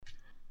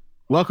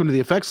Welcome to the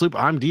Effects Loop.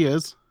 I'm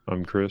Diaz.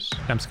 I'm Chris.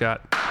 I'm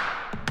Scott.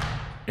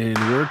 And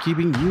we're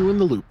keeping you in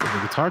the loop of the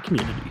guitar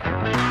community.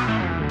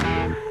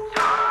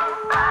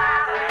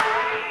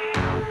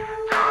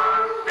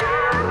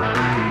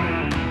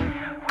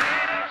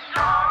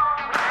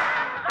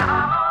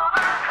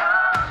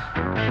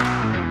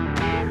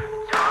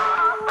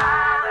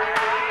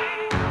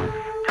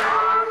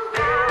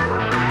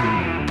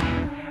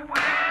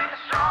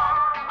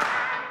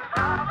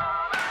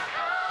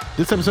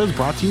 This episode is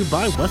brought to you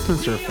by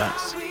Westminster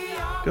Effects.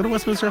 Go to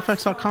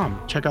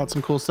westminstereffects.com. Check out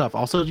some cool stuff.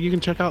 Also, you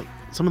can check out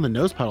some of the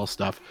nose pedal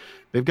stuff.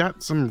 They've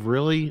got some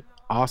really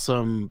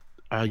awesome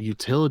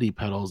utility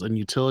pedals and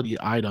utility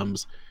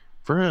items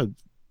for a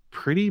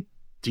pretty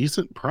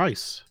decent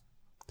price.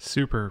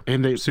 Super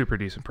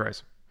decent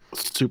price.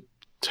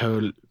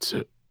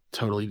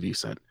 Totally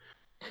decent.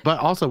 But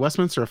also,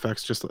 Westminster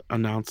Effects just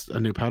announced a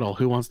new pedal.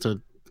 Who wants to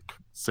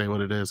say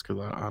what it is? Because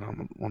I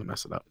don't want to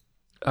mess it up.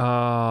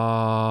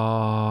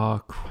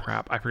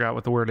 Crap. I forgot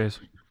what the word is.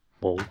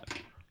 Well,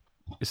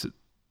 it's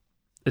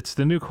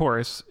the new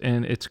chorus,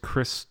 and it's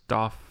Chris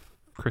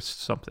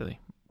something.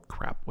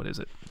 Crap. What is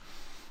it?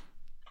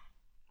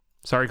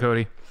 Sorry,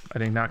 Cody. I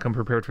did not come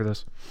prepared for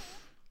this.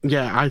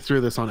 Yeah, I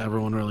threw this on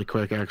everyone really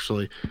quick,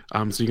 actually.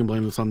 So you can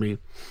blame this on me.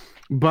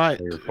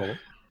 But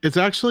it's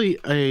actually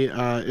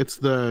it's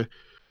the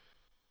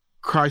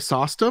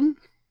Chrysostom.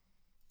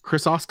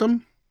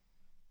 Chrysostom.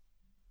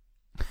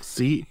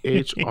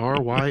 Chrysostom.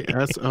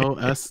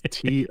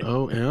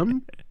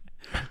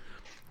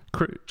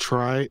 I'm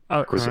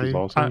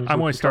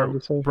going to start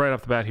right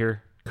off the bat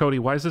here. Cody,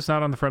 why is this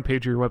not on the front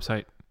page of your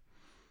website?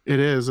 It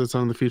is. It's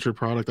on the featured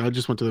product. I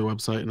just went to their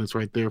website and it's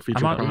right there.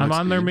 Featured products. I'm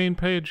on their main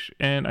page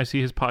and I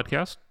see his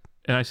podcast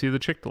and I see the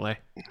Chick-fil-A.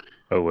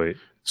 Oh wait.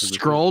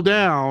 Scroll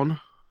down.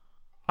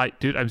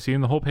 I'm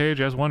seeing the whole page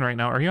as one right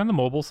now. Are you on the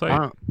mobile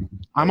site?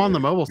 I'm on the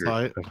mobile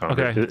site.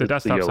 Okay, the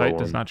desktop site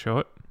does not show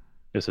it.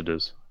 Yes, it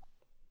is.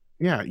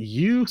 Yeah,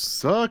 you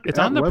suck. It's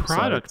on the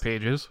product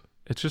pages.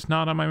 It's just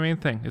not on my main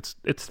thing.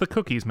 It's the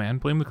cookies, man.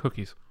 Blame the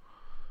cookies.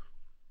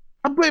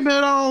 I blame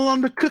it all on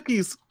the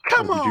cookies.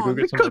 Come on, did you go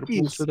get the some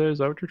cookies today? Is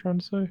that what you're trying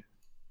to say?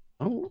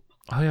 Oh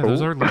yeah,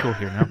 those are legal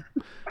here now.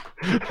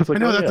 I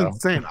know that's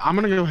insane. I'm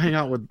gonna go hang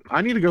out with.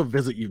 I need to go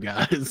visit you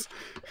guys.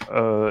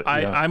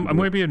 I'm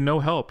going to be of no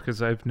help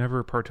because I've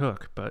never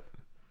partook. But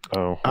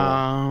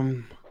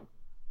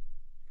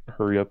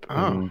hurry up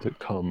and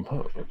come.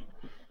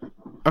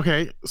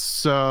 Okay,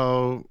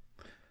 so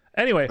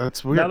anyway,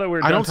 that's weird. Now that we're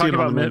done talking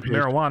about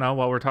marijuana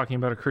while we're talking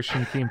about a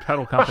Christian themed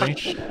pedal company.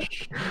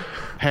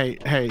 hey,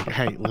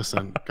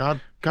 listen. God.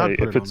 Hey,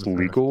 if it's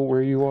legal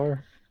where you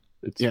are,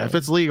 if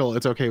it's legal,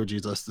 it's okay with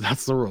Jesus.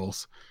 That's the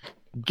rules.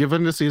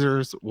 Given to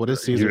Caesar's what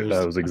is Caesar's.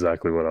 That was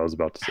exactly what I was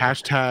about to say.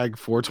 Hashtag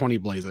 420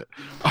 blaze it.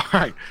 All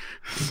right.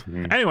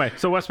 Anyway,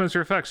 so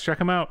Westminster Effects, check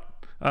them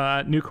out.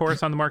 New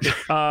chorus on the market.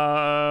 Wait,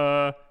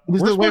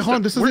 hold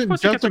on. This isn't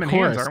just a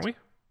chorus, aren't we?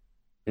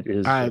 It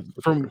is.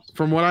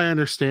 From what I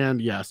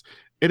understand, yes.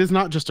 It is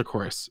not just a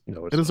chorus.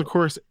 No, it is a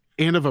chorus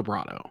and a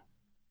vibrato.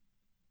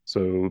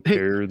 So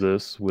pair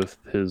this with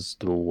his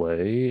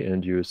delay,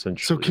 and you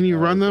essentially. So can you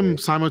run them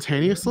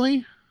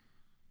simultaneously?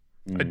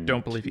 I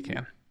don't believe you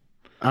can.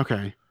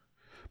 Okay.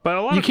 But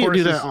a lot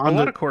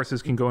of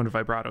courses can go into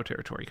vibrato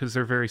territory because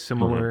they're very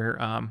similar.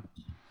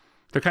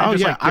 They're kind of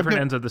just different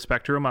ends of the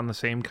spectrum on the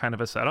same kind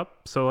of a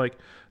setup. So like,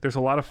 there's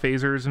a lot of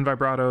phasers and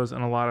vibratos,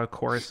 and a lot of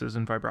choruses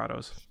and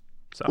vibratos.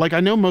 So. Like I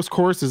know most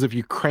choruses, if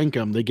you crank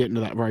them, they get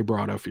into that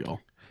vibrato feel.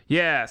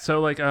 Yeah.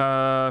 So like,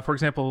 for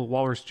example,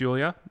 Walrus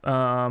Julia,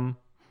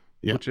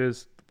 which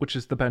is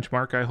the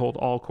benchmark I hold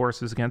all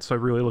choruses against. So I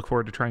really look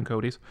forward to trying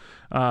Cody's.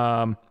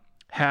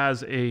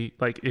 Has a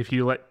if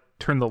you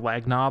turn the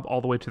lag knob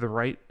all the way to the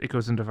right, it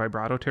goes into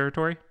vibrato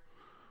territory.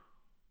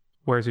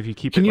 Whereas if you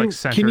keep it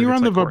centered, can you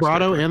run the vibrato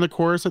territory. and the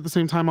chorus at the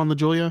same time on the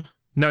Julia?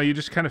 No, you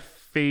just kind of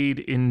fade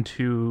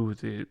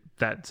into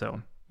that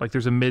zone. Like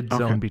there's a mid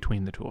zone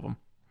between the two of them.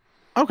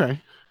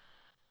 Okay.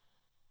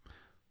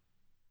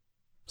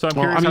 So I'm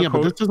curious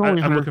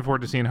I'm looking forward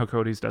to seeing how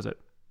Cody's does it.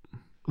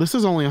 This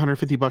is only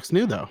 $150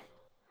 new though.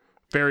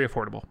 Very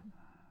affordable.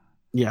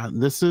 Yeah,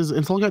 it's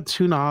only got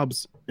 2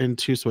 knobs and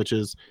 2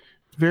 switches.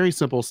 Very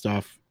simple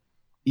stuff.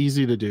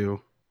 Easy to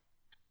do.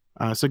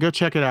 So go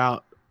check it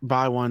out.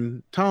 Buy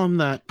one. Tell them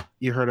that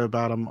you heard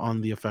about them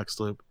on the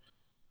Effects Loop.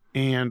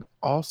 And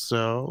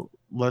also,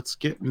 let's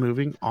get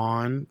moving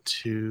on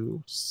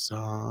to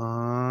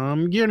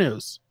some gear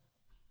news.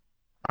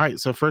 All right,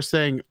 so first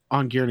thing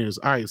on gear news.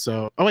 All right,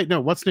 so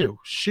what's new?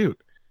 Shoot,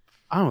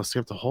 I almost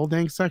skipped the whole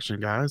dang section,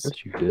 guys.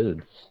 Yes, you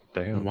did.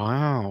 Damn.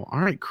 Wow.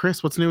 All right,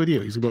 Chris, what's new with you?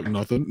 He's about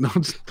nothing. No,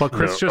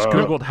 Chris just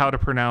googled how to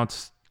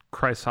pronounce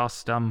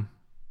Chrysostom.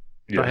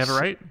 Did I have it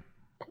right?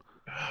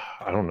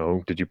 I don't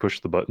know. Did you push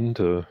the button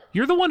to?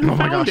 You're the one who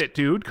found it,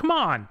 dude. Come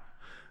on.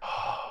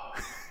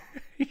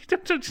 You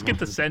don't just get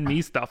to send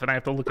me stuff, and I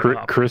have to look it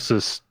up.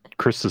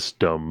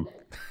 Chrysostom.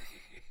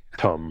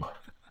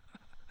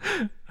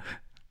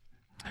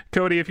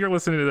 Cody, if you're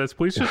listening to this,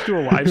 please just do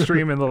a live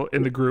stream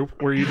in the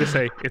group where you just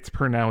say it's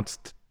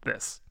pronounced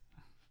this.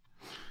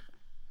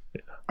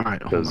 All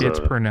right, hold on. It's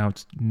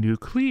pronounced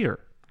nuclear.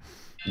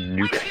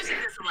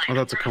 Oh,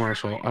 that's a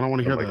commercial. I don't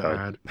want to hear that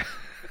ad.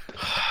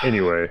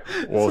 Anyway,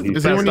 well,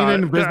 Does anyone need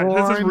an invisible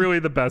this is line? really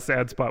the best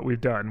ad spot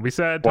we've done. We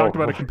talked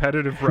about a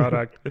competitive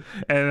product,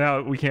 and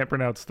now we can't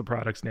pronounce the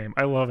product's name.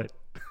 I love it.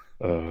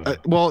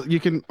 Well, you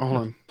can hold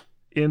on.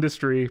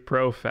 Industry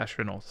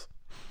professionals.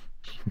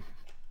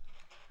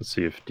 Let's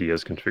see if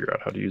Diaz can figure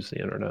out how to use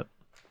the internet.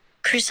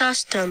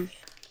 Chrysostom.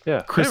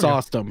 Yeah,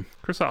 Chrysostom.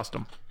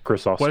 Chrysostom.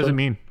 Chrysostom. What does it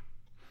mean?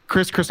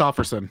 Chris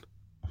Christopherson.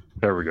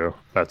 There we go.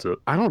 That's it.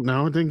 I don't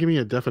know. It didn't give me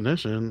a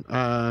definition.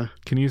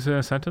 Can you use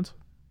a sentence?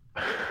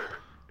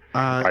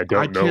 I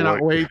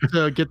cannot wait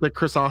to get the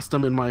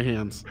Chrysostom in my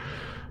hands.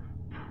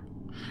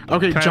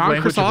 Okay, Kind of John language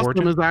of Chrysostom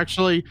origin? is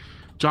actually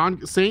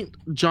Saint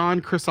John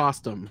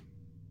Chrysostom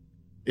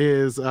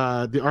is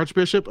the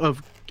Archbishop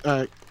of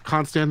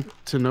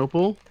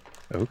Constantinople.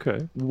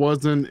 Okay.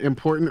 Was an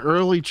important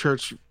early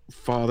church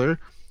father.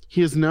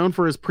 He is known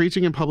for his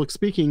preaching and public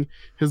speaking,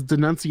 his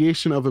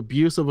denunciation of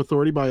abuse of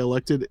authority by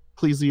elected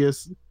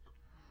ecclesiastical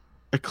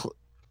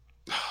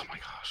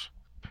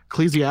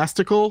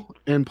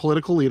and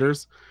political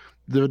leaders,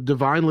 the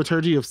divine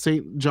liturgy of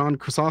Saint John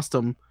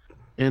Chrysostom,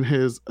 and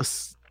his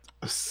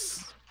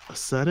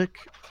ascetic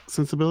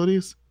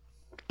sensibilities.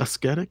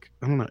 Ascetic?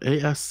 I don't know.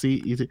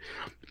 A-S-C-E-T.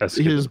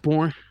 He was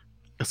born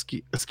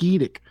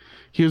ascetic.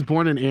 He was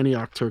born in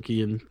Antioch,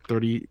 Turkey in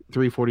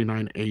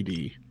 349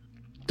 AD.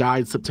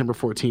 Died September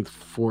 14th,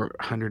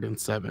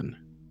 407.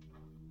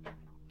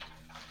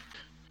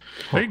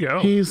 There you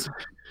go.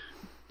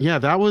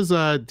 That was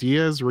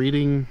Diaz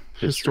reading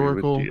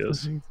historical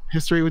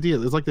history with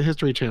Diaz. It's like the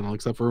History Channel,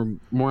 except for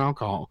more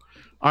alcohol.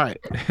 All right.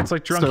 It's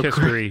like drunk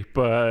history,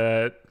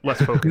 but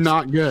less focused.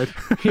 Not good.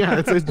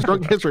 Yeah, it's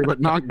drunk history, but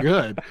not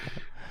good.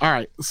 All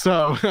right.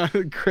 So,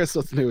 Chris,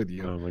 what's new with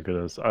you? Oh my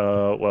goodness.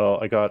 Well,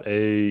 I got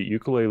a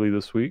ukulele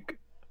this week.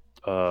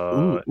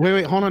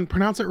 Wait, hold on.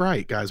 Pronounce it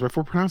right, guys. If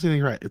we're pronouncing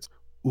anything right, it's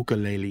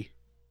ukulele.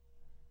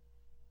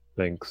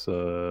 Thanks,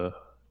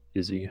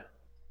 Izzy.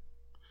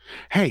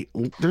 Hey,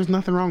 there's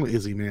nothing wrong with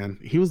Izzy, man.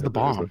 He was the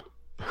bomb.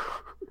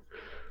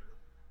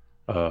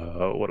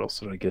 What else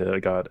did I get? I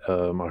got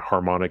my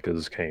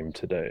harmonicas came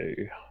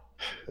today.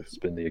 That's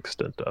been the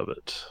extent of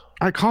it.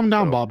 All right, calm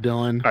down, Bob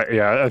Dylan.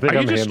 I think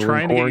I'm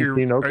handling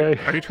quarantine okay.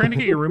 Are you trying to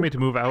get your roommate to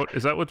move out?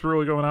 Is that what's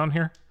really going on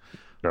here?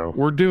 No.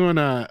 We're doing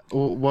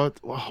what?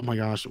 Oh my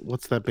gosh,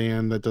 what's that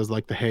band that does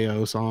like the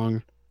Hey-O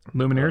song?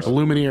 Lumineers?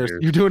 Lumineers.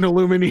 You're doing a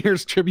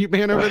Lumineers tribute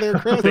band over there,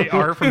 Chris? They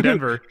are from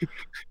Denver.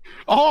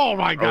 Oh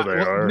my god. Oh, they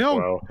are? No.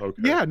 Wow.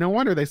 Okay. Yeah, no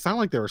wonder they sound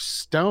like they were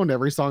stoned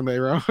every song they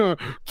wrote.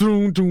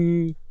 Doom,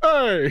 doom,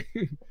 hey.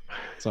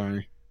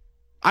 Sorry.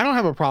 I don't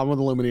have a problem with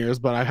the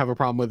Lumineers, but I have a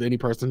problem with any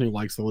person who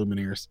likes the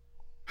Lumineers.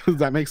 Does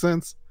that make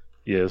sense?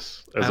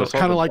 Yes. I was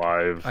kind of like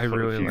live, I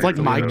really like it's like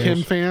my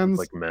Kim fans.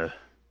 Like meh.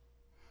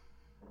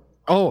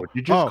 Oh, what did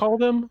you just call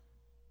them?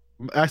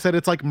 I said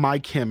it's like my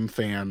Kim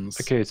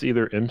fans. Okay, it's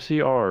either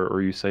MCR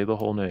or you say the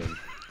whole name.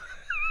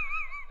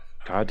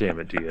 God damn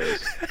it,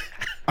 Diaz.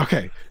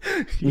 Okay,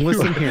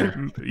 listen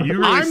here. You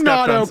really I'm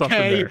not stepped on something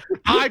okay. there.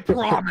 I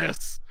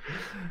promise.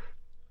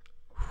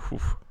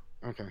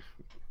 Okay.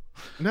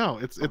 No,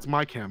 it's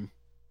my Kim.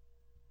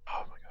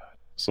 Oh my god.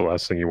 So the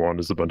last thing you want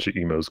is a bunch of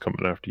emos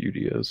coming after you,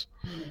 Diaz.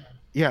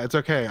 Yeah, it's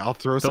okay. I'll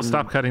throw They'll some.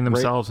 stop cutting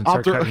themselves and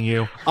start cutting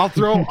you. I'll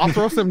throw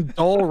some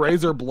dull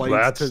razor blades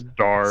That's to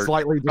dark.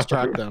 slightly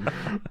distract them.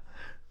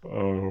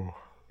 Oh.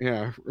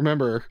 Yeah,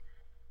 remember,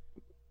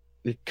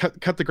 you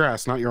cut the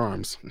grass, not your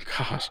arms.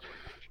 Gosh.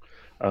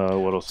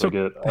 What else did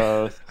I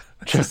get?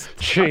 Just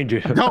change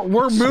it. No,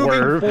 we're moving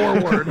Swerve.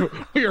 forward.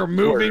 We are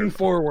moving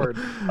forward.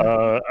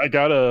 I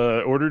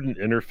ordered an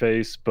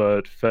interface,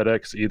 but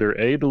FedEx either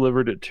A,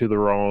 delivered it to the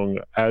wrong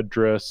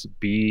address,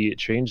 B,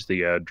 changed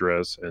the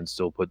address and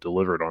still put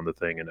delivered on the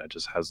thing, and it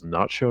just has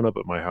not shown up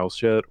at my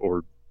house yet,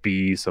 or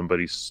B,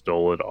 somebody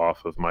stole it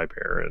off of my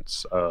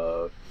parents.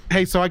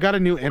 Hey, so I got a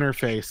new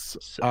interface.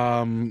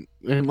 And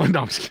no,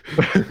 I'm just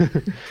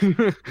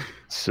kidding.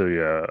 So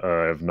yeah,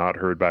 I have not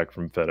heard back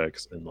from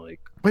FedEx in like.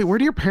 Wait, where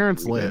do your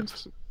parents live?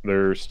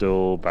 They're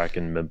still back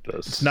in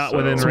Memphis. It's not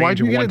within So range why'd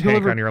of you get one it tank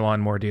delivered- on your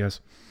lawnmower, Diaz.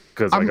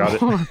 Because I got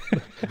it.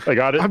 I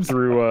got it I'm-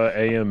 through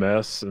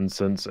AMS, and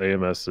since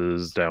AMS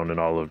is down in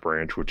Olive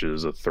Branch, which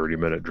is a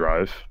 30-minute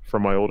drive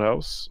from my old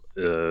house,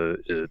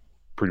 it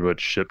pretty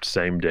much shipped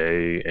same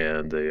day,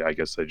 and I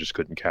guess they just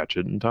couldn't catch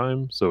it in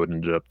time, so it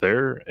ended up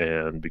there.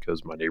 And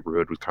because my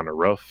neighborhood was kind of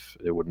rough,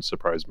 it wouldn't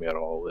surprise me at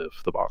all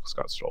if the box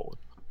got stolen.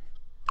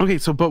 Okay,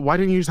 but why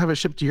didn't you just have it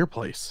shipped to your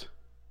place?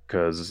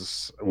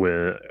 Because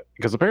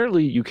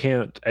apparently you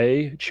can't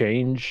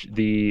change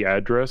the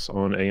address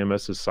on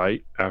AMS's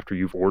site after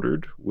you've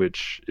ordered,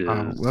 which is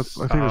I think that's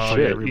like shit. You got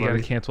to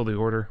everybody. cancel the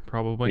order,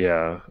 probably.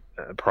 Yeah,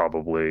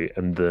 probably.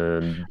 And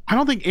then I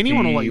don't think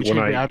anyone will let you when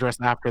change the address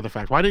after the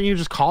fact. Why didn't you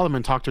just call them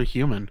and talk to a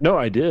human? no,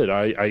 I did.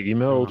 I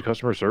emailed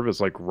customer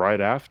service like right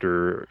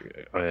after,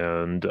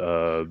 and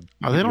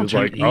they don't was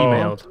check like,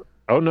 emailed.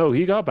 Oh no,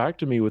 he got back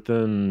to me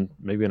within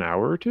maybe an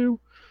hour or two.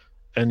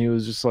 and he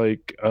was just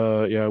like,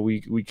 yeah,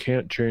 we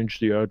can't change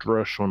the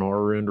address on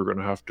our end. We're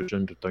gonna have to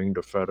send the thing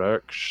to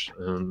FedEx.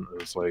 And it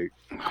was like,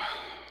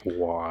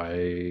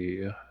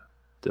 why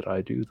did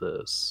I do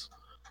this?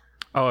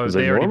 Oh,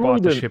 they already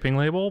bought the shipping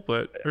label,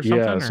 but or something.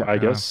 Yeah, so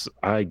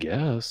I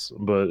guess,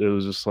 but it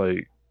was just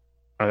like,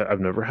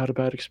 I've never had a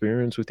bad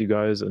experience with you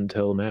guys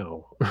until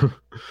now.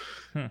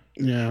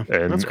 Yeah,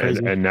 and, that's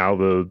crazy. And now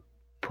the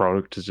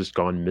product has just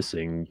gone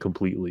missing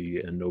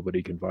completely and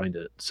nobody can find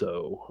it.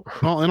 So,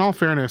 well, in all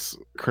fairness,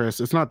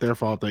 Chris, it's not their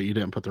fault that you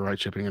didn't put the right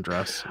shipping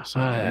address. So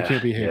you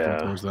can't be hateful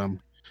towards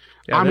them.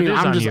 Yeah, I mean,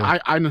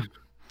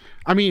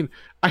 I mean,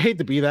 I hate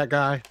to be that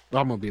guy, but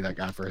I'm gonna be that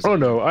guy for a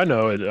second. Oh no, I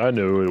know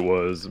it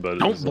was, but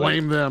don't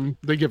blame them.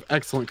 They give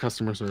excellent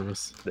customer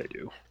service. They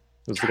do.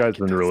 The guy's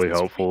been really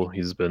helpful.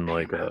 He's been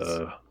like,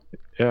 I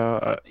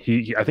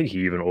think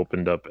he even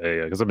opened up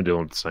because I've been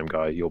dealing with the same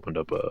guy. He opened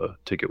up a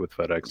ticket with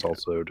FedEx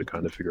also to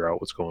kind of figure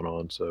out what's going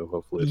on. So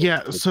hopefully,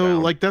 so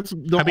like that's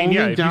the only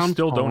if downfall. you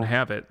still don't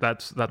have it,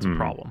 that's a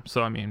problem.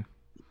 So I mean,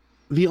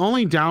 the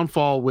only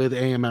downfall with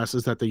AMS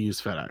is that they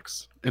use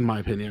FedEx, in my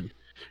opinion,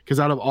 because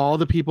out of all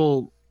the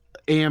people,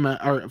 AMS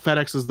or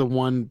FedEx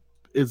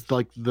is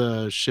like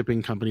the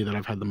shipping company that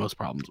I've had the most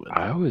problems with.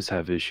 I always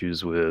have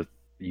issues with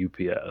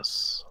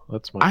UPS.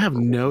 I have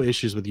no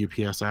issues with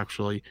UPS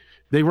actually.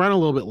 They run a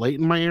little bit late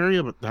in my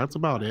area, but that's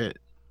about it.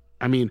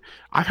 I mean,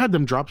 I've had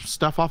them drop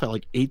stuff off at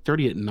like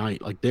 8:30 at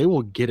night. Like they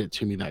will get it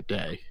to me that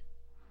day.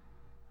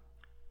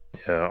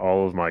 Yeah,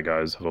 all of my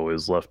guys have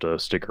always left a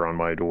sticker on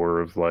my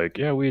door of like,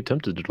 yeah, we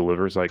attempted to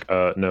deliver. It's like,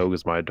 no,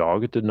 because my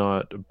dog did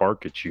not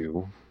bark at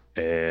you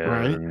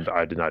and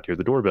I did not hear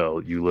the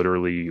doorbell. You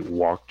literally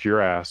walked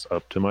your ass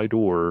up to my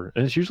door,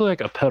 and it's usually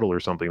like a pedal or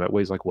something that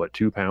weighs like what,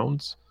 2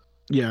 pounds?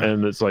 Yeah.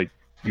 And it's like,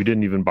 you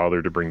didn't even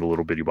bother to bring the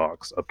little bitty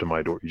box up to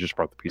my door. You just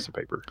brought the piece of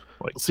paper.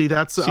 Like,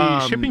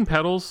 shipping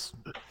pedals,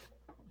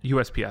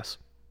 USPS.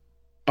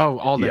 Oh,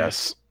 all day.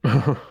 Yes.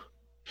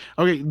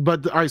 Okay,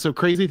 but all right. So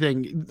crazy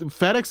thing,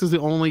 FedEx is the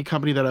only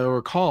company that I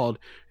ever called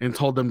and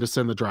told them to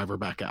send the driver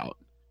back out,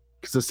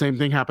 because the same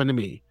thing happened to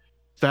me.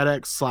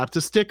 FedEx slapped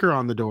a sticker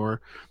on the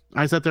door.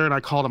 I sat there and I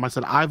called him. I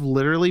said, I've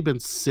literally been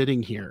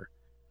sitting here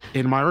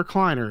in my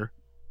recliner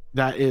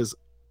that is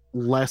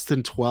less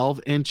than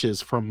 12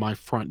 inches from my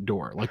front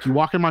door. Like you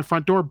walk in my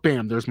front door,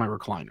 bam, there's my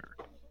recliner.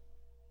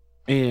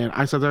 And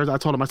I said, I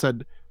told him, I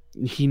said,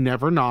 he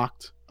never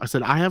knocked. I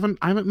said, I haven't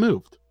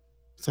moved.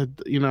 I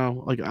said,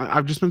 like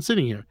I've just been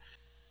sitting here.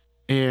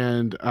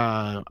 And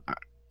I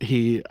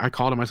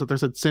called him. I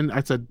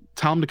said,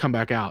 tell him to come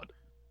back out.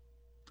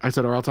 I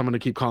said, or else I'm going to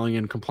keep calling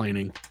in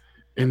complaining.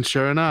 And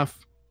sure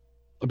enough,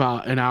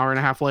 about an hour and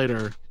a half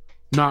later,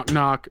 knock,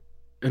 knock.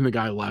 And the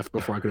guy left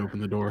before I could open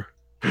the door.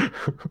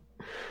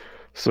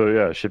 So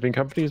yeah, shipping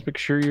companies, make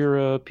sure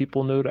your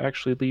people know to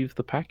actually leave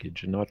the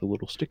package and not a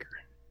little sticker.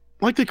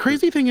 Like the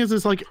crazy thing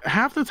is like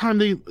half the time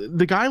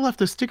the guy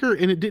left a sticker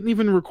and it didn't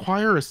even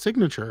require a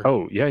signature.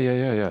 Oh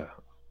yeah.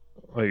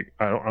 Like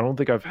I don't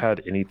think I've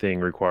had anything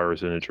require a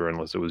signature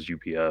unless it was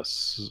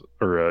UPS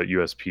or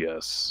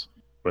USPS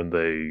when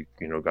they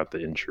got the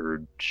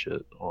insured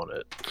shit on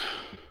it,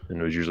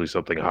 and it was usually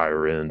something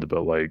higher end.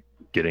 But like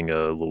getting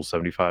a little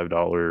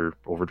 $75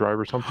 overdrive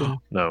or something,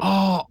 no.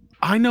 Oh,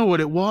 I know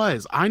what it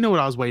was. I know what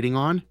I was waiting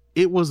on.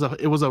 It was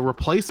a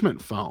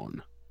replacement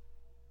phone.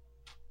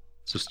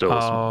 So still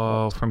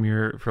for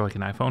like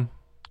an iPhone?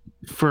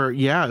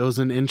 It was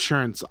an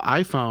insurance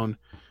iPhone,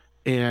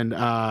 and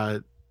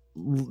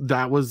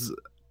that was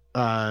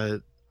I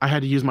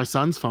had to use my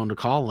son's phone to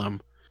call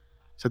them.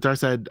 So I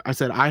said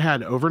I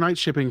had overnight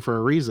shipping for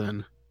a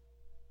reason.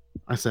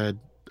 I said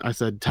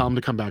tell him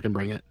to come back and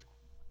bring it.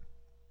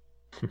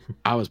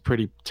 I was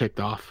pretty ticked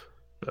off.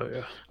 Oh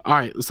yeah. All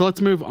right, so let's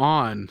move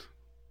on.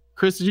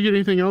 Chris, did you get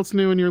anything else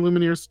new in your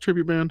Lumineers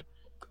tribute band?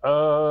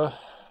 No,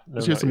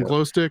 did you get some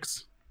glow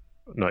sticks?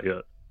 Not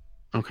yet.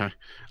 Okay.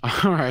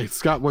 All right,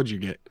 Scott, what'd you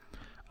get?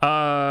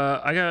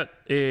 I got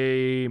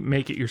a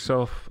make it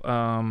yourself,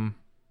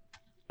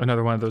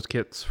 another one of those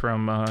kits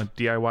from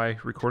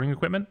DIY recording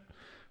equipment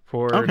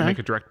to make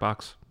a direct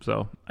box.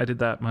 So I did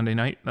that Monday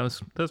night. That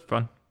was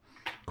fun.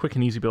 Quick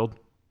and easy build.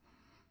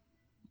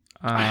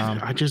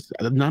 I just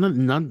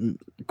none.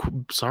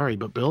 Sorry,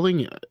 but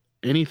building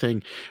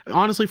anything,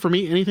 honestly, for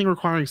me, anything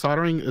requiring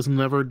soldering is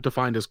never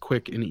defined as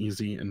quick and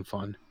easy and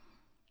fun.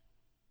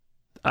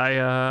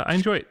 I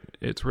enjoy it.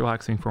 It's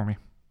relaxing for me.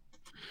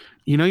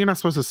 You're not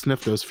supposed to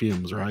sniff those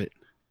fumes, right?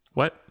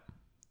 What?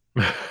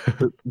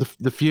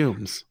 the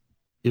fumes.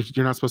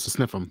 You're not supposed to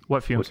sniff them.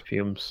 What fumes? What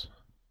fumes?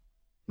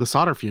 The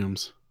solder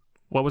fumes.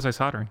 What was I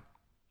soldering?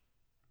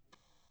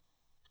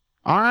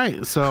 All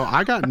right, so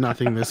I got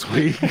nothing this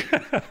week.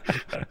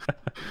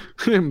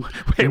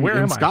 Wait, where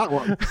am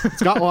I?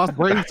 Scott lost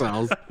brain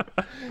cells.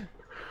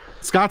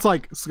 Scott's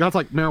like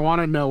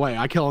marijuana. No way.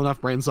 I kill enough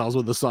brain cells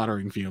with the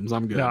soldering fumes.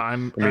 I'm good.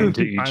 No,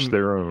 to each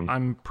their own.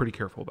 I'm pretty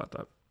careful about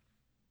that.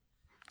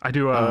 I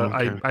do.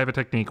 I have a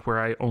technique where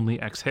I only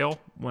exhale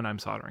when I'm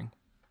soldering.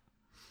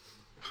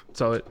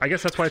 So I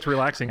guess that's why it's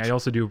relaxing. I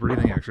also do a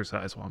breathing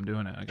exercise while I'm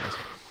doing it, I guess.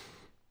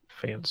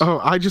 fans. Oh,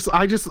 I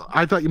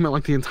thought you meant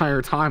like the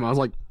entire time. I was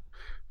like,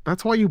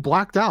 that's why you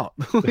blacked out.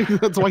 Like,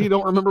 that's why you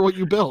don't remember what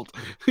you built.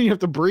 You have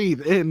to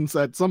breathe in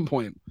at some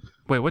point.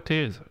 Wait, what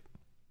day is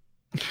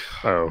it?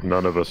 Oh,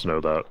 none of us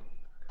know that.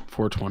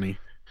 420.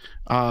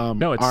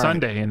 No, it's all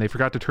Sunday, and they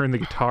forgot to turn the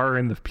guitar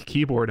and the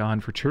keyboard on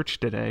for church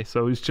today,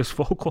 so it was just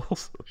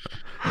vocals.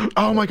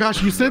 Oh my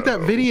gosh, you sent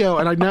that video,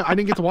 and I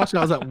didn't get to watch it.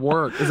 I was at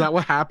work. Is that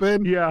what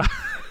happened? Yeah.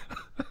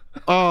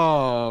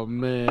 Oh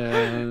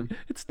man,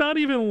 It's not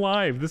even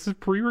live. This is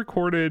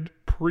pre-recorded,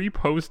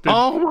 pre-posted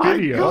oh my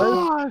video.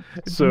 god.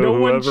 So no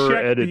one whoever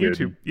checked edited,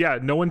 the YouTube. Yeah,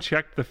 no one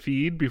checked the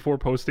feed before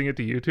posting it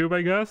to YouTube,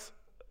 I guess.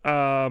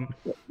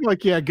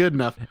 Like, yeah, good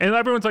enough. And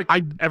everyone's like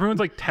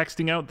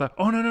texting out the,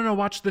 oh no,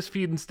 watch this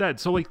feed instead.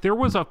 So like there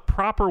was a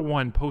proper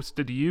one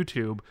posted to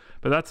YouTube,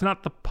 but that's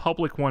not the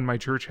public one my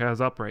church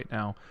has up right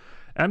now.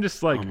 And I'm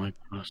just like, Oh my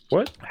gosh.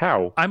 what?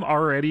 How? I'm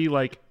already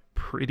like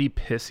pretty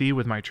pissy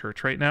with my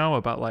church right now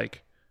about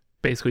like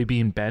basically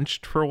being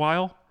benched for a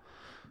while.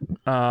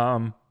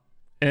 And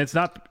it's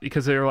not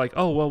because they're like,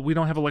 oh well, we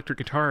don't have electric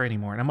guitar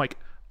anymore. And I'm like,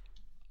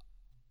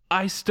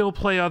 I still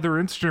play other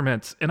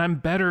instruments and I'm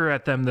better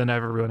at them than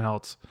everyone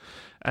else.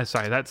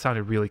 Sorry, that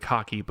sounded really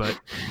cocky, but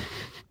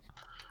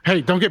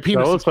Hey, don't get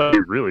penis. Tell us how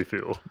you really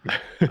feel.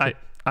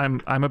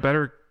 I'm a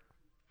better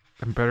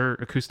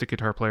acoustic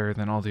guitar player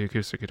than all the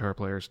acoustic guitar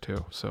players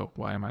too. So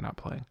why am I not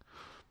playing?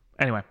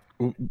 Anyway,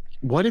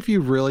 What if you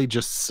really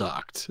just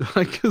sucked?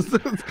 Like, 'cause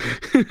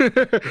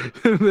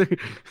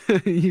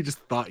you just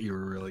thought you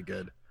were really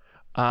good.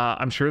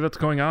 I'm sure that's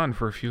going on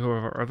for a few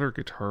of our other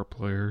guitar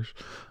players.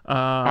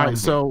 All right,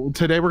 so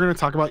today we're going to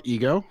talk about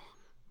ego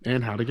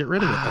and how to get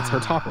rid of it. That's our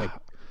topic.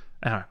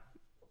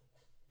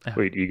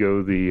 Wait,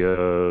 Ego,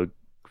 the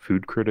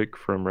food critic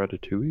from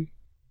Ratatouille?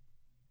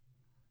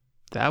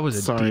 That was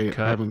a Sorry, deep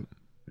cut.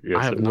 Yes,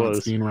 I have it not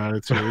was. seen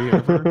Ratatouille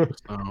ever.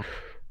 So.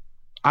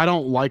 I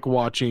don't like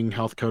watching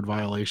health code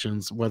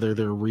violations, whether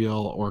they're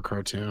real or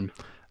cartoon.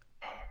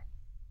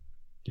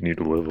 You need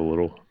to live a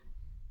little.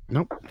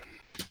 Nope.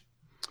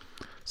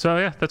 So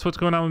yeah, that's what's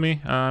going on with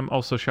me. I'm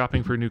also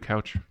shopping for a new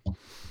couch.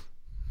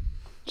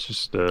 It's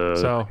just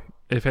So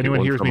if anyone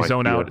one hears from me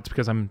zone IKEA. out, it's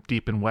because I'm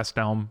deep in West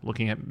Elm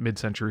looking at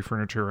mid-century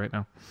furniture right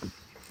now.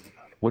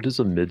 what is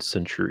a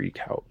mid-century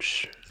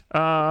couch?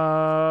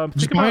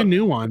 Just buy a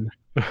new one.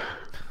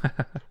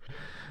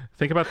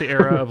 Think about the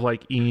era of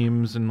like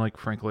Eames and like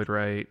Frank Lloyd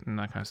Wright and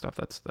that kind of stuff.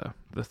 That's the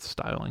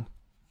styling.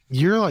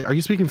 You're like, are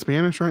you speaking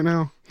Spanish right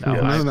now? No,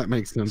 None of that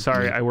makes sense.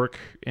 Sorry, to me. I work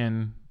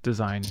in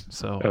design,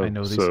 so I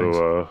know these things.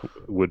 So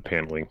wood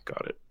paneling,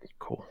 got it.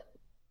 Cool.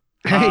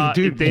 Hey,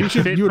 dude, they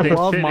you would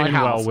love fit my in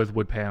house. well with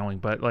wood paneling,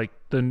 but like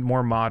the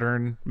more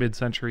modern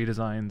mid-century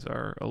designs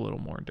are a little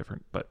more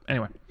different. But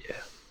anyway,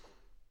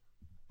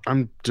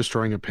 I'm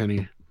destroying a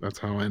penny. That's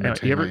how I anyway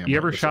entertain. you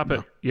ever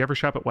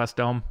shop at West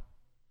Elm?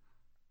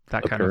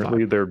 That kind of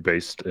Apparently vibe. they're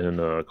based in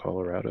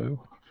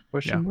Colorado?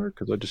 Question mark?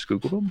 Because I just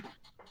googled them.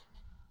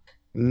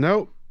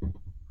 Nope.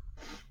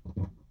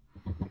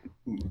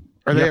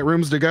 Are they at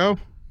Rooms to Go?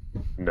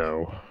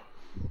 No.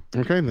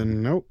 Okay,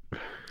 then nope.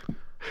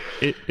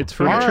 It's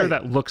furniture Alright.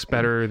 that looks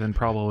better than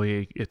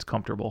probably it's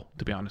comfortable,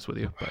 to be honest with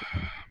you. But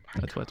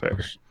that's what's better.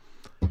 Thanks.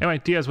 Anyway,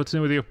 Diaz, what's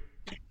new with you?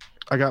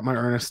 I got my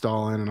Ernest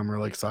stall in, and I'm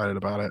really excited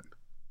about it.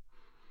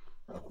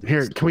 Here,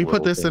 It's can we the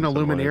put little this in a things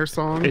in life. Lumineer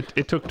song?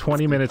 It took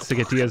 20 minutes to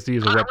get Diaz to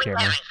use a webcam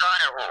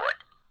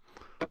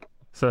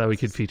so that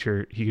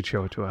he could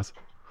show it to us.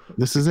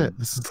 This is it.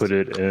 This is Put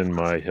it in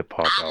my hip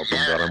hop album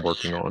that I'm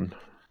working on.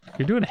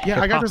 You're doing a Yeah,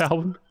 I got hip-hop this-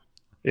 album?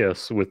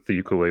 Yes, with the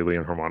ukulele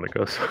and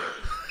harmonicas.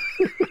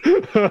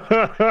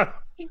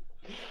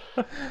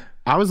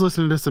 I was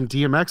listening to some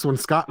DMX when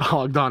Scott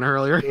hogged on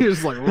earlier. He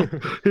was like,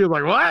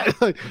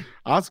 what? Like,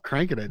 I was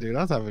cranking it, dude.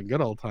 I was having a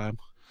good old time.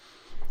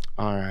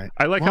 All right.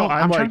 I like Well, how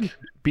I'm trying like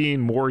being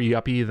more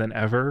yuppie than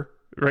ever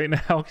right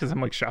now because I'm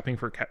like shopping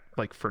for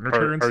like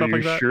furniture and Are stuff you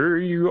like that. sure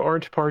you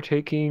aren't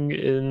partaking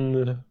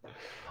in?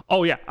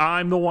 Oh yeah,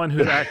 I'm the one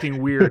who's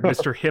acting weird,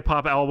 Mr. Hip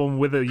Hop album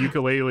with a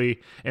ukulele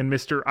and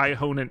Mr. I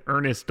own an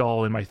Ernest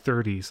doll in my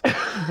 30s.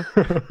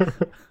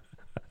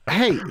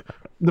 Hey,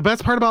 the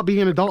best part about being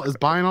an adult is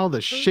buying all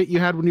the shit you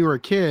had when you were a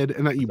kid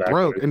and that you Exactly.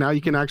 broke, and now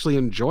you can actually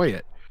enjoy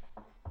it.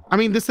 I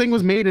mean, this thing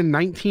was made in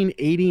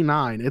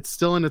 1989. It's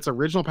still in its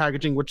original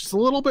packaging, which is a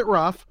little bit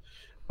rough,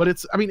 but it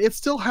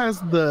still has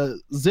the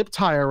zip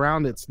tie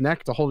around its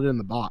neck to hold it in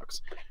the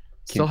box.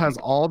 Still has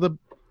all the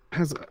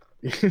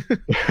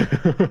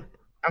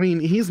I mean,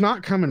 he's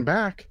not coming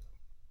back.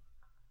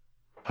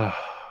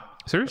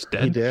 Serious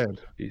He dead?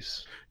 did.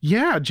 Jeez.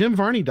 Yeah, Jim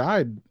Varney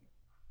died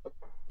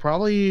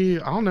probably,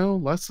 I don't know,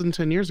 less than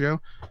 10 years ago.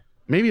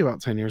 Maybe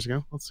about 10 years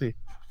ago. Let's see.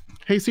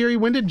 Hey Siri,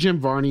 when did Jim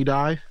Varney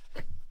die?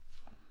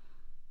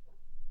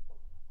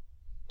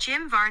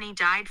 Jim Varney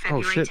died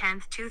February shit.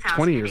 10th, 20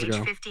 2000 years at age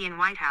ago. 50 in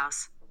White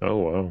House. Oh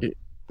wow. He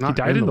Not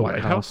died in the White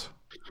House?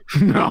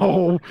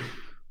 No.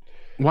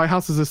 White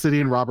House is a city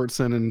in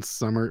Robertson and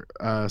Sumner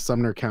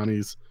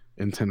counties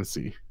in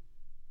Tennessee.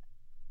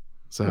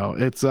 So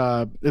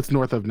it's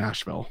north of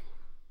Nashville.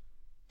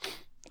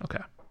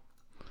 Okay.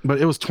 But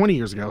it was 20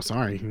 years ago.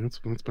 Sorry, it's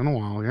been a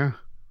while. Yeah.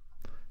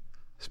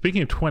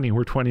 Speaking of 20,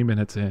 we're 20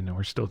 minutes in and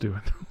we're still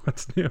doing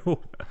what's new. All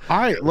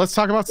right, let's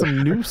talk about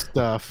some new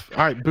stuff.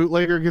 All right,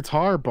 Bootlegger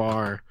Guitar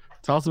Bar.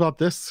 Tell us about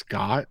this,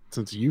 Scott,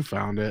 since you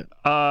found it.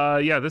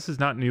 Yeah, this is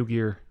not new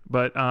gear,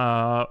 but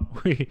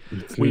we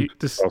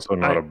just Also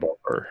not a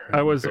bar.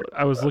 I was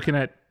looking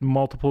at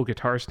multiple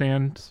guitar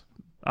stand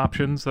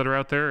options that are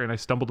out there, and I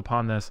stumbled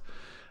upon this.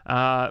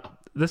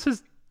 This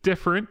is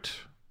different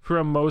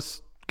from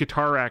most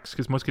guitar racks,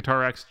 because most guitar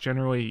racks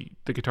generally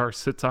the guitar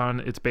sits on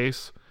its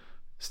base,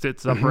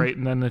 sits upright,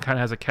 and then it kind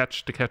of has a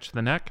catch to catch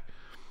the neck.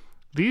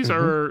 This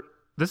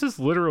is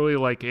literally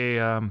like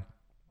a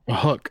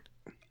hook,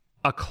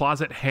 a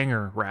closet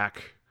hanger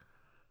rack.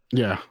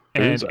 Yeah.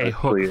 And a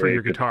hook for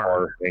your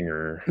guitar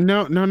hanger.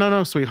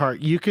 No,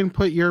 sweetheart. You can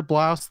put your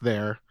blouse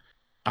there.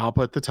 I'll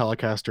put the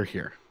Telecaster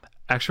here.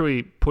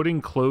 Actually,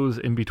 putting clothes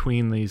in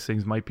between these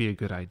things might be a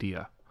good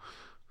idea.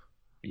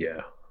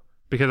 Yeah.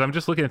 Because I'm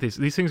just looking at these.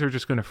 These things are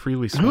just going to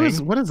freely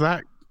swing. What is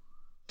that?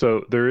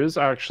 So there is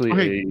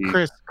actually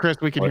Chris,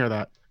 we can hear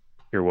that.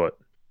 Hear what?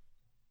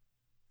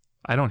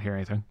 I don't hear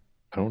anything.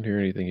 I don't hear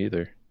anything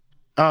either.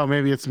 Oh,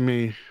 maybe it's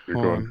me.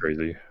 You're going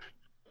crazy.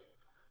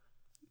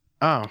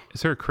 Oh.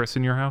 Is there a Chris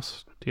in your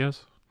house,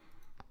 Diaz?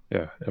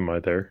 Yeah. Am I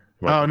there?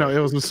 No, it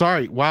was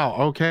sorry. Wow.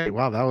 Okay.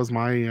 Wow, that was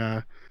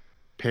my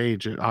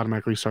page. It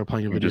automatically started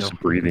playing a video. Just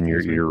breathe in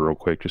your ear real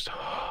quick. Just.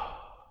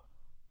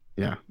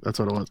 Yeah, that's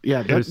what it was.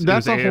 Yeah,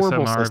 that's a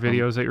horrible ASMR system.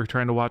 videos that you're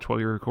trying to watch while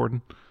you're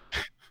recording.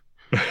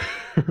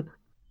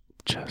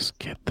 Just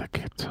get the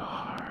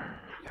guitar.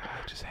 Yeah,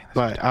 just hang this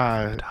But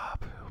guitar on the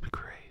top. It'll be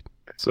great.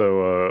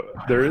 So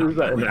there is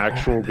an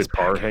actual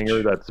guitar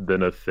hanger that's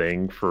been a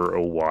thing for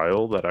a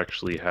while that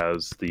actually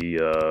has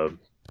the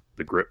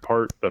grip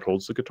part that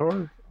holds the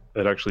guitar.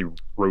 It actually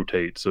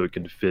rotates so it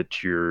can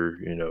fit your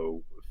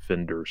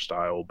Fender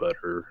style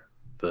better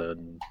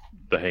than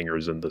the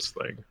hangers in this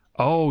thing.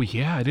 Oh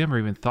yeah, I never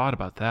even thought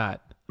about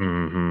that.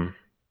 Mm-hmm.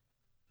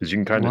 Because you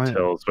can kind of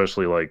tell,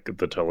 especially like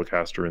the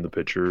Telecaster in the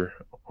picture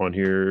on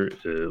here,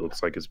 it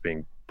looks like it's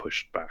being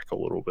pushed back a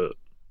little bit.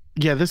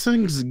 Yeah, this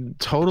thing's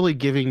totally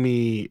giving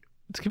me...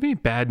 It's giving me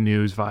bad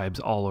news vibes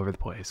all over the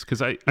place.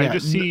 Because I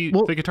just see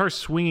the guitars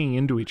swinging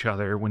into each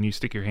other when you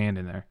stick your hand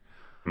in there.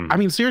 I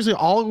mean, seriously,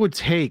 all it would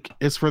take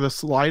is for the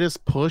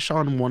slightest push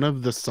on one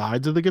of the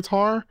sides of the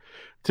guitar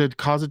to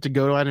cause it to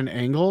go at an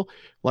angle.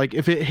 Like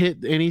if it hit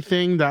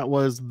anything that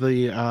was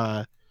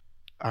the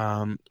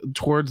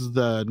towards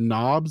the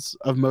knobs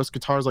of most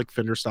guitars, like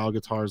Fender style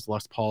guitars,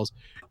 Les Pauls,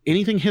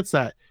 anything hits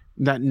that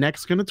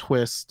neck's gonna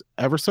twist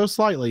ever so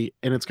slightly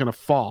and it's gonna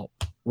fall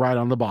right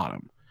on the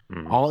bottom.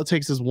 All it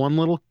takes is one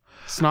little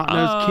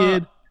snot-nosed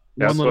kid.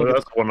 That's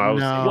when I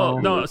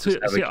was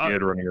a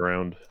kid running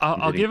around.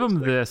 I'll give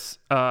him this.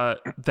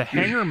 The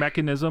hanger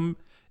mechanism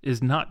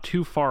is not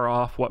too far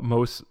off what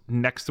most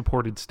neck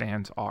supported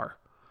stands are.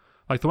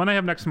 Like the one I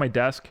have next to my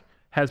desk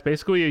has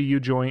basically a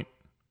U-joint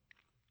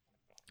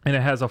and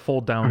it has a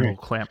fold down little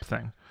clamp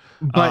thing.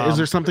 But is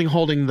there something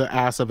holding the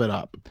ass of it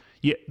up?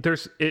 Yeah,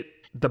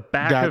 the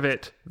back of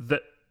it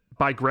that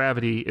by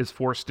gravity is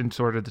forced in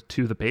sort of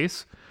to the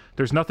base.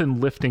 There's nothing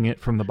lifting it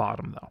from the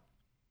bottom though.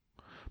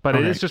 But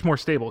it is just more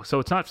stable. So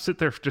it's not sit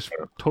there just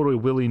totally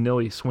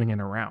willy-nilly swinging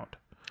around.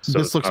 So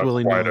this looks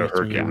willy-nilly. Quite a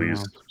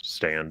Hercules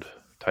stand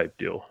type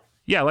deal.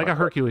 Yeah, like a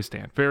Hercules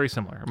stand. Very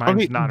similar.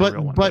 Mine's not a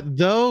real one. But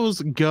those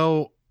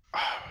go...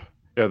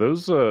 Yeah,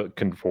 those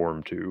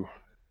conform to...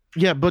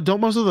 Yeah, but don't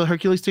most of the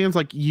Hercules stands,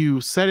 like you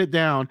set it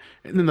down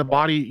and then the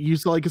body,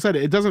 like I said,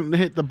 it doesn't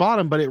hit the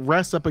bottom, but it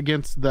rests up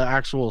against the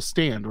actual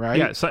stand, right?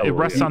 Yeah, so it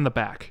rests on the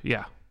back.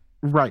 Yeah.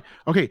 Right.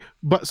 Okay.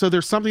 But so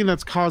there's something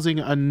that's causing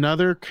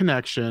another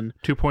connection.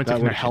 2 points of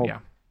connection. Yeah.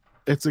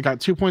 It's got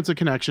 2 points of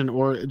connection,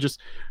 or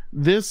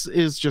this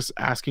is just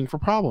asking for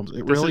problems.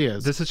 This really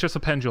is. This is just a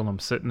pendulum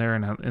sitting there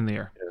in the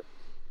air. Yeah.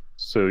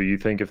 So you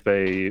think if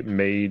they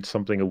made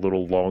something a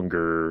little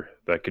longer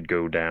that could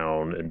go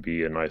down and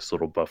be a nice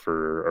little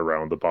buffer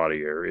around the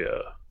body area,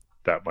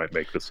 that might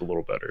make this a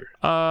little better?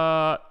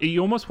 You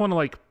almost want to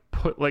like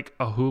put like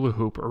a hula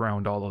hoop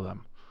around all of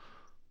them.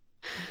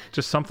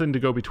 Just something to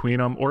go between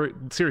them, or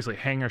seriously,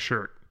 hang a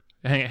shirt,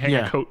 hang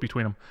a coat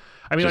between them.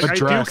 I mean, like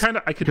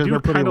I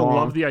could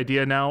love the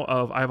idea now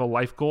of I have a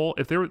life goal.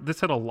 If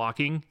this had a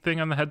locking thing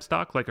on the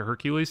headstock, like a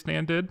Hercules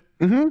stand did,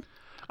 then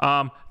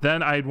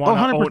I'd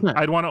want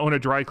to own a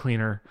dry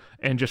cleaner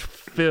and just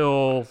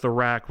fill the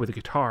rack with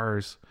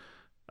guitars.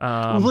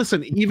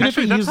 Listen, even if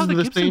it that's uses how the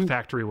the Gibson same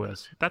factory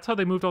was. That's how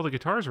they moved all the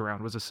guitars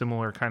around. Was a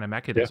similar kind of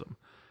mechanism.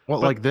 Yeah.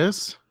 Like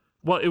this?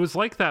 Well, it was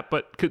like that,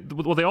 but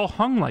they all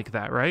hung like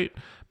that, right?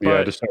 Yeah,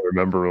 I just don't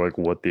remember like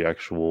what the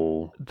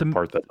actual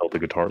part that held the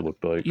guitar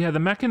looked like. Yeah,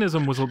 the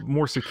mechanism was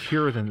more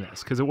secure than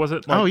this because it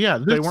wasn't.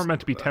 Like, they weren't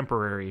meant to be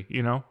temporary,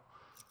 you know.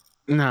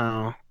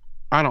 No,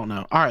 I don't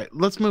know. All right,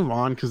 let's move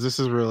on because this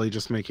is really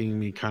just making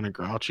me kind of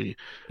grouchy.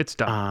 It's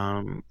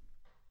dumb.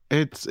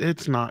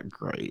 It's not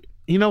great.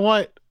 You know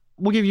what?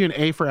 We'll give you an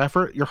A for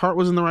effort. Your heart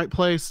was in the right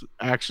place.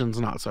 Action's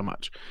not so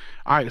much.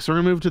 All right, so we're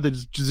gonna move to the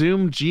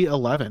Zoom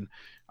G11.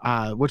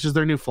 which is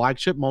their new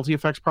flagship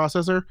multi-effects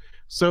processor.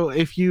 So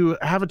if you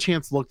have a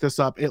chance to look this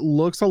up, it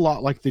looks a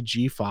lot like the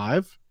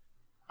G5,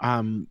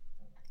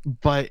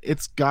 but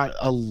it's got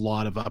a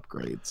lot of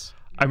upgrades.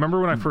 I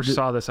remember when I first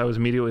saw this, I was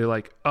immediately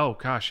like, oh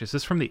gosh, is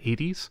this from the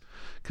 80s?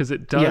 Because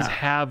it does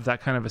have that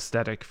kind of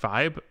aesthetic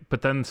vibe,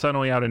 but then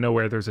suddenly out of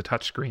nowhere, there's a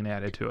touchscreen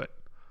added to it.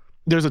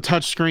 There's a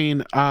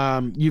touchscreen.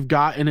 You've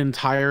got an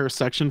entire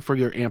section for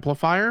your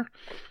amplifier,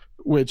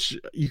 which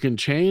you can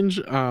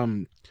change.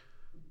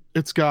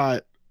 It's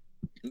got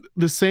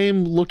the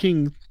same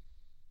looking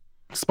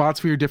spots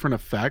for your different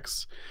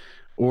effects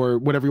or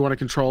whatever you want to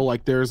control.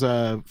 Like there's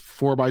a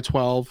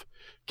 4x12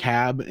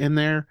 cab in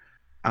there.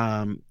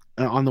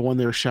 On the one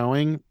they're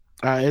showing,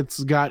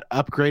 it's got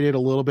upgraded a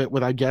little bit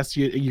with, I guess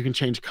you can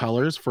change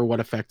colors for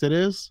what effect it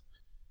is.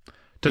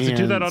 Does it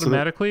do that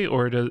automatically,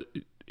 or is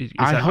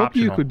I hope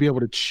optional? you could be able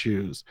to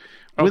choose.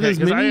 Okay, with as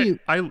many,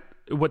 I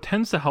what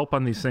tends to help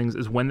on these things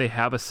is when they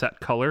have a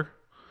set color,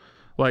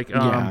 like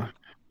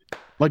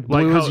like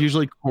blue is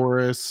usually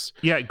chorus.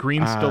 Yeah,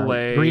 green's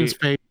delay. Green's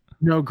phase.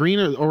 No, green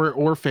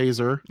or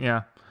phaser.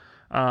 Yeah.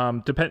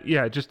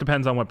 It just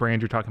depends on what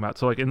brand you're talking about.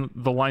 So like in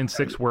the Line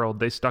 6 world,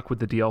 they stuck with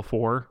the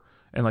DL4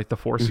 and like the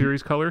 4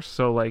 series colors.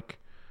 So like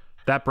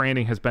that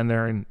branding has been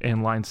there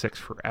in Line 6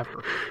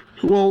 forever.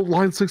 Well,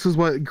 Line 6 is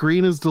what?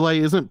 Green is delay.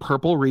 Isn't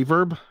purple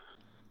reverb?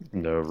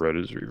 No, red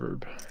is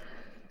reverb.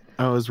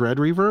 Oh, is red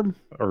reverb?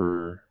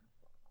 Or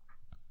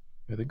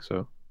I think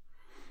so.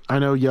 I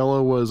know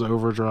yellow was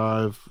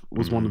overdrive,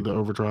 was one of the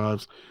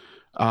overdrives.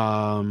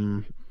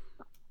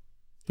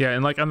 Yeah,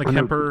 and like on the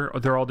Kemper,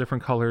 they're all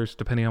different colors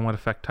depending on what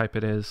effect type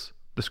it is.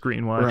 The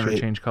screen will actually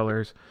change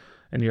colors,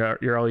 and your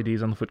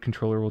LEDs on the foot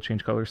controller will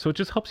change colors. So it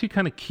just helps you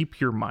kind of keep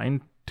your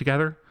mind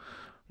together.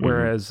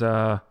 Whereas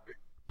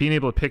being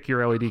able to pick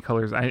your LED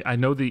colors, I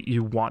know that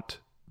you want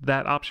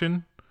that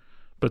option,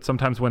 but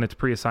sometimes when it's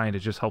pre-assigned, it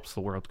just helps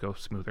the world go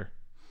smoother.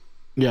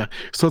 Yeah,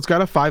 so it's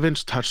got a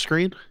 5-inch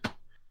touchscreen,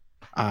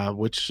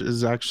 which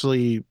is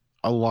actually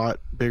a lot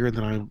bigger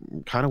than I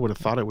kind of would have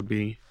thought it would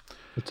be.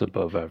 It's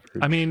above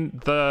average. I mean,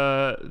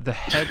 the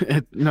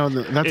head...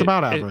 that's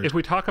about average. If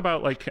we talk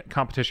about like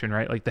competition,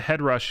 right? Like the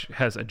Head Rush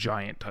has a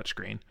giant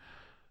touchscreen,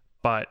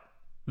 but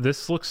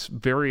this looks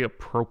very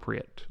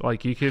appropriate.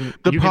 Like you can...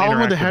 The problem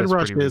with the Head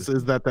Rush is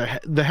that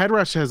the Head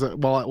Rush has,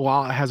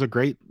 while it has a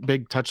great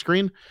big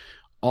touchscreen,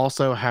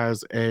 also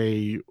has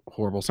a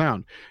horrible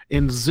sound.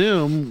 And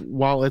Zoom,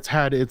 while it's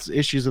had its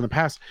issues in the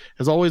past,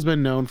 has always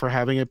been known for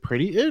having it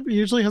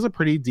usually has a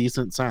pretty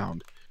decent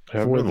sound.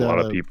 There have been a lot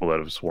of people that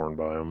have sworn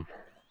by them.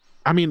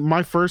 I mean,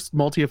 my first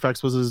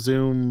multi-effects was a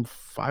Zoom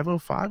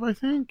 505, I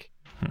think.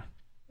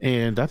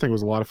 And that thing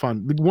was a lot of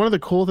fun. One of the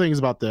cool things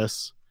about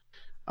this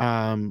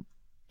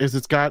is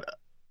it's got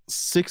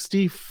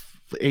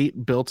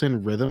 68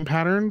 built-in rhythm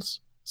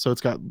patterns. So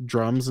it's got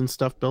drums and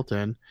stuff built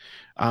in.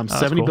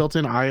 70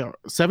 cool.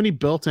 70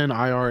 built-in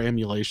IR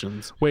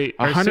emulations. Wait,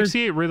 are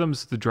 68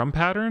 rhythms the drum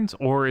patterns,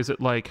 or is it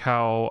like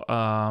how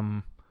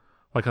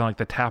like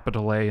the tap a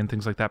delay and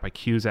things like that by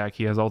Cusack?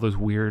 He has all those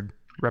weird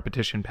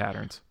repetition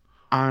patterns.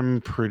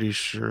 I'm pretty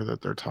sure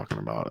that they're talking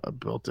about a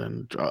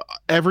built-in.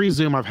 Every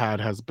Zoom I've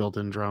had has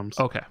built-in drums.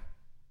 Okay.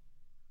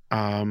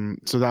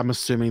 So I'm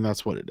assuming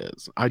that's what it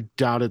is. I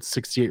doubt it's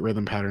 68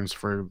 rhythm patterns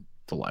for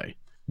delay.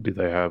 Do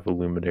they have a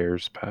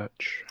Luminaires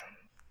patch?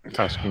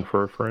 Asking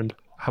for a friend.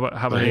 How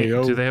about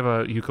do they have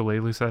a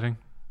ukulele setting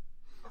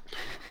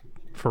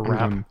for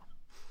rap?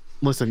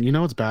 Listen, you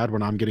know it's bad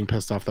when I'm getting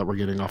pissed off that we're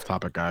getting off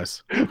topic,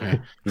 guys.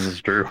 Okay. This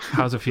is true.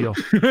 How's it feel?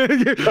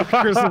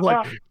 Chris is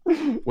like,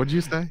 what'd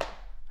you say?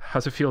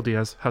 How's it feel,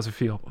 Diaz? How's it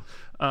feel?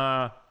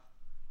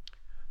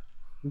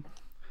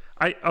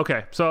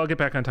 Okay, so I'll get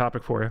back on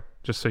topic for you,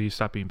 just so you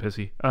stop being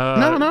pissy.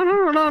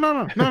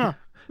 No.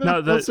 No,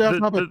 let's stay off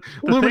topic.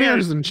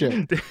 Luminaires and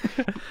shit.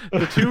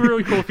 The two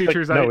really cool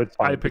features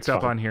I picked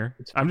up on here.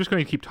 I'm just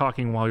going to keep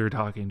talking while you're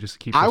talking, just to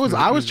keep. I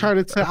was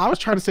trying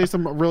to say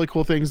some really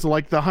cool things,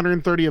 like the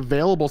 130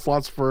 available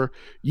slots for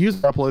user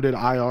uploaded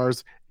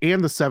IRs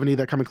and the 70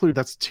 that come included.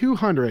 That's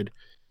 200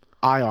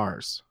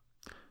 IRs.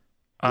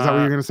 Is that what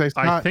you're going to say,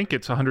 Scott? I think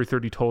it's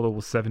 130 total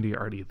with 70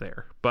 already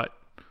there, but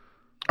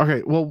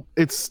okay. Well,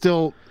 that's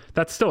still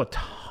a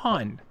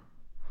ton.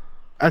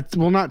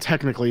 Well, not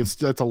technically.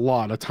 That's a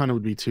lot. A ton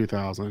would be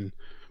 2,000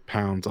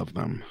 pounds of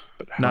them.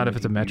 Not if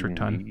it's a metric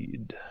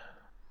ton.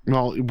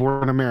 Well,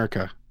 we're in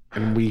America,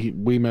 and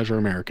we measure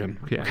American.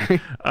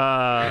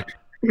 Yeah.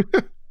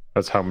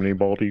 That's how many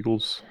bald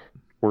eagles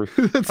worth?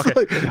 That's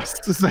like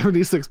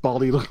 76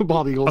 bald eagles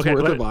okay,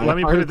 worth of IRs. Let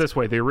me put it this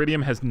way: the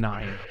Iridium has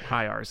 9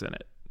 IRs in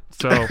it.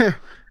 So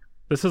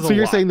this is. So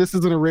you're saying this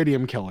is an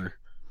Iridium killer?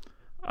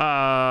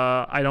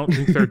 I don't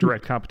think they're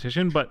direct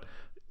competition, but.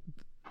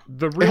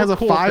 It has a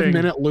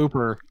 5-minute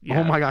looper. Yeah.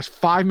 Oh my gosh,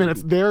 5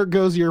 minutes. There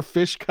goes your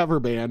Fish cover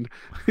band.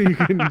 You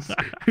can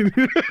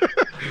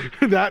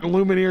that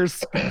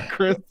Luminaires,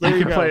 Chris.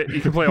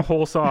 You can play a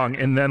whole song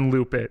and then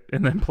loop it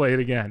and then play it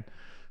again.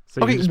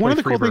 So okay, one of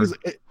the cool things,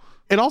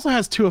 it also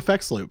has 2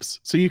 effects loops,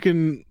 so you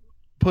can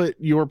put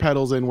your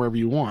pedals in wherever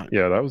you want.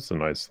 Yeah, that was the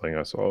nice thing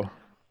I saw.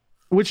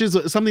 which is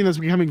something that's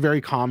becoming very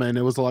common.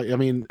 It was like, I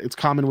mean, it's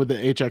common with the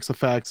HX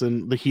effects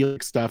and the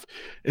Helix stuff.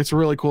 It's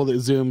really cool that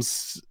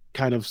Zoom's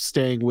kind of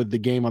staying with the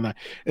game on that.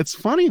 It's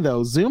funny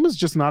though, Zoom is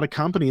just not a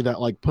company that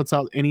like puts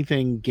out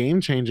anything game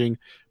changing,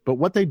 but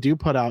what they do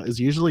put out is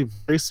usually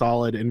very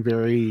solid and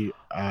very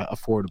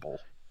affordable.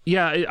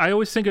 Yeah, I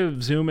always think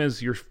of Zoom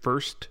as your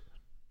first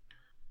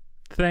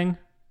thing.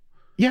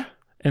 Yeah.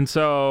 And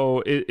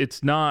so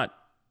it's not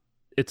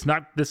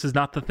this is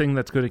not the thing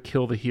that's going to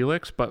kill the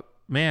Helix, but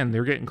man,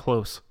 they're getting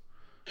close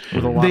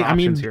with a lot of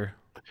options here.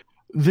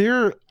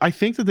 I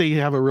think that they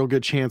have a real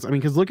good chance. I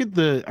mean, because look at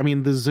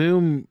the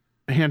Zoom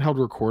handheld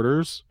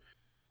recorders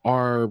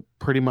are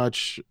pretty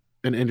much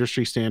an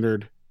industry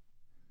standard,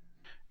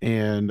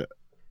 and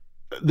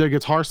the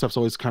guitar stuff's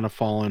always kind of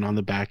fallen on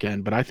the back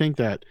end. But I think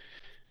that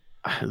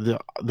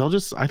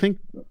I think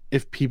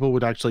if people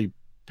would actually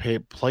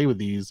play with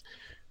these,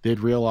 they'd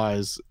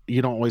realize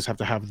you don't always have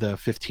to have the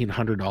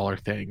 $1,500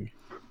 thing.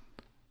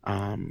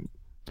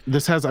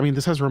 This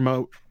has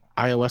remote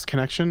iOS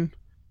connection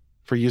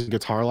for using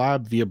Guitar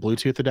Lab via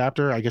Bluetooth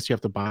adapter. I guess you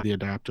have to buy the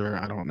adapter.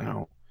 I don't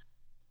know.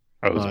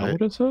 Oh, is that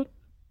what it said?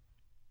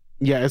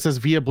 Yeah, it says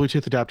via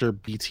Bluetooth adapter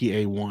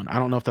BTA1. I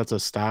don't know if that's a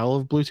style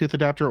of Bluetooth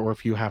adapter or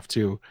if you have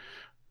to.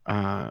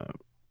 I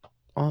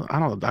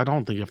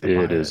don't think you have to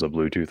buy it. It is a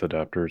Bluetooth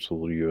adapter. It's a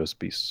little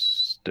USB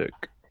stick.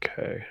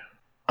 Okay.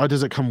 Oh,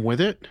 does it come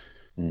with it?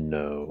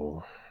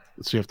 No.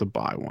 So you have to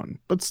buy one,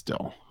 but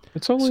still.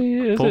 It's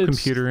only full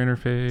computer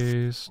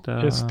interface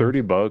stuff. It's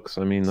 $30.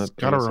 I mean, that's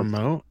got a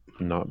remote.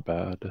 Not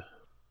bad.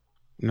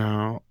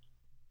 No.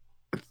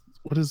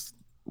 What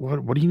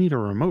do you need a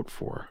remote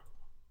for?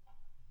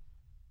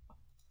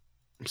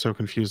 I'm so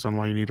confused on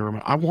why you need a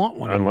remote. I want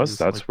one. Unless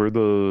that's where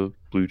the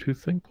Bluetooth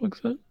thing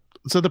plugs in.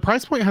 So the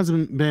price point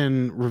hasn't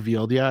been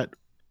revealed yet,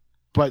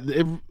 but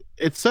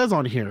it says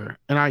on here,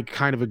 and I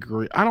kind of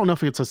agree. I don't know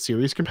if it's a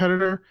serious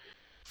competitor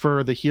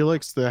for the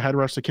Helix, the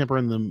Headrush, the Kemper,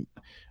 and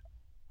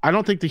I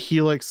don't think the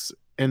Helix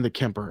and the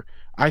Kemper.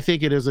 I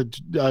think it is a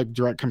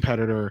direct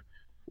competitor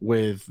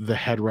with the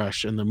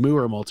Headrush and the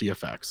Mooer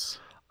multi-effects.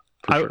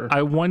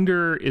 I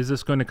wonder, is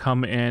this going to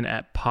come in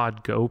at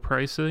Pod Go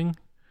pricing?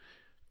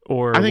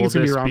 Or I think it's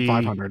going to be around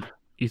 500.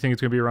 You think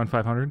it's going to be around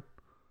 500?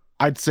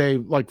 I'd say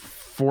like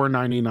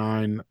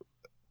 $499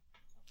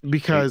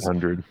 because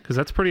 800. Because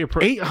that's pretty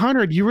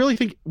 800. You really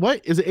think,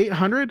 what is it,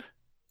 800?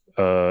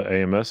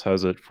 AMS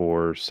has it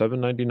for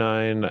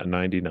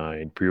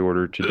 $799.99.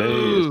 Pre-order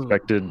today,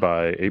 expected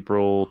by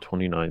April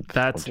 29th.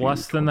 That's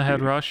less than the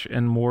Headrush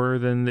and more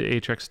than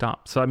the HX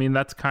Top. So I mean,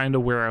 that's kind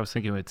of where I was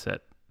thinking it would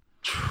sit.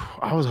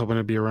 I was hoping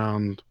it'd be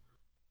around,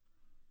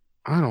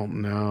 I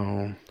don't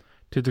know.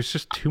 Dude, there's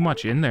just too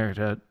much in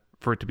there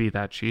for it to be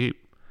that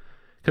cheap.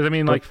 Because I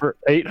mean, like for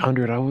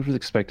 800, I would have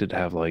expected to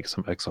have like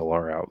some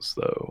XLR outs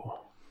though.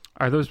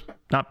 Are those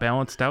not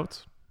balanced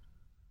outs?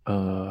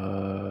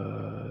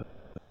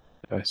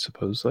 I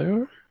suppose they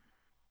are.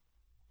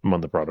 I'm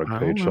on the product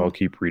page, so I'll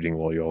keep reading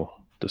while y'all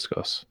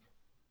discuss.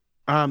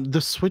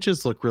 The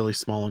switches look really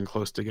small and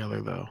close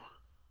together, though.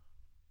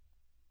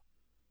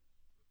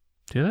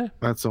 Do they?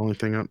 That's the only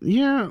thing.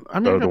 Yeah, I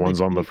mean, the ones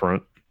on the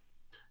front.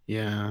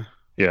 Yeah.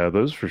 Yeah,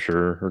 those for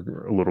sure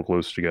are a little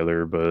close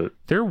together, but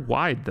they're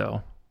wide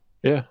though.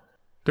 Yeah,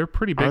 they're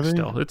pretty big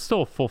still. It's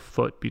still a full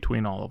foot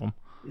between all of them.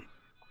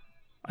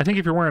 I think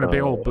if you're wearing a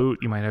big old boot,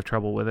 you might have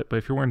trouble with it, but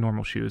if you're wearing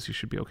normal shoes, you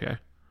should be okay.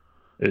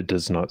 It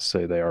does not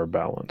say they are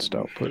balanced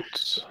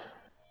outputs.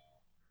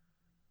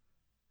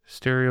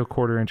 Stereo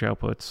 1/4 inch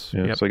outputs.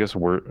 Yeah, so I guess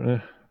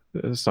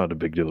it's not a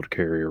big deal to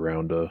carry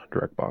around a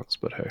direct box,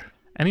 but hey.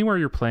 Anywhere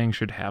you're playing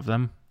should have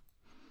them.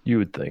 You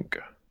would think.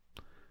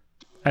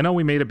 I know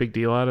we made a big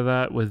deal out of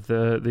that with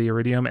the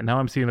Iridium, and now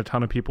I'm seeing a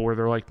ton of people where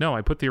they're like, no,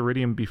 I put the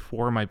Iridium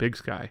before my Big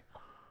Sky.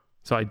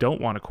 So I don't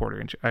want a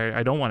 1/4 inch.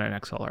 I don't want an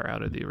XLR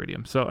out of the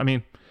Iridium. So, I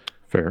mean...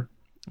 Fair.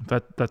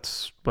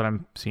 That's what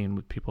I'm seeing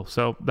with people.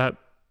 So that...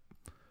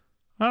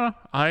 I don't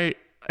know.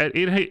 At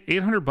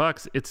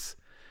 $800,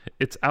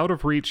 it's out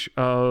of reach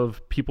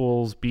of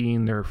people's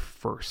being their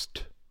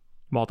first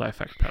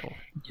multi-effect pedal.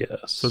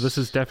 Yes. So this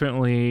is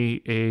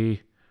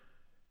definitely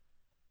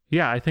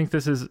I think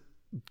this is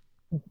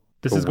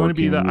going to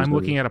be I'm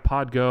looking at a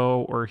Pod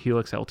Go or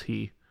Helix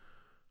LT.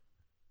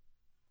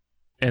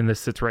 And this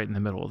sits right in the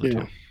middle of the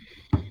two.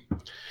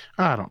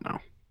 I don't know.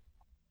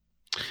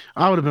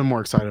 I would have been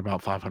more excited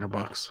about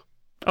 $500.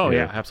 Oh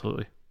yeah,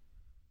 absolutely.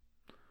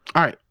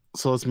 All right.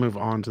 So let's move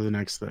on to the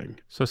next thing.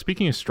 So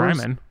speaking of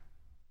Strymon,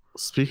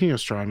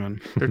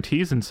 they're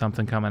teasing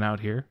something coming out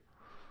here.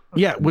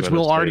 Yeah, which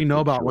we'll already know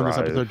about when this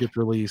episode gets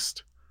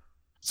released.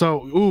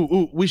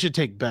 So, we should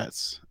take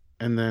bets,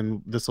 and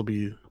then that'll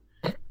be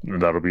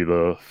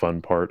the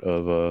fun part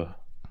of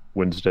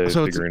Wednesday.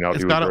 So figuring out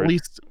it's got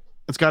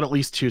at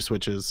least 2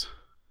 switches.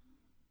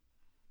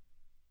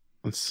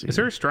 Let's see. Is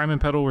there a Strymon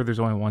pedal where there's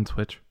only one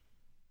switch?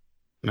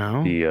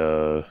 No.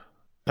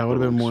 That would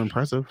have been more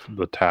impressive.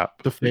 The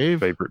tap. The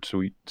favorite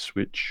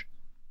switch.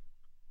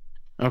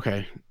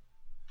 Okay.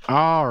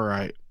 All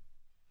right.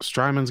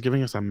 Strymon's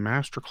giving us a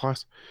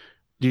masterclass.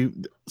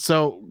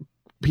 So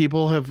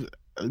people have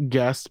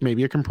guessed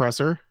maybe a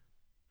compressor.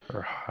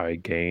 Or high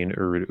gain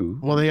iridium.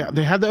 Well,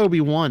 they had the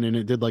OB1 and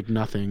it did like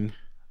nothing.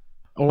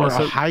 Or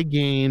a high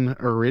gain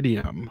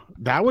iridium.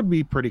 That would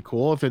be pretty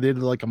cool if it did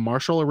like a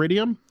Marshall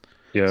iridium.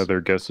 Yeah,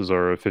 their guesses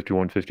are a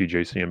 5150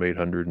 JCM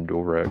 800 and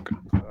dual rack.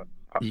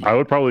 I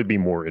would probably be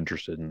more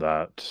interested in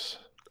that.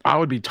 I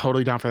would be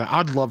totally down for that.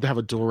 I'd love to have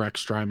a dual rack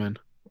Strymon.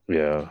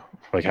 Yeah,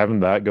 like having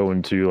that go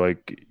into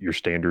like your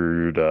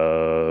standard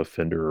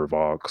Fender or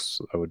Vox,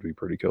 that would be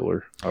pretty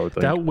killer. I would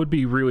think that would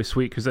be really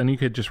sweet because then you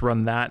could just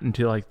run that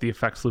into like the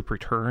effects loop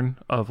return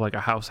of like a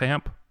house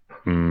amp.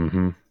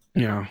 Mm-hmm.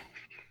 Yeah,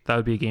 that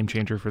would be a game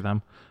changer for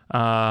them.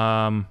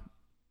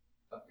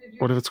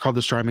 What if it's called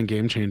the Strymon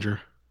Game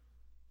Changer?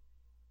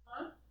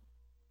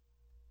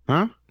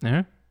 Huh?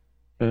 Yeah.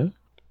 Yeah.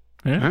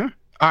 Huh?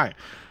 All right.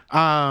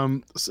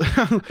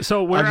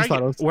 So where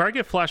I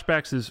get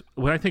flashbacks is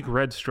when I think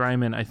Red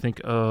Strymon, I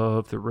think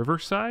of the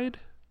Riverside.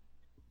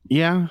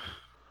 Yeah.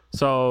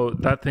 So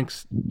that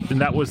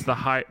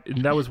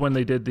was when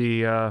they did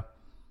the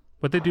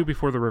what they do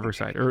before the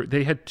Riverside, or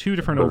they had two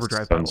different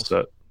overdrive pedals.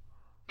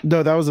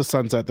 No, that was a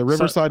Sunset. The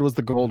Riverside was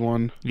the gold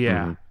one.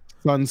 Yeah.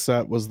 Mm-hmm.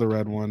 Sunset was the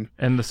red one.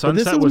 And the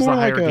Sunset was the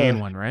higher gain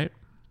one, right?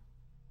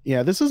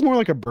 Yeah, this is more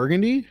like a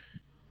Burgundy,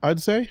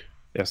 I'd say.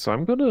 Yeah, so I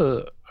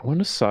want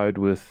to side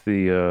with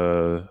the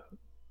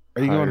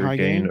are you going high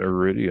gain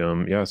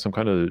iridium? Yeah, some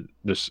kind of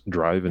just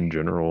drive in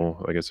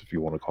general, I guess, if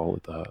you want to call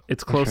it that.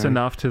 It's close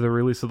enough to the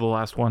release of the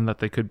last one that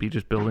they could be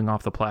just building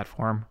off the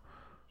platform.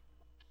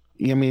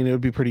 I mean, it would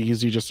be pretty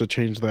easy just to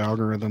change the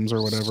algorithms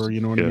or whatever.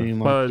 You know what I mean?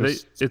 Like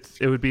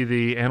it would be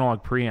the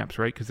analog preamps,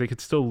 right? Because they could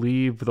still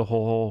leave the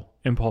whole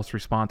impulse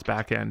response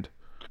backend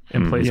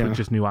in place with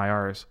just new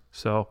IRs.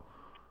 So.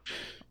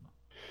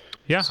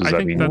 Yeah, so does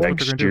that mean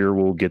next year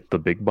we'll get the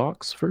big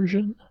box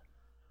version?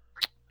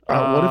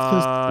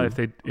 What if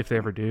if they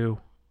ever do?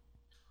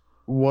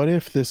 What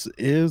if this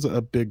is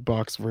a big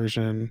box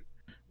version?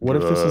 What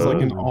if this is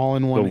like an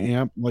all-in-one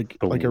amp, like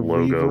a logo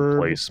reverb?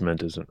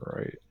 Placement isn't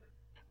right.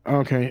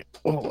 Okay,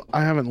 well,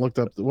 I haven't looked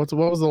up. What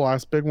was the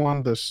last big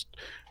one?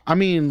 I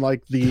mean,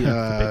 like the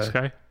Big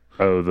Sky.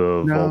 Oh,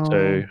 the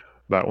Volte,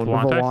 that one.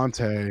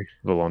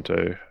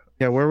 Volante.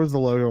 Yeah, where was the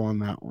logo on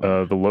that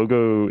one? The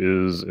logo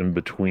is in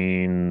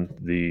between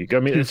the. I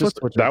mean, it's just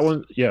that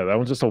one. Yeah, that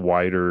one's just a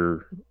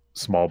wider,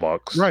 small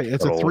box. Right,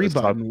 it's a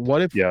 3-button.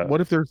 What if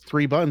there's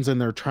 3 buttons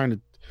and they're trying to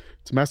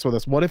mess with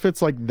us? What if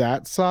it's like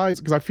that size?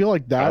 Because I feel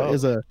like that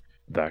is a.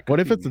 What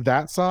if it's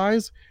that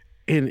size?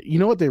 And you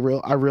know what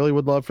I really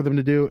would love for them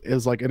to do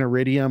is like an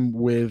iridium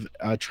with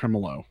a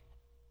tremolo,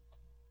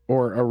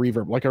 or a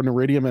reverb, like an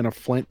iridium and a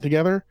Flint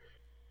together.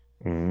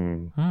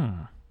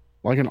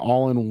 Like an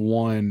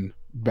all-in-one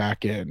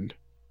back end.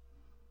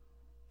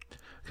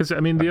 Because I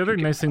mean, the other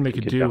nice thing they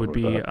could do would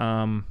be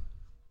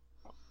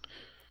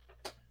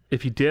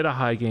if you did a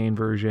high gain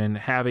version,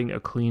 having a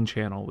clean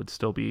channel would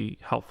still be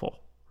helpful.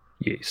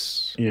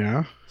 Yes.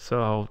 Yeah.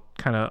 So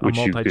kind of a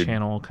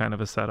multi-channel kind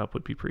of a setup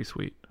would be pretty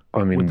sweet.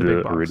 I mean,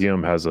 the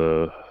Iridium has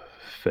a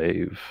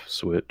fave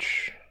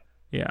switch.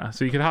 Yeah,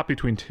 so you could hop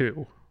between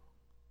two.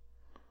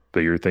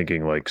 But you're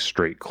thinking like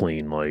straight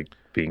clean, like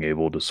being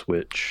able to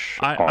switch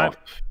off.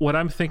 What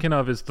I'm thinking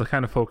of is the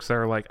kind of folks that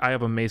are like, I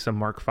have a Mesa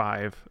Mark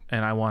V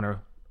and I want to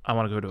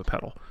go to a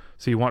pedal.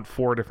 So you want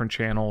 4 different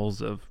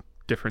channels of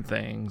different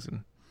things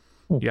and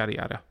yada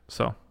yada.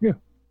 So yeah.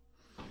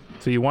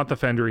 So you want the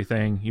Fendery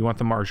thing, you want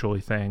the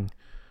Marshall-y thing,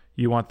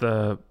 you want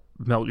the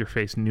melt your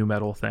face new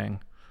metal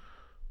thing,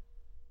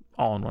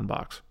 all in one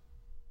box.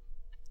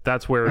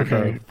 That's where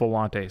the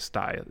Volante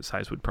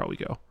size would probably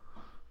go,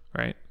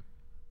 right?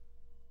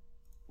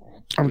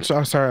 I'm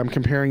sorry. I'm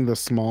comparing the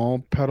small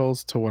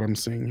pedals to what I'm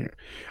seeing here.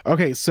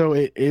 Okay, so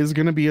it is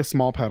going to be a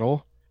small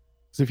pedal.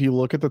 So if you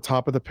look at the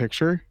top of the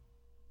picture,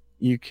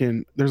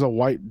 there's a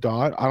white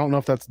dot. I don't know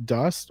if that's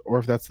dust or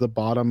if that's the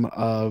bottom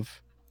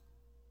of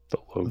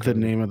the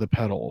name of the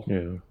pedal.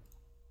 Yeah.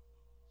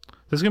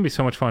 This is going to be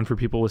so much fun for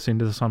people listening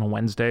to this on a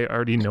Wednesday,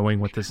 already knowing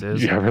what this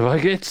is. Yeah, we're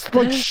like,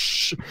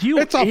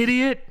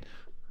 idiot.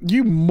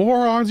 You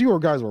morons. You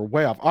guys were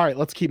way off. All right,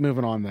 let's keep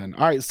moving on then.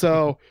 All right,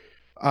 so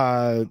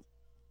all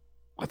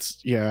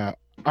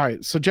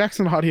right, so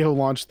Jackson Audio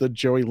launched the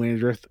Joey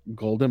Landreth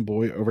Golden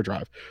Boy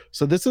Overdrive.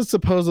 So this is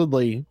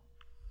supposedly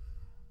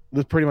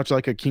pretty much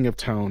like a King of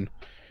Tone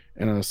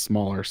in a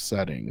smaller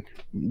setting,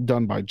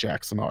 done by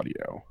Jackson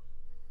Audio.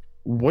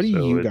 What do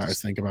you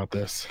guys think about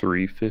this?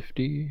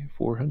 350,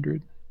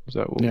 400? Is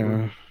that what?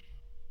 Yeah.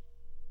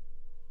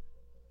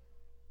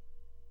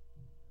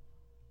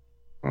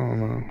 I don't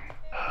know.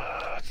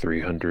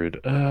 300.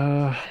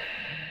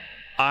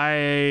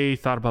 I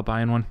thought about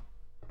buying one.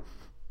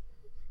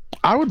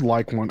 I would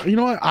like one. You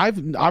know what?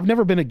 I've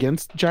never been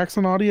against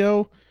Jackson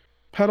Audio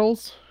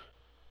pedals,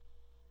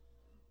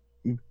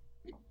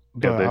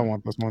 but I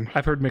want this one.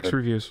 I've heard mixed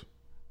reviews.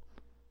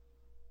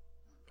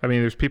 I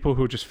mean, there's people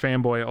who just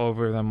fanboy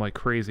over them like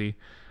crazy,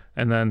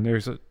 and then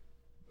there's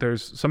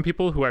some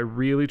people who I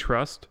really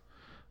trust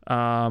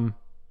that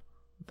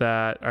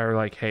are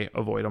like, hey,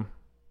 avoid them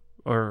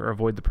or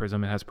avoid the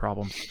Prism. It has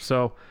problems.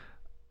 So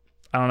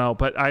I don't know,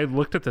 but I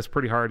looked at this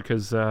pretty hard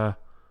because I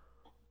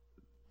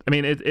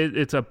mean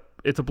it's a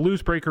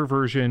Blues Breaker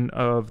version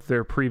of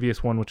their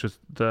previous one, which is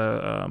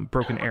the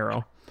Broken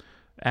Arrow,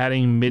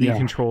 adding MIDI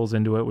controls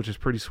into it, which is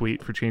pretty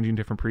sweet for changing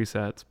different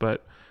presets.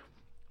 But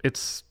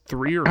it's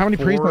 3 or 4. How many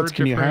presets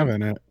can you have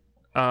in it?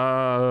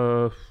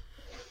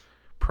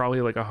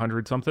 Probably like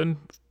 100 something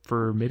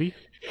for MIDI.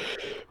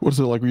 What's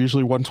it like?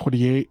 Usually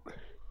 128.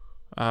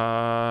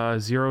 0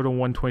 to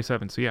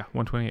 127. So yeah,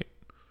 128.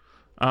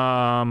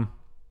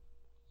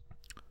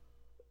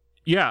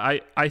 Yeah,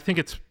 I think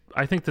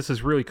this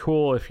is really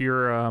cool if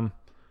you're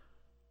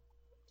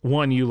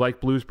one, you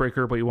like Blues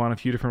Breaker but you want a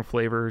few different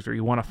flavors, or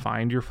you want to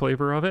find your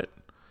flavor of it.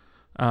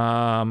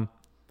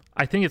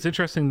 I think it's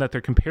interesting that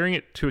they're comparing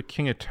it to a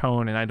King of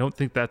Tone, and I don't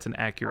think that's an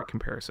accurate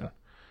comparison,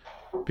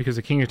 because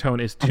a King of Tone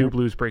is 2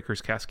 Blues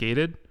Breakers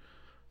cascaded.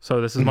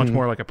 So this is much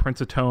more like a Prince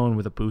of Tone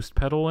with a boost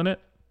pedal in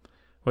it,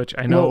 which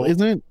I know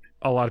isn't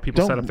a lot of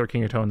people set up their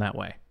King of Tone that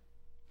way.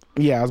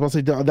 Yeah, I was about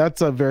to say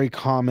that's a very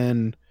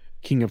common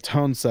King of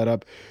Tone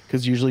setup,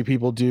 because usually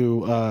people do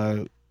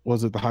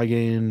was it the high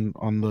gain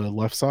on the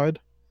left side?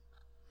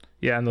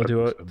 Yeah, and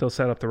they'll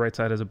set up the right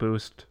side as a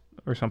boost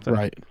or something.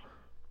 Right.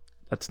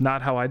 That's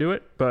not how I do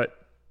it,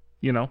 but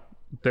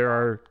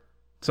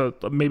so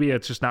maybe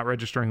it's just not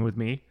registering with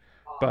me,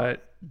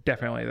 but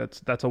definitely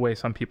that's a way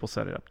some people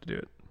set it up to do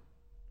it.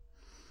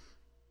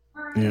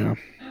 Yeah.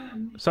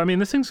 So I mean,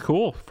 this thing's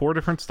cool. 4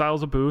 different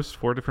styles of boost,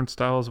 4 different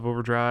styles of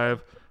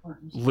overdrive.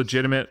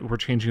 Legitimate. We're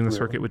changing the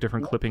circuit with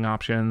different clipping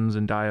options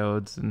and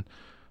diodes and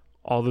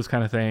all those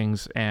kind of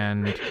things.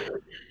 And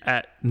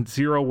at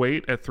 0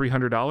 weight at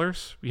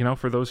 $300,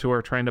 for those who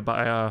are trying to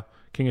buy a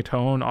King of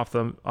Tone off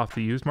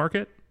the used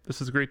market, this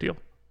is a great deal.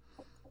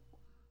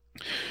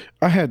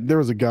 There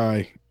was a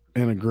guy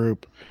in a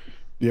group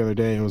the other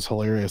day. It was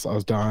hilarious. I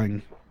was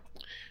dying,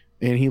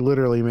 and he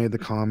literally made the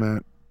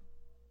comment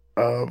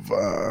of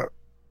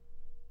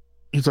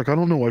he's like, I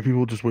don't know why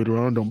people just wait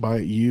around and don't buy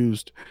it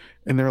used.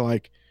 And they're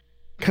like,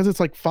 because it's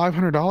like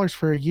 $500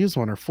 for a used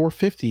one, or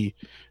 $450,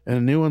 and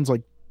a new one's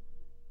like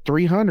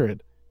 $300.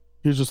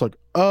 He was just like,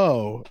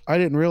 oh, I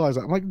didn't realize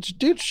that. I'm like,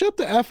 dude, shut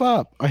the F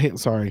up.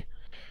 Sorry.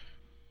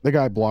 The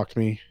guy blocked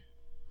me,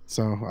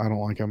 so I don't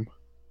like him,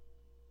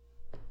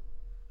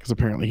 because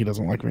apparently he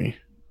doesn't like me.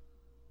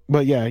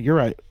 But yeah, you're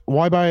right.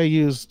 Why buy a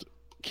used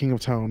King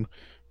of Tone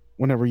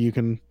whenever you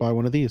can buy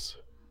one of these?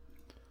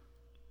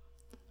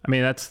 I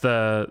mean,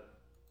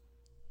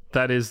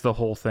 that is the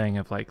whole thing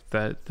of like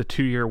the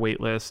 2-year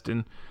wait list,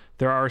 and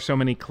there are so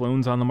many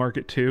clones on the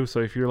market too. So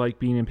if you're like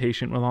being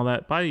impatient with all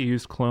that, buy a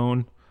used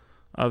clone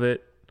of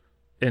it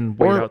and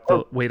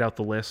wait out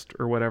the list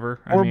or whatever.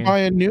 Buy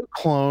a new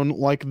clone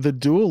like the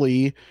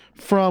Dually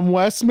from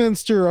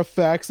Westminster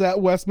Effects at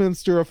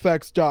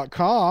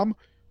westminstereffects.com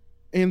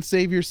and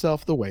save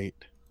yourself the wait.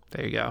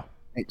 There you go.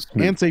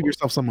 And save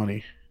yourself some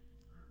money.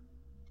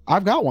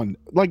 I've got one,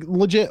 like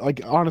legit,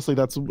 like honestly,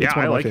 it's one of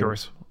I my like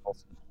favorites.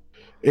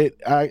 yours.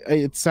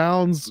 It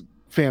sounds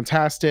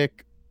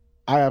fantastic.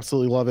 I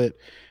absolutely love it.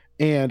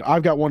 And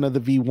I've got one of the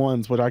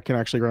V1s, but I can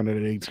actually run it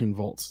at 18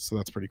 volts. So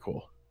that's pretty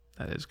cool.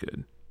 That is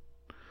good.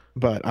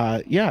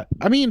 But yeah,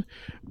 I mean,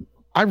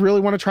 I really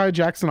want to try a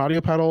Jackson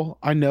audio pedal.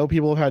 I know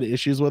people have had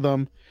issues with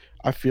them.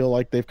 I feel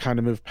like they've kind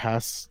of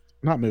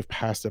not moved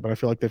past it, but I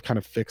feel like they've kind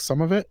of fixed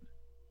some of it.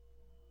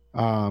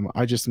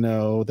 I just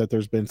know that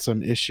there's been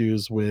some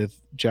issues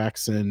with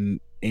Jackson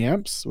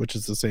amps, which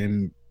is the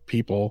same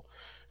people,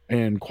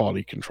 and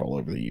quality control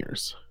over the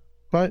years.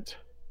 But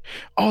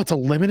it's a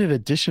limited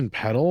edition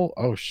pedal.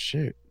 Oh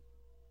shoot,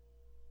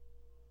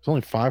 there's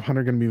only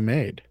 500 going to be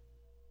made.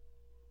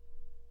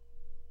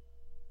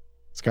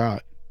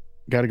 Scott,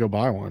 got to go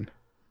buy one.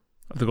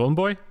 Of the Golden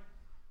Boy?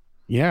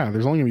 Yeah,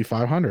 there's only going to be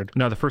 500.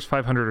 No, the first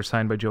 500 are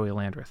signed by Joey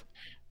Landreth.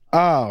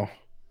 Oh,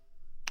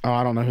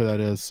 I don't know who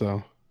that is.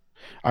 So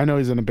I know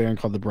he's in a band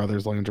called the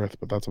Brothers Landreth,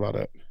 but that's about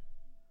it.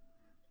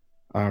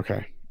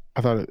 Okay.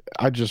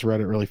 I just read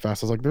it really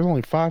fast. I was like, there's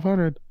only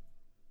 500.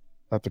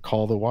 I have to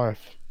call the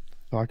wife.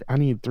 Like, I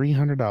need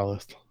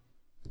 $300.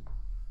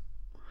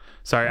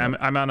 Sorry,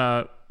 I'm on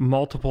a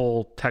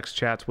multiple text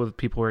chats with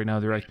people right now.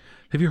 They're like,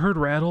 have you heard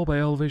Rattle by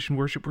Elevation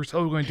Worship? We're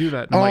so going to do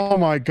that. And I'm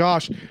my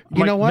gosh.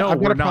 You know what? No,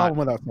 I've got a problem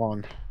with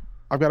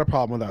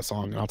that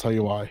song. And I'll tell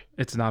you why.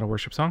 It's not a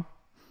worship song?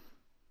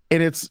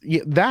 And it's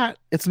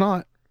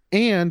not.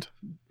 And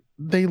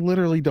they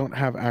literally don't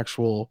have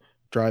actual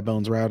dry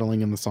bones rattling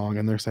in the song,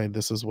 and they're saying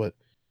this is what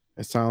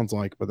it sounds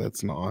like, but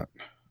it's not.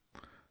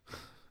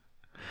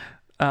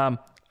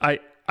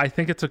 I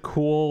think it's a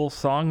cool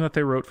song that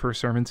they wrote for a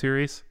sermon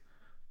series.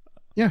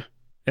 Yeah.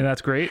 And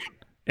that's great.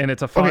 And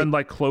it's a fun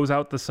close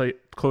out the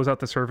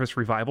service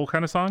revival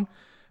kind of song.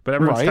 But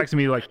everyone's texting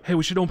me like, hey,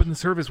 we should open the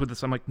service with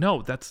this. I'm like,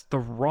 no, that's the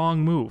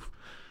wrong move.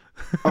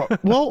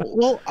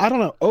 Well, I don't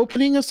know.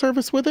 Opening a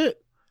service with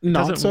it,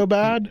 not so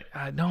bad.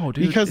 No,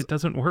 dude, because it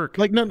doesn't work.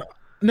 Like, no.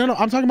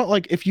 I'm talking about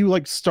like if you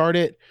like start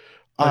it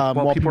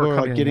while people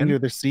are like getting to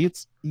their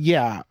seats.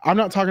 Yeah, I'm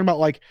not talking about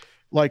like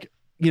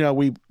we all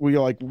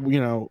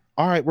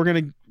right, we're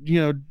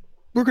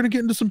gonna get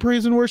into some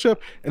praise and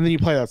worship, and then you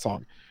play that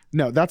song.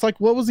 No, that's like,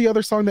 what was the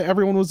other song that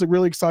everyone was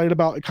really excited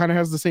about? It kind of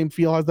has the same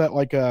feel as that,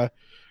 like a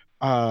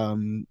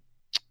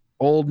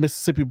old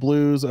Mississippi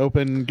blues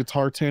open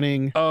guitar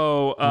tuning.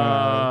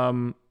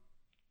 Oh,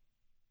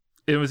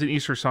 it was an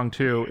Easter song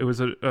too. It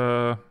was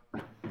a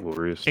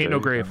Glorious Ain't No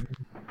Day. Grave.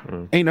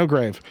 Ain't No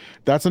Grave.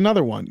 That's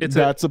another one. It's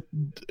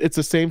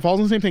the same, falls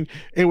on the same thing.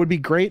 It would be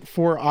great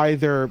for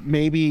either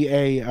maybe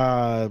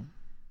an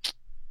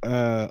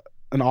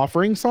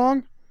offering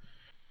song,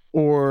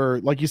 or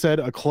like you said,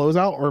 a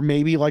closeout, or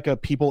maybe like a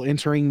people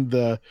entering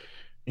the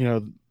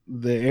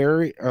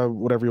area,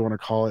 whatever you want to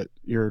call it,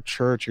 your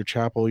church, your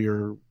chapel,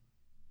 your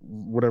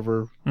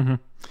whatever. Mm-hmm.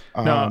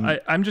 No,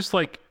 I'm just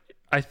like,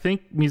 I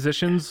think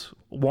musicians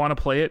want to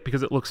play it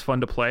because it looks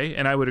fun to play,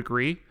 and I would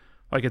agree.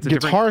 Like, it's a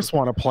guitarists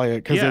want to play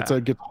it because it's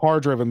a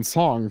guitar-driven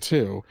song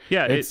too.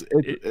 Yeah, it's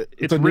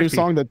a new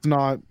song that's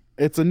not.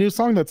 It's a new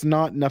song that's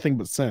not nothing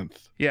but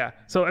synth. Yeah.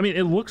 So I mean,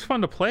 it looks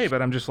fun to play,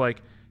 but I'm just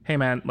like, hey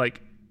man,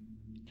 like,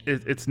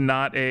 it's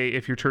not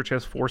if your church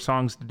has 4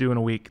 songs to do in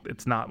a week,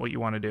 it's not what you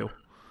want to do.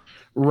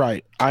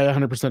 Right. I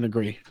 100%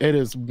 agree. It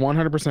is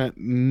 100%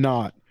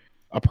 not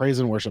a praise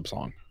and worship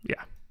song.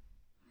 Yeah.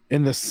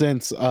 In the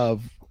sense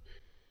of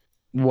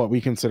what we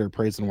consider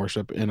praise and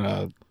worship in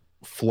a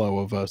flow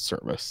of a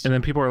service. And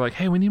then people are like,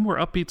 hey, we need more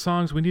upbeat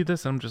songs. We need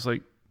this. And I'm just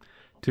like,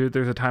 dude,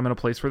 there's a time and a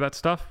place for that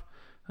stuff.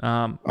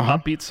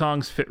 Upbeat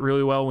songs fit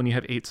really well when you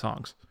have 8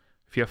 songs.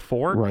 If you have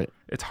 4, right,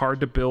 it's hard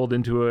to build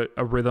into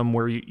a rhythm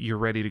where you're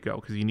ready to go,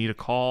 because you need a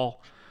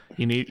call.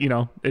 You need,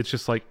 it's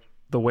just like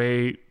the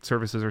way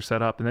services are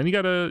set up. And then you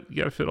gotta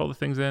fit all the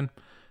things in.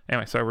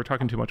 Anyway, sorry, we're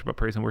talking too much about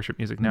praise and worship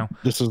music now.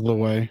 This is the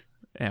way.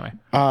 Anyway.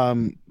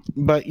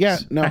 But yeah,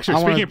 no.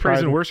 Actually, speaking of praise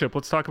and worship,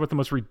 let's talk about the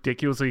most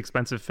ridiculously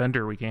expensive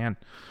Fender we can.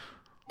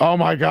 Oh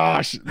my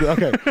gosh.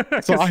 Okay.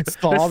 So I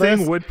saw this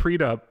thing would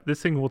pre-dub.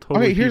 This thing will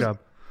totally pre-dub.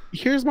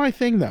 Here's my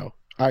thing though.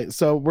 All right,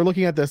 so we're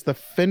looking at this. The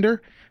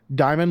Fender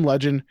Diamond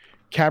Legend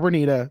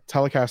Cabernita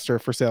Telecaster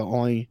for sale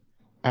only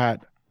at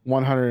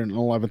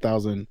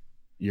 111,000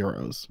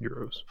 euros.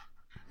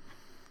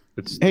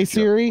 It's hey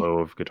Siri, flow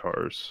of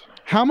guitars.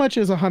 How much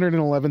is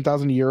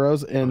 111,000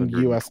 euros in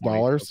US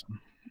dollars?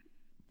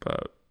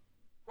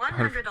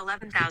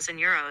 111,000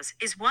 euros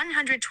is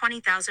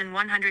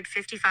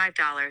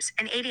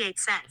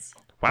 $120,155.88.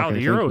 Wow, okay,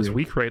 the euro is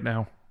weak right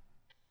now.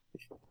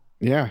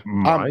 Yeah.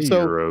 My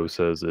euro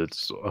says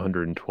it's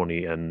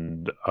 120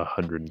 and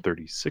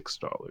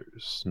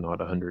 $136, not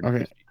 $150.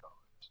 Okay.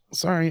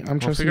 Sorry, I'm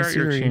trusting figure out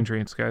Siri. your exchange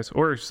rates, guys.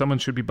 Or someone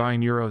should be buying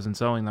euros and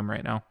selling them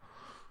right now.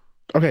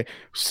 Okay,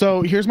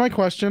 so here's my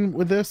question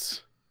with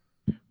this.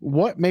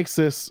 What makes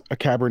this a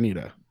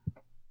Cabernita?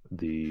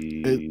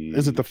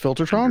 Is it the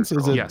Filtertrons?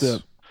 Is it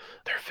yes.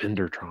 They're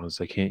Fendertrons.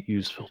 They can't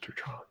use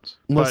Filtertrons.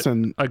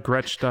 Listen, but a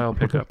Gretsch style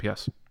pickup,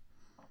 yes.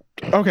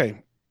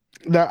 Okay.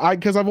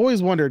 Because I've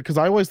always wondered, because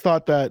I always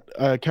thought that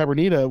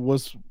Cabernita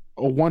was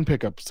a one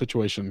pickup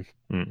situation.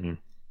 Mm-mm.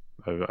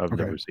 I've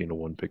never seen a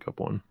one pickup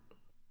one.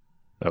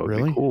 That would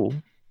really be cool.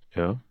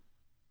 Yeah.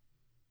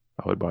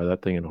 I would buy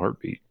that thing in a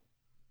heartbeat.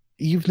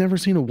 You've never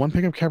seen a one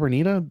pickup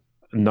Cabernita?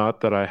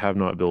 Not that I have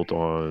not built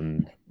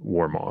on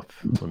Warmoth.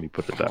 Let me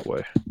put it that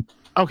way.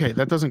 Okay,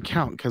 that doesn't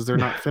count because they're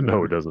not Fender.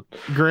 No, it doesn't.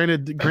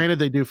 Granted,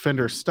 they do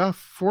Fender stuff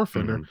for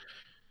Fender.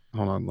 Mm-hmm.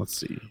 Hold on, let's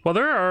see. Well,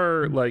 there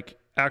are like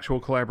actual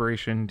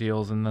collaboration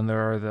deals, and then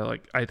there are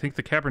I think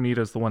the Cabernita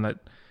is the one that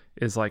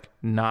is like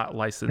not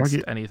licensed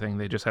anything.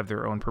 They just have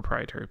their own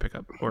proprietary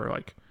pickup, or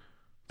like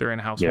their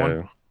in-house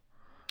one.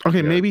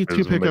 Okay, maybe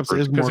 2 pickups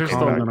is more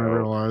common than I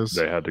realized.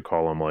 They had to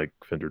call them like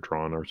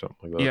Fendertron or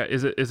something like that. Yeah,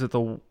 is it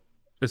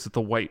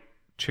the white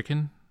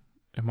chicken?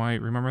 Am I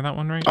remember that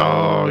one right?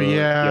 Oh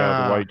yeah.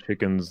 Yeah, the white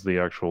chicken's the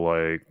actual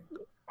like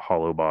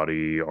hollow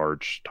body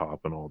arch top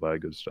and all that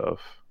good stuff.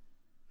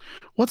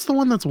 What's the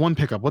one that's one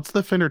pickup? What's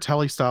the Fender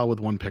Tele style with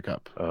one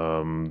pickup?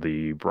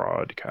 The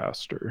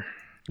Broadcaster.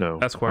 No,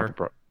 Esquire.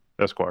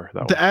 Esquire.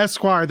 The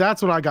Esquire.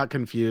 That's what I got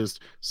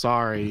confused.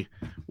 Sorry,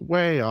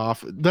 way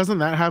off. Doesn't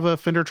that have a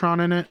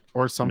Fendertron in it,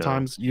 or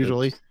sometimes? No,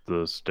 usually, it's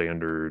the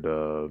standard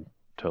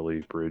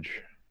Tele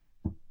bridge.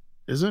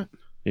 Is it?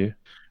 Yeah.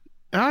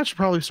 I should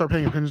probably start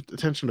paying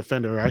attention to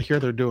Fender. I hear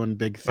they're doing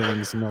big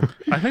things. And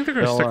I think they're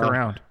going to stick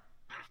around.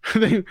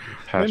 They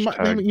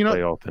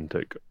stay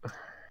authentic.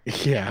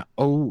 Yeah.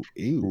 Oh,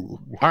 ew.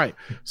 All right.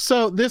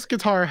 So this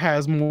guitar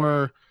has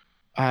more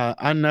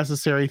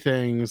unnecessary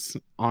things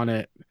on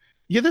it.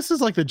 Yeah, this is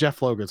like the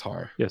Jeff Lowe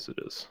guitar. Yes, it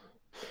is.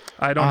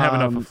 I don't have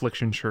enough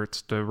Affliction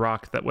shirts to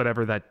rock that,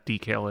 whatever that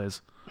decal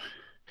is.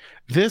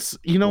 This,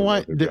 you know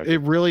what?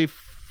 It really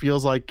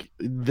feels like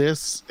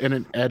this and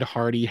an Ed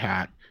Hardy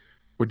hat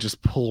would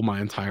just pull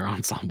my entire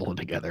ensemble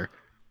together.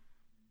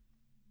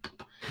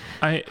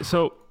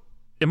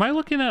 Am I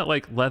looking at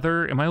like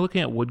leather? Am I looking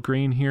at wood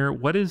grain here?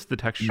 What is the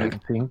texture? I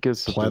think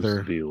it's supposed leather.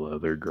 To be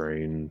leather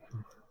grain.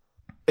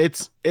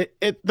 That's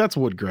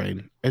wood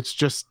grain. It's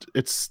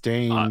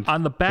stained.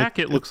 On the back,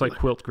 it looks like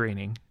quilt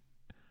graining,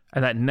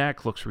 and that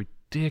neck looks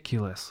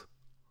ridiculous.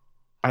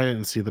 I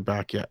didn't see the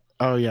back yet.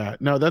 Oh yeah,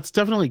 no, that's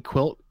definitely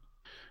quilt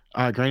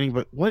graining.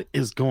 But what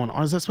is going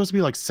on? Is that supposed to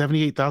be like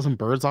 78,000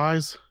 bird's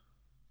eyes?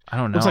 I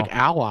don't know. Looks like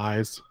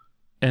Allies.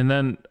 And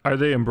then are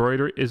they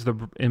is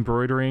the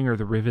embroidering or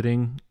the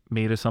riveting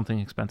made of something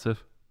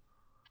expensive?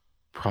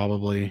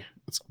 Probably.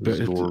 It's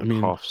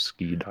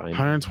Zorkovsky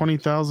diamond.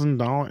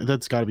 $120,000.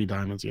 That's got to be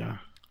diamonds, yeah.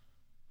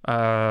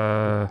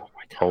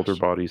 Halter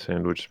body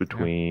sandwich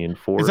between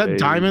 4. Is that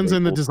diamonds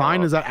in the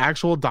design? Is that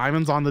actual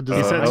diamonds on the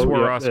design? He said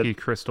Swarovski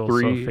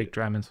crystals, so fake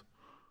diamonds.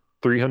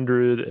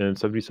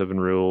 377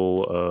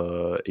 real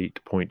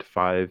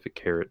 8.5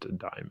 carat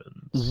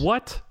diamonds.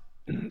 What?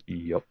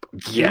 Yep.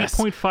 Yes.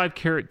 8.5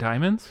 carat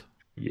diamonds?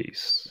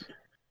 Yes.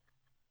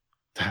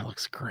 That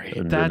looks great.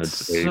 And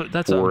that's a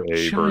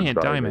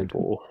giant diamond.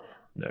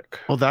 Neck.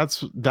 Well,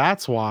 that's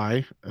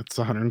why it's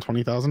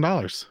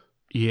 $120,000.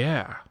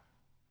 Yeah.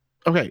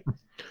 Okay.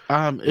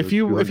 If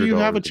you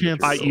have a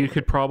chance, you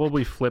could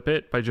probably flip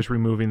it by just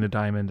removing the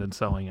diamond and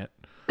selling it,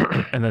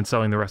 and then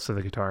selling the rest of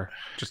the guitar.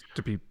 Just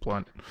to be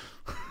blunt.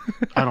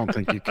 I don't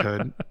think you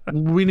could.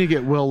 We need to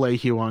get Will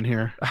Lehue on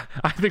here.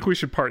 I think we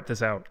should part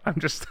this out. I'm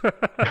just.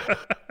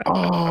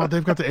 Oh,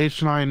 they've got the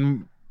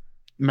H9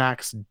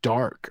 Max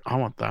Dark. I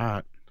want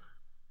that.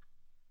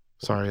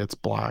 Sorry, it's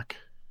black.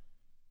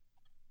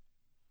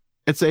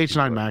 It's the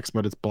H9 Max,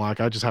 but it's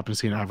black. I just happened to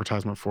see an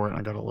advertisement for it, and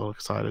I got a little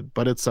excited.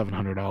 But it's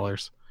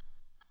 $700.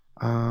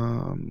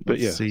 But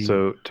yeah,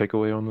 so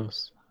takeaway on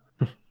this?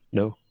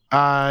 No.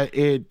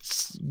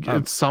 It's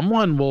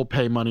someone will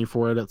pay money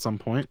for it at some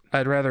point.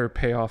 I'd rather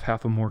pay off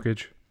half a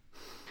mortgage.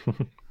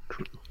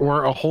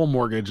 Or a whole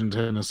mortgage in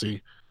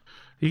Tennessee.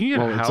 You can get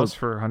a house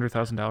for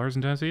 $100,000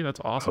 in Tennessee.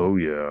 That's awesome. Oh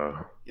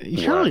yeah.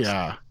 Hell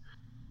yeah.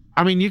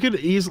 I mean, you could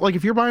easily, like,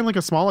 if you're buying like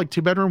a small, like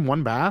 2-bedroom,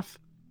 1 bath,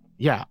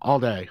 yeah, all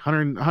day.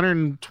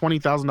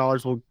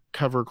 $120,000 will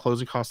cover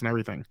closing costs and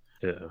everything.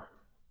 Yeah.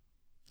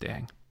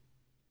 Dang.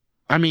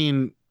 I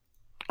mean,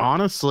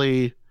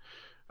 honestly,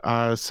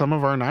 some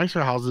of our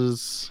nicer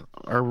houses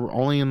are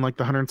only in like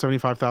the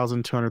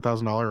 $175,000,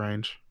 $200,000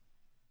 range.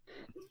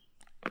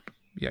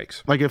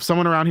 Yikes. Like if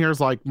someone around here is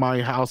like,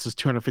 my house is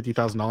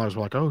 $250,000,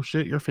 we're like, oh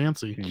shit, you're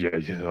fancy. Yeah,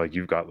 like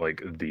you've got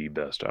like the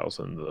best house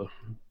in the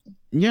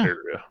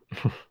area.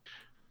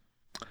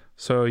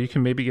 So you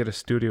can maybe get a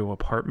studio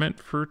apartment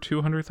for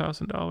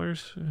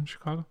 $200,000 in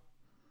Chicago?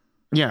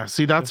 Yeah,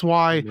 see, that's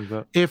why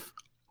if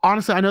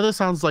honestly, I know this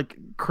sounds like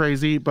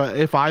crazy, but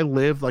if I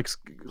lived like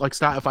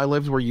Scott, if I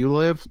lived where you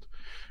lived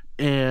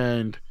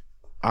and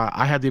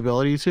I had the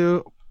ability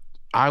to,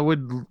 I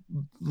would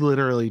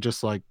literally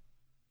just like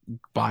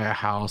buy a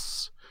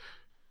house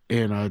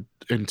in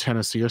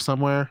Tennessee or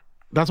somewhere.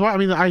 That's why, I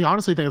mean, I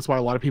honestly think that's why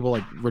a lot of people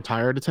like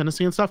retire to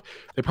Tennessee and stuff.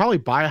 They probably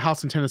buy a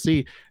house in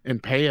Tennessee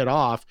and pay it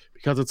off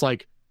because it's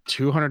like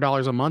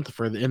 $200 a month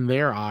in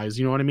their eyes.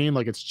 You know what I mean?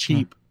 Like it's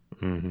cheap.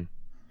 Mm-hmm.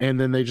 And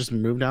then they just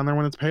move down there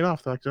when it's paid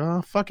off. They're like,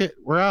 oh, fuck it.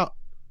 We're out.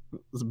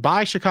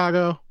 Bye,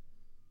 Chicago.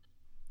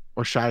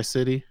 Or Shy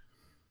City.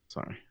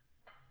 Sorry.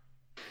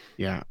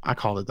 Yeah, I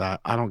called it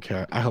that. I don't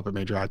care. I hope it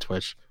made your eye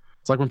twitch.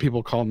 It's like when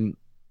people call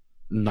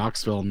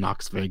Knoxville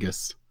Knox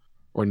Vegas.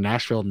 Or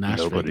Nashville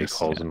Nashville. Nobody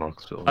calls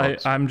Knoxville.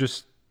 I'm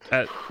just...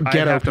 I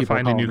have to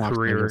find a new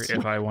career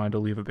if I wanted to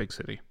leave a big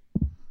city.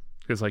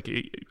 Because like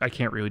I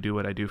can't really do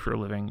what I do for a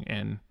living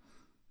in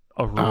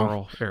a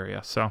rural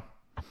area. So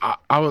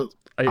I was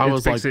big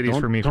like, cities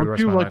for me for the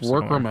rest of my life. Don't you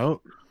like work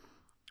remote?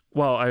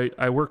 Well,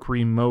 I work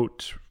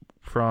remote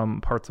from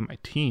parts of my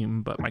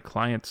team, but my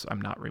clients I'm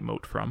not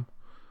remote from.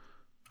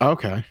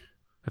 Okay.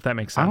 If that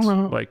makes sense. I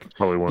don't know. Like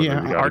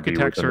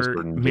architects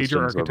are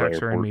major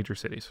architects are in major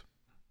cities.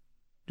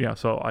 Yeah,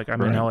 so like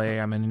I'm in LA,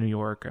 I'm in New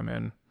York, I'm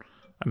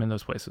in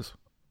those places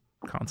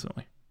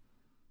constantly.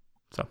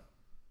 So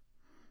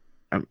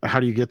how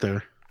do you get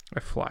there?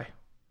 I fly.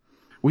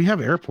 We have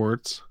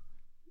airports.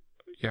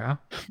 Yeah.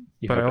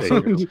 But I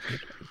also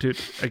dude,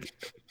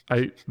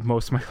 I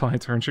most of my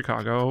clients are in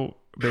Chicago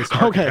based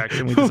architects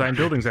and we design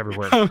buildings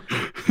everywhere. Come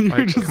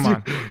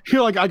on.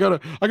 You're like I go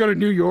to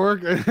New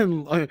York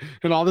and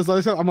all this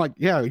other stuff. I'm like,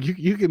 yeah,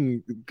 you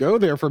can go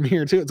there from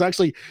here too. It's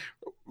actually,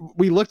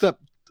 we looked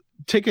up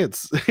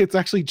tickets. It's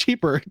actually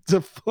cheaper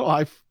to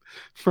fly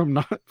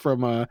from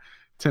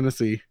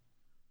Tennessee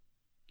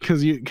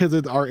because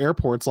our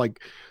airport's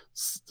like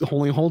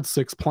only holds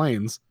 6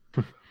 planes.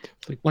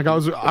 Like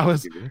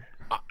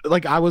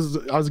I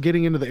was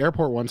getting into the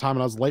airport one time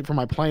and I was late for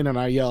my plane and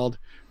I yelled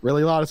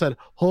really loud. I said,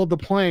 "Hold the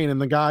plane," and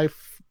the guy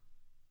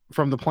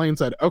from the plane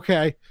said,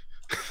 "Okay."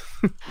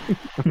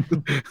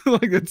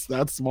 Like it's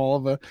that small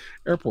of a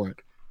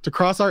airport. To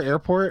cross our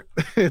airport,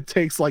 it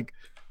takes like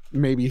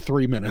maybe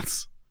 3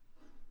 minutes.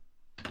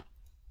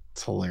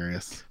 It's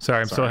hilarious.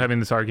 Sorry, I'm still having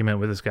this argument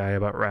with this guy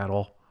about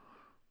Rattle.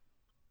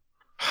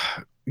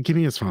 Give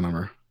me his phone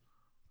number.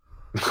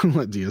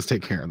 Let Diaz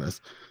take care of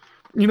this.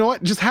 You know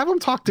what? Just have him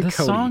talk to Cody.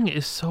 The song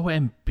is so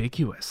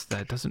ambiguous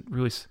that it doesn't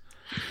really.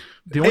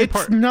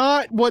 It's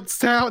not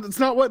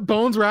what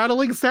bones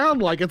rattling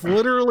sound like. It's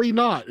literally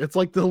not. It's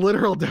like the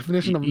literal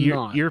definition of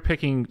not. You're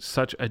picking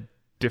such a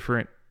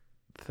different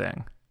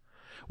thing.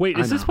 Wait,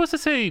 is this supposed to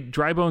say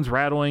dry bones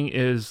rattling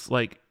is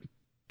like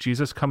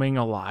Jesus coming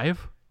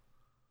alive?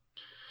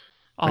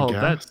 Oh,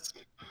 that's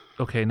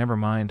okay. Never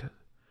mind.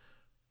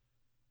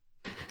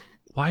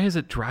 Why is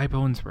it dry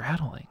bones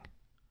rattling?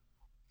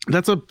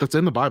 That's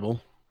in the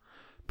Bible.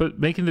 But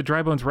making the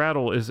dry bones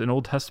rattle is an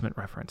Old Testament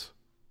reference.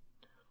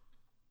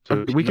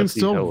 So we can that's the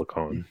still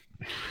Helicon.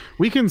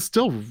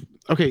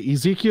 Okay,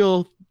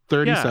 Ezekiel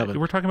 37. Yeah,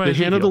 we're talking about the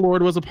Ezekiel. hand of the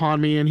Lord was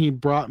upon me, and he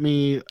brought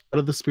me out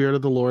of the spirit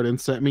of the Lord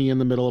and set me in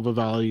the middle of a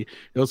valley.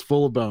 It was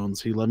full of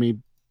bones. He led me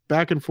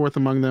back and forth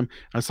among them.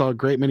 I saw a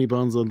great many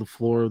bones on the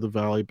floor of the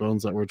valley,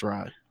 bones that were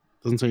dry.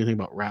 Doesn't say anything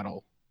about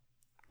rattle.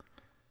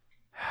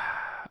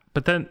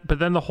 But then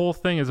the whole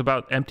thing is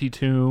about empty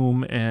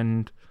tomb,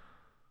 and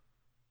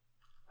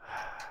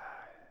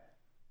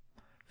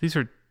these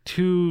are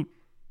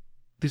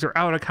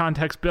out of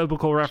context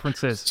biblical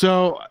references.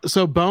 So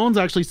bones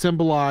actually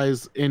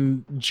symbolize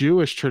in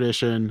Jewish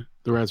tradition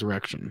the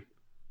resurrection.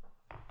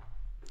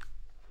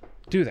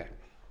 Do they?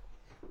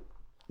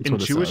 That's In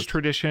what it Jewish says.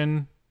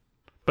 tradition,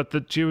 but the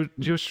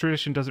Jewish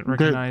tradition doesn't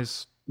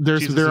recognize There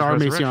Jesus' are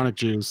resurrection. Messianic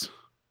Jews.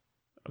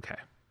 Okay.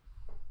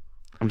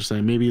 I'm just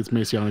saying, maybe it's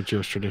Messianic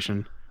Jewish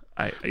tradition.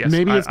 Yes,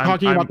 Maybe it's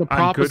talking about the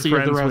prophecy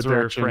I'm of good the friends with their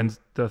resurrection. friends.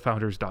 The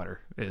founder's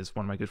daughter is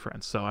one of my good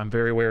friends, so I'm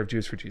very aware of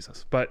Jews for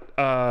Jesus. But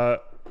I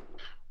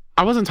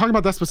wasn't talking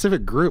about that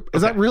specific group.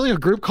 Is that really a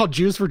group called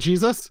Jews for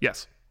Jesus?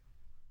 yes,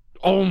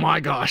 Oh my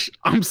gosh.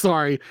 I'm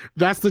sorry.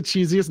 That's the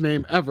cheesiest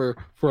name ever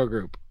for a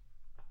group.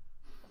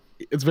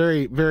 It's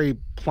very, very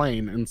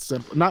plain and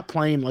simple. Not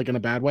plain like in a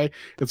bad way.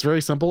 It's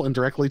very simple and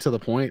directly to the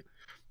point.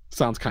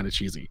 Sounds kind of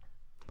cheesy.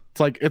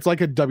 It's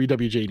like a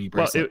WWJD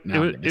well, bracelet.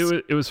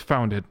 it was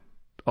founded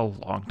a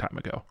long time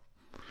ago.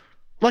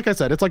 Like I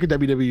said, it's like a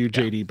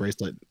WWJD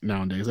bracelet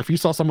nowadays. If you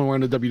saw someone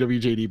wearing a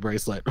WWJD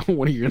bracelet,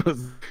 what are you gonna?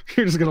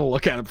 You're just gonna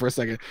look at it for a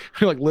second.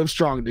 You're like, live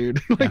strong,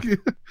 dude. Like,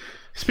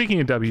 Speaking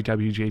of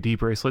WWJD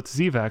bracelets,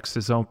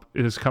 ZVEX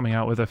is coming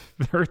out with a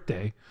Earth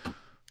Day.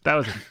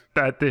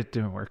 That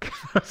didn't work.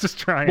 I was just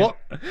trying. Well,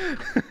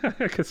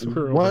 Because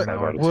we're over an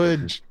hour.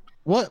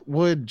 what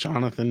would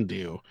Jonathan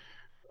do?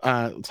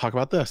 Talk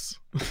about this.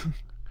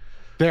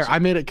 There, I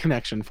made a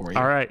connection for you.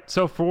 All right.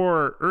 So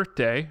for Earth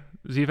Day,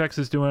 ZVEX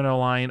is doing a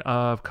line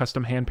of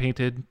custom hand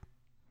painted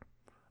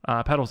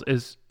pedals.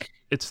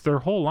 It's their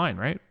whole line,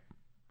 right?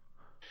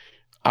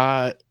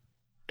 I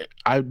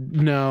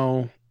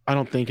don't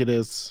think it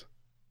is.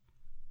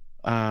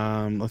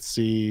 Let's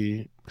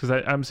see. Because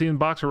I'm seeing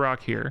Boxer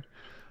Rock here.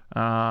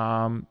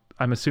 I'm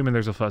assuming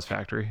there's a Fuzz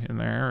Factory in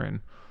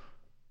there,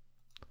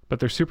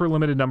 but they're super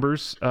limited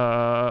numbers.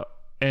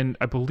 And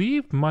I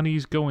believe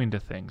money's going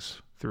to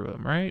things through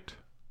them, right?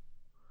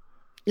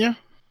 Yeah,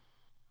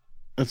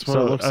 that's what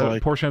it looks a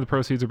like. portion of the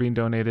proceeds are being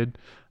donated.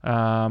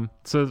 My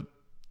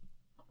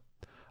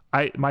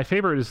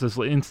favorite is this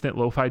instant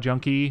lo-fi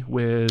junkie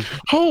with.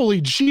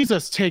 Holy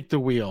Jesus! Take the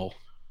wheel.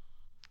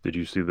 Did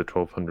you see the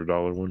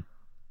 $1,200 one?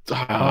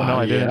 Oh no,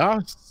 I didn't.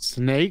 Yeah,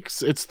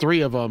 snakes. It's 3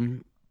 of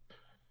them.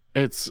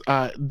 It's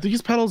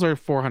these pedals are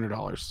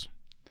 $400.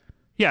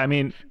 Yeah, I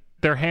mean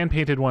their hand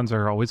painted ones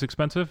are always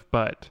expensive,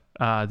 but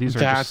these are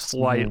just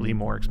slightly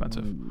more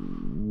expensive.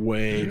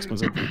 Way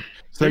expensive.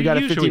 So They're they got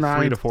a usually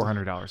 $59 $300 to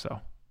 $400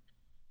 though.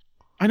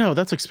 I know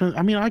that's expensive.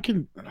 I mean,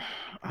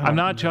 I'm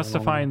not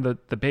justifying the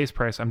base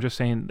price. I'm just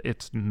saying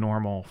it's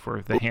normal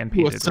for the hand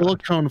painted. A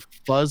silicone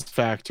fuzz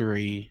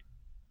factory.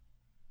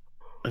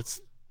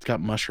 It's got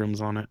mushrooms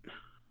on it.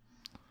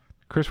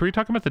 Chris, were you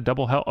talking about the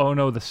double hell? Oh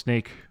no, the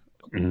snake.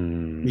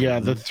 Yeah,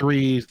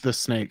 the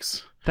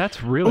snakes.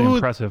 That's really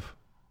impressive.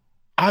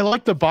 I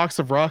like the box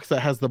of rocks that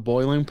has the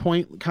boiling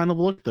point kind of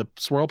look, the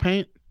swirl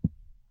paint.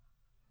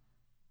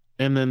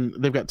 And then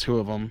they've got 2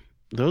 of them.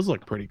 Those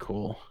look pretty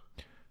cool.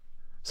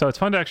 So it's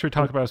fun to actually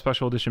talk about a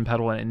special edition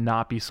pedal and it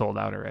not be sold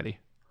out already.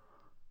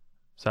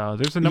 So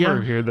there's a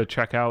number here to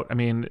check out. I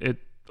mean,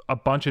 a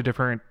bunch of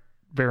different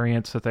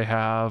variants that they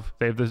have.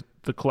 They have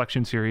the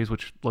collection series,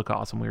 which look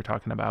awesome. We were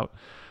talking about.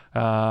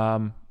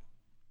 But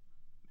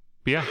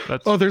yeah,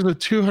 that's. Oh, there's a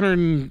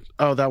 200.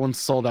 Oh, that one's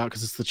sold out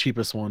because it's the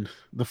cheapest one,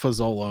 the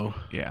Fazzolo.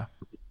 Yeah.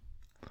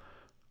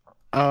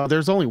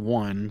 There's only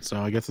one, so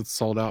I guess it's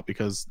sold out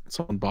because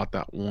someone bought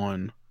that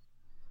one.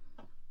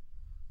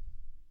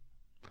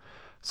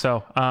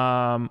 So,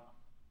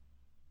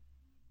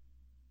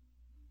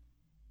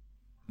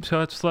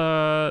 let's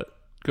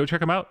go check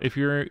them out if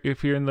you're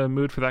in the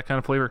mood for that kind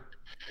of flavor.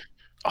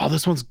 Oh,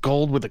 this one's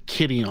gold with a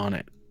kitty on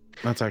it.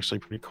 That's actually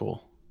pretty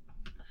cool.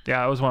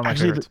 Yeah, it was one of my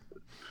favorites.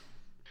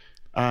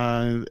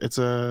 It's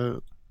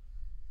a.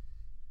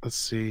 Let's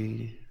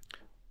see.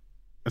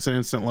 It's an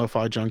instant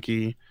lo-fi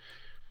junkie.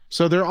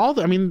 So they're all.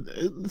 I mean,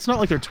 it's not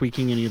like they're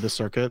tweaking any of the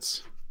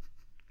circuits.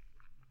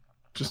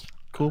 Just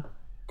cool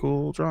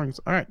drawings.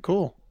 All right,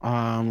 cool.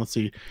 Let's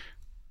see.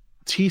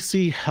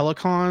 TC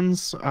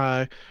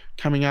Helicons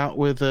coming out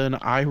with an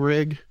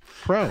iRig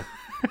Pro.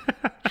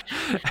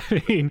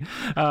 I mean,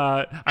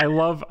 I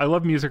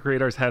love Music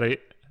Radar's had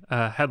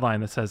a headline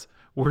that says,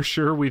 "We're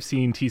sure we've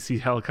seen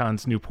TC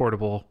Helicon's new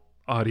portable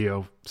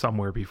audio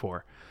somewhere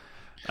before."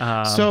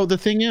 So the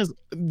thing is,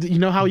 you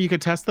know how you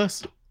could test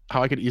this?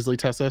 How I could easily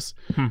test this?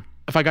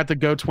 If I got the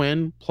Go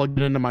Twin, plugged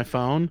it into my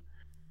phone,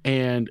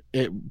 and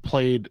it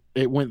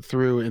went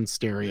through in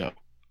stereo.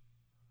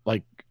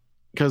 Like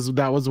because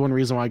that was one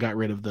reason why I got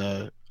rid of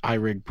the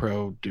iRig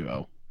Pro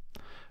Duo.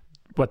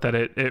 What, that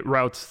it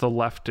routes the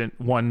left and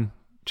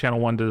channel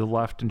 1 to the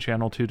left and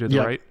channel 2 to the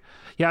right?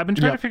 Yeah, I've been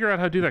trying to figure out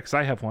how to do that because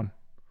I have one.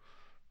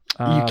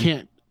 You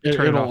can't.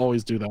 It'll off.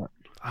 always do that.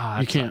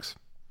 That you can't. sucks.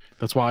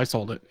 That's why I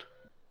sold it.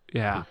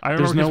 Yeah, I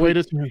There's remember no way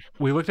to.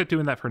 we looked at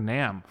doing that for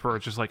NAMM for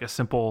just like a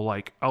simple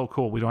like, oh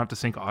cool, we don't have to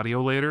sync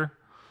audio later.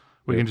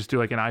 We can just do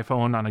like an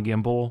iPhone on a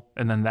gimbal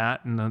and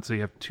then so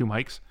you have 2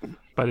 mics,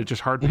 but it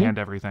just hard panned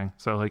everything.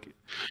 So like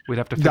we'd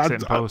have to fix it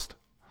in post.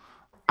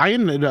 I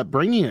ended up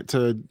bringing that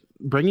to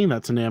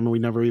NAMM and we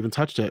never even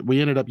touched it.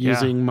 We ended up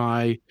using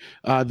my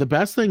the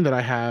best thing that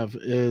I have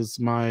is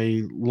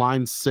my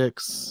Line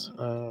 6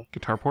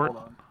 guitar port.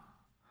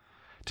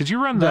 Did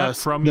you run that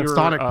from your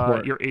Sonic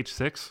port. Your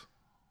H6?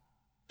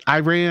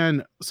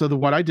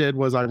 What I did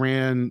was I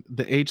ran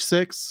the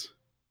H6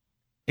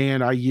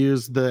 and I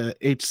used the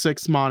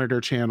H6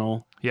 monitor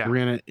channel. Yeah. I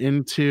ran it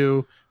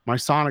into my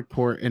Sonic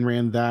port and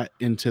ran that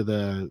into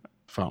the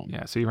phone.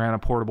 Yeah. So you ran a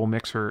portable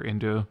mixer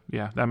into,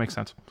 that makes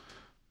sense.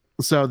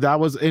 So that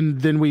was,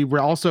 and then we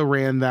also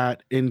ran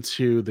that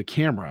into the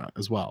camera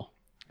as well.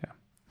 Yeah.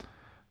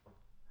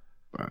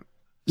 But,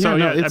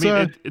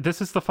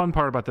 this is the fun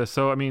part about this.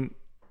 So, I mean,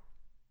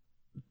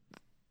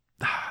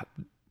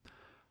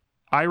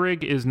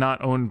 iRig is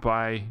not owned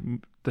by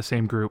the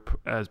same group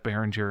as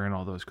Behringer and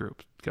all those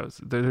groups because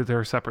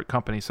they're a separate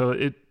company.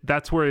 So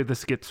that's where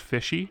this gets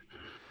fishy.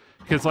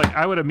 Because like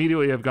I would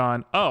immediately have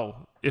gone, oh,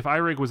 if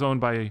iRig was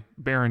owned by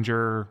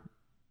Behringer,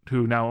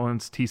 who now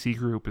owns TC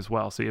Group as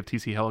well. So you have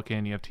TC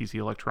Helicon, you have TC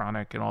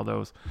Electronic and all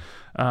those.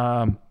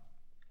 Oh,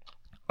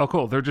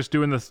 cool. They're just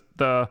doing this,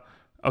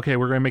 okay,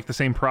 we're going to make the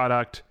same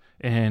product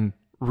and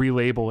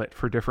relabel it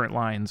for different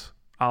lines,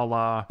 a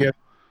la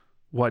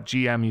what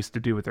GM used to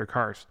do with their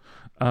cars.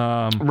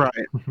 Right.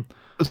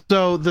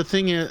 So the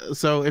thing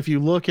is, if you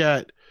look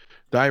at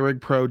the iRig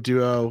Pro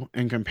Duo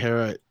and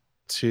compare it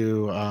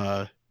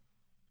to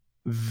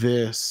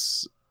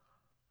this,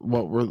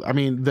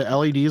 the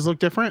LEDs look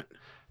different.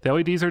 The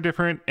LEDs are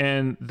different,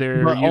 and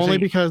they're only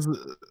because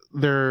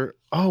they're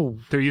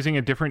using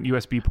a different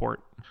USB port.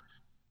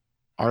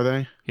 Are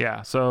they?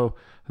 Yeah. So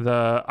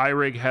the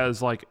iRig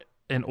has like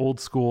an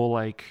old school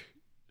like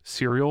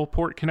serial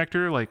port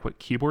connector, like what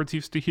keyboards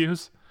used to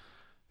use.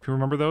 If you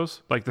remember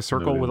those, like the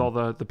circle with all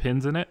the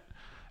pins in it,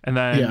 and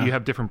then you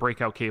have different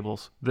breakout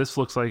cables. This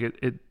looks like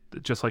it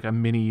just like a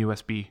mini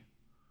USB.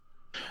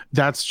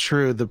 That's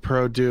true. The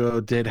Pro Duo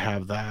did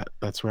have that.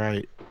 That's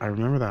right. I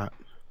remember that.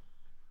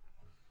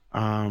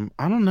 I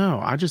don't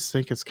know. I just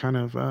think it's kind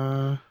of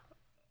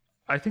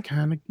I think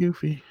kind of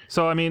goofy.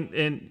 So I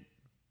mean,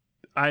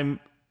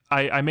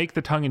 I make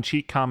the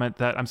tongue-in-cheek comment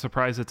that I'm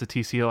surprised it's a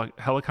TC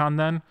Helicon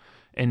then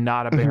and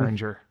not a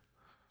Behringer.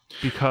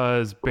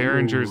 Because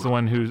Behringer is the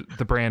one who's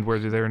the brand where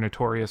they're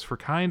notorious for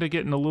kind of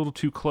getting a little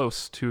too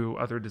close to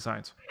other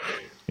designs.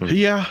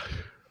 Yeah.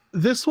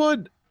 This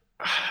one,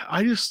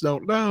 I just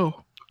don't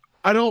know.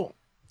 I don't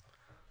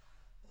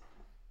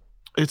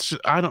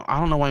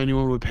know why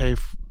anyone would pay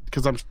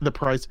because I'm the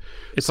price.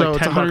 It's so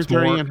like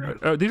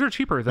 $10 more. These are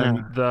cheaper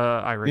than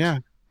the iRigs. Yeah.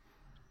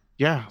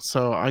 Yeah.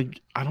 So I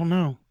don't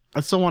know.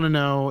 I still want to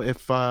know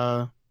if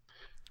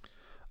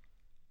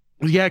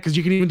because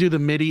you can even do the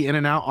MIDI in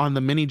and out on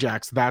the mini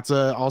jacks. That's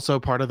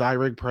also part of the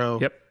iRig Pro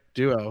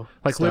Duo.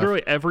 Like stuff.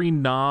 Literally every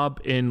knob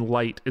in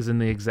light is in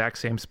the exact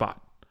same spot.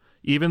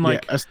 Even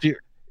like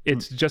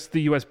it's just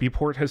the USB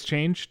port has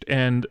changed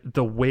and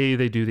the way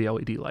they do the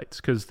LED lights,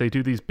 because they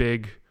do these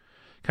big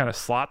kind of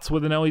slots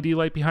with an LED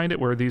light behind it,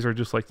 where these are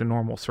just like the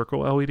normal circle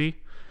LED.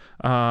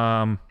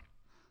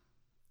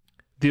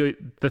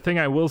 The thing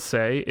I will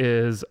say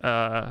is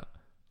I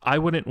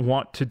wouldn't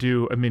want to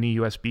do a mini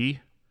USB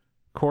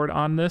cord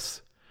on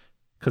this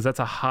because that's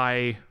a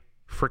high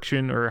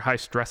friction or high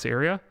stress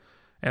area,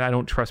 and I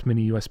don't trust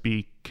mini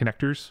USB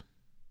connectors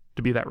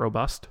to be that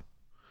robust.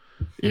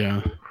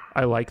 Yeah,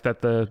 I like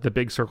that the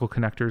big circle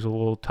connector is a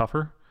little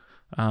tougher.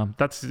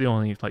 That's the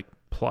only like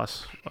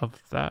plus of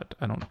that.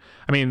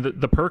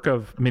 The perk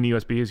of mini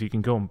USB is you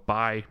can go and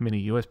buy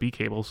mini USB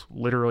cables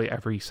literally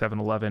every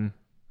 7-Eleven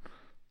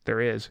there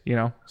is,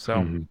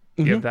 so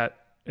you have that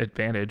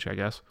advantage, I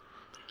guess.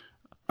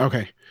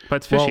 Okay, but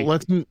it's fishy. Well,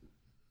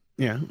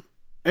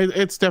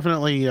 it's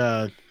definitely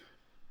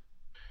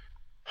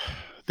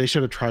they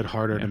should have tried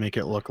harder to make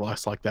it look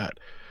less like that.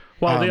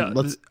 Well,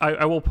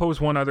 I will pose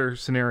one other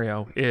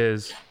scenario: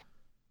 is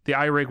the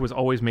iRig was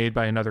always made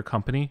by another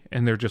company,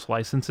 and they're just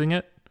licensing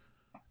it,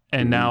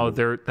 and now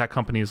that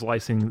company is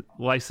licensing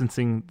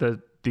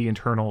the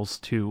internals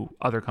to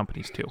other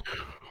companies too.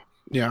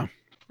 Yeah,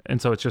 and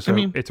so it's just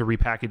it's a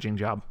repackaging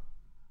job.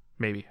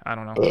 Maybe, I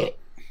don't know.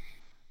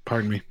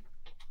 Pardon me.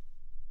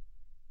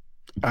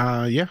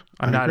 Yeah,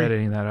 I'm not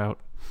editing that out.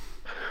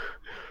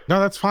 No,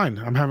 that's fine.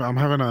 I'm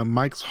having a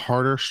Mike's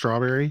Harder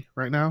strawberry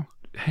right now.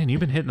 Hey, and you've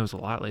been hitting those a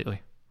lot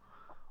lately.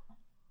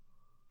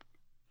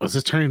 Was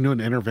this turning into an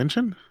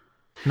intervention?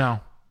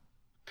 No,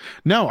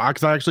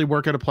 because I actually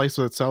work at a place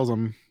that sells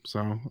them,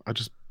 so I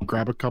just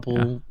grab a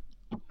couple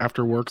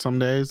after work some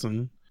days,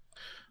 and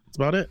that's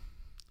about it.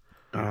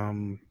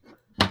 Um,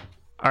 All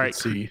right,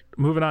 let's see.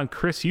 moving on.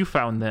 Chris, you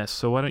found this,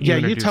 so why don't you You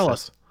introduce tell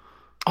this? us.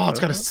 Oh,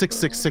 it's got a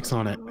 666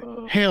 on it.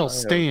 Hail I have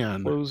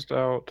Stan. closed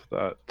out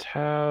that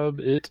tab.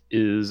 It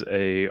is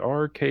a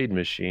arcade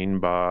machine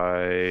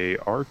by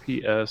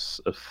RPS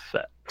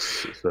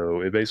Effects.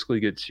 So it basically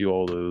gets you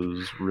all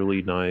those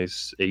really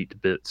nice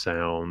 8-bit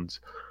sounds.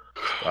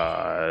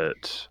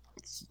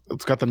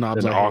 It's got the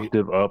knobs An I hate.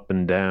 octave up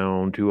and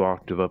down, 2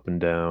 octave up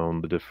and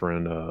down, the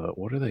different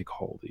what do they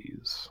call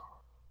these?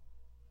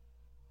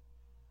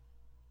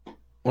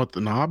 What,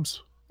 the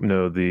knobs?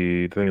 No,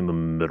 the thing in the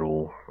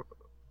middle.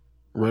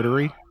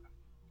 Rotary?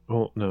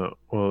 Oh no,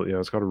 well yeah,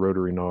 it's got a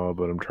rotary knob,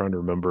 but I'm trying to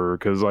remember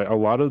because like a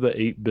lot of the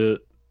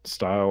 8-bit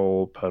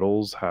style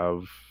pedals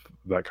have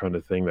that kind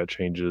of thing that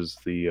changes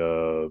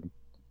the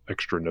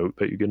extra note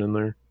that you get in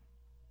there.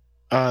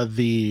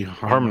 The Harmonizer.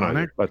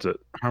 harmonic? That's it.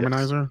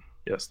 Harmonizer?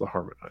 Yes, the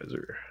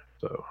harmonizer.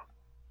 So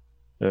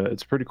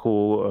it's pretty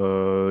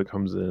cool. It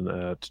comes in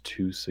at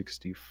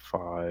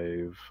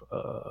 265.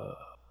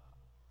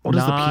 What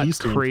does the Not P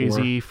stand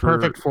crazy for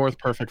Perfect fourth,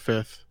 perfect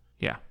fifth.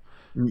 Yeah.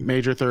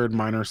 Major third,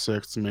 minor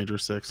sixth, major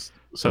sixth.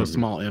 So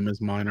small M is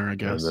minor, I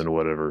guess. And then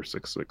whatever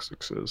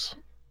 666 is.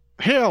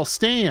 Hail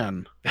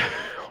Stan.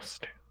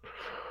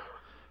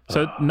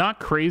 So not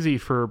crazy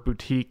for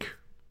boutique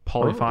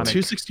polyphonic.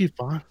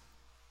 265.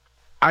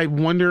 I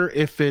wonder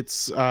if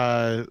it's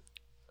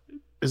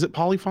is it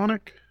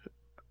polyphonic?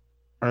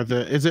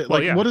 Is it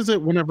like what is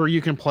it whenever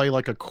you can play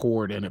like a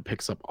chord and it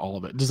picks up all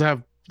of it? Does it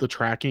have the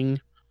tracking?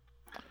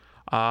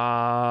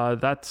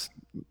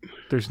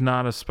 There's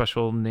not a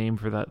special name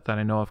for that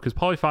I know of, because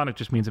polyphonic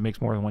just means it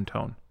makes more than one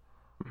tone.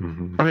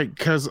 Mm-hmm. Okay,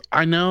 because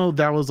I know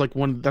that was like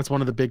that's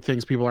one of the big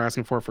things people are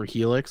asking for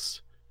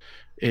Helix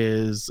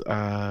is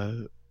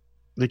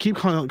they keep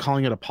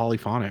calling it a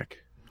polyphonic.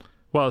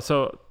 Well,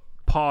 so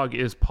POG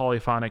is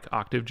polyphonic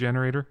octave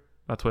generator.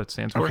 That's what it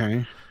stands for.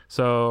 Okay.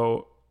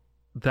 So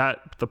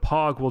that the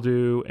POG will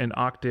do an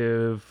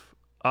octave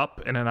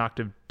up and an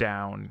octave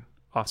down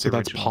off the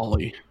that's original.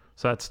 poly.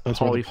 So that's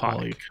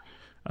polyphonic.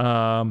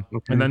 And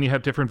then you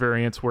have different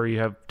variants where you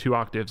have 2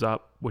 octaves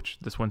up, which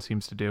this one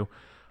seems to do.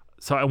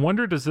 So I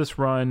wonder, does this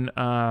run?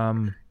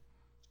 I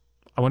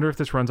wonder if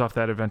this runs off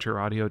that Adventure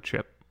Audio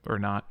chip or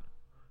not,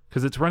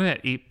 because it's running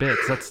at 8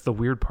 bits. That's the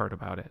weird part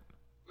about it.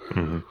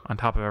 Mm-hmm. On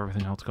top of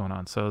everything else going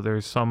on, so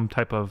there's some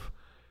type of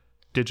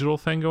digital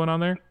thing going on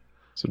there.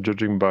 So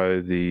judging by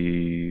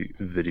the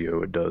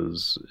video,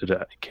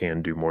 it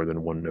can do more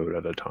than one note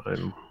at a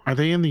time. Are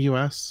they in the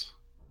U.S.?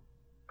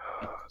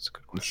 That's a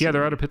good one. Yeah,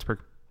 they're out of Pittsburgh.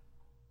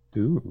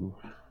 Ooh.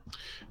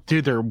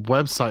 Dude, their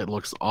website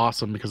looks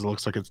awesome because it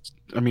looks like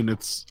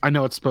I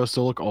know it's supposed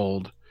to look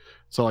old.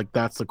 So like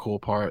that's the cool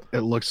part. It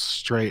looks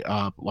straight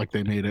up like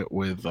they made it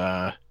with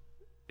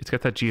it's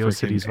got that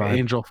GeoCities vibe.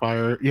 Angel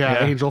Fire.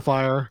 Yeah, Angel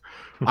Fire.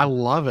 I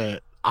love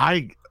it.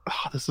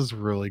 This is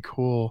really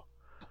cool.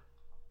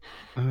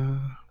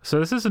 So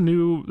this is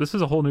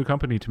a whole new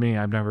company to me.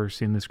 I've never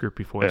seen this group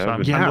before. So I'm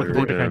looking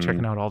forward to kind of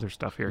checking out all their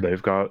stuff here.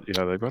 They've got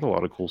a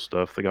lot of cool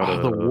stuff. They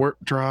got the warp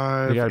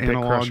drive,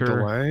 analog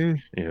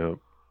delay. Yeah.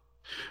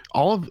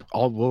 All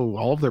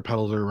of their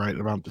pedals are right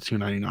about the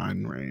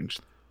 299 range.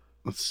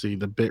 Let's see,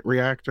 the bit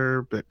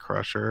reactor, bit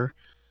crusher.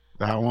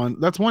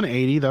 That's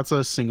 180. That's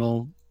a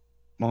single.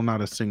 Well,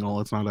 not a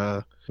single. It's not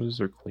a. What does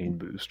their clean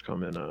boost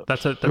come in at?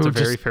 That's a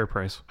very fair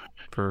price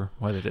for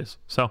what it is.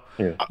 So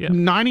yeah.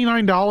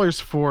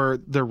 $99 for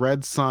the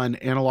Red Sun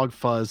analog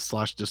fuzz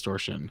 /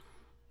 distortion.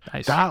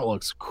 Nice. That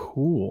looks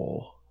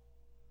cool.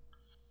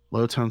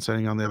 Low tone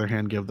setting, on the other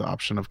hand, give the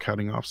option of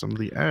cutting off some of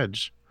the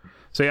edge.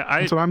 So yeah,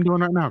 that's what I'm doing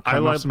right now. I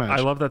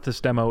love that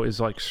this demo is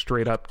like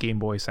straight up Game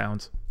Boy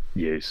sounds.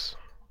 Yes.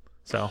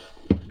 So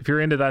if you're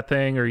into that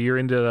thing, or you're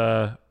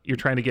into you're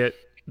trying to get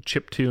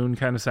chip tune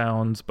kind of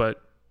sounds,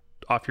 but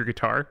off your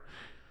guitar,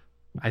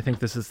 I think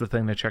this is the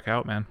thing to check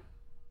out, man.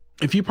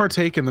 If you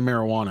partake in the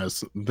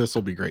marijuanas, this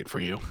will be great for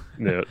you.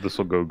 Yeah, this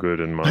will go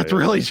good in my. That's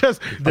really just.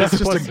 This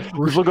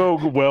will go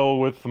well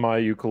with my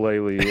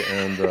ukulele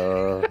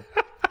and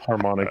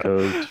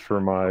harmonicas for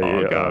my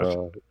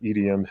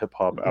EDM hip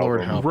hop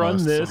album.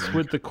 Run this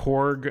with the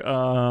Korg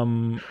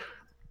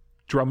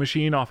drum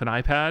machine off an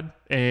iPad,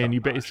 and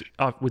you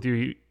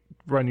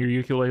run your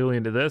ukulele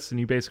into this, and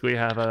you basically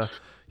have a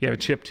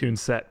chip tune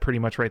set pretty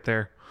much right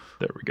there.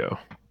 There we go.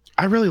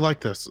 I really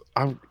like this.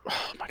 Oh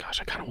my gosh,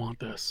 I kind of want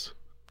this.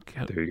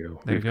 There you go.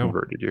 We've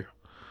converted you.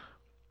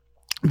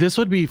 This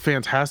would be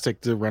fantastic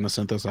to run a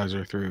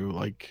synthesizer through.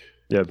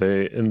 Yeah,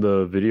 in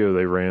the video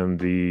they ran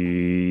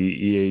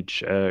the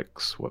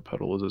EHX. What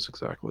pedal is this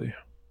exactly?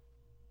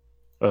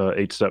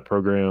 8-step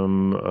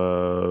program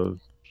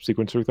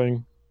sequencer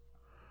thing.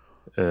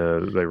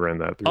 They ran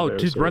that through. Oh,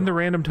 just run the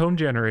random tone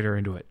generator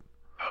into it.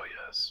 Oh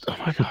yes. Oh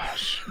my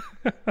gosh.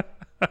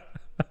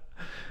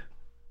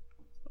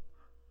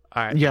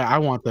 All right. Yeah, I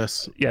want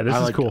this. Yeah, this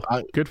is cool.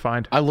 Good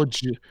find. I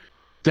legit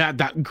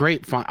that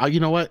great find. You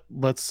know what?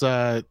 Let's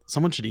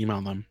someone should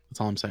email them.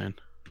 That's all I'm saying.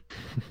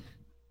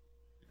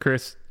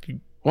 Chris,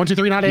 1, 2,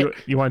 3, not it.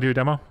 You want to do a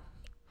demo?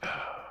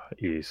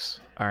 Yes.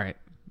 All right.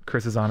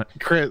 Chris is on it.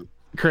 Chris,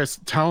 Chris,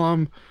 tell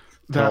them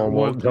that Tell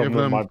we'll them give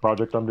them. my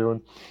project I'm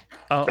doing.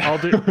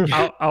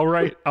 I'll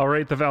write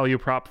the value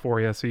prop for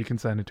you so you can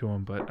send it to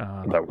them. But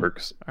That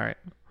works. all right.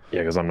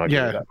 Yeah, because I'm not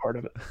getting that part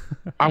of it.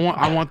 I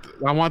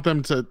want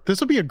them to. This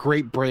would be a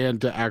great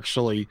brand to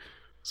actually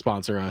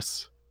sponsor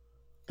us.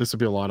 This would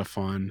be a lot of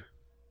fun.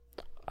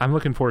 I'm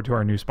looking forward to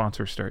our new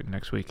sponsor starting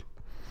next week.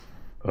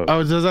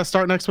 Oh, does that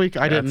start next week?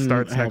 It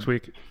starts next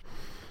week.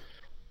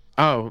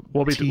 Oh,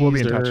 we'll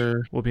be in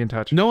touch. We'll be in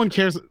touch. No one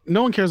cares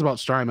about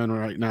Strymon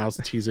right now. It's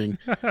teasing.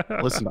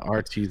 Listen to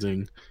our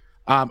teasing.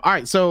 All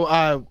right. So,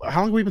 how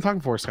long have we been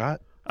talking for,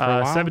 Scott? For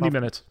a while? 70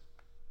 minutes.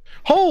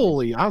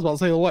 Holy! I was about to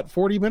say, what,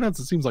 40 minutes?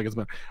 It seems like it's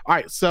been. All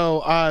right.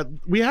 So,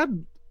 we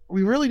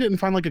really didn't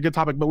find like a good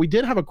topic, but we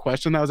did have a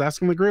question that I was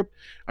asking the group.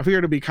 I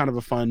figured it'd be kind of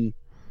a fun,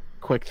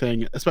 quick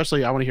thing.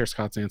 Especially, I want to hear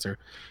Scott's answer.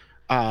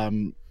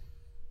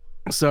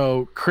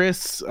 So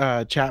Chris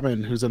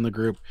Chapman, who's in the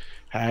group,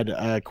 had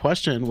a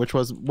question, which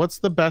was, what's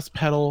the best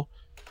pedal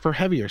for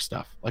heavier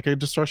stuff, like a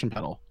distortion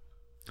pedal?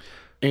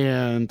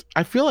 And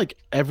I feel like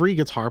every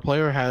guitar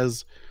player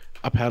has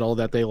a pedal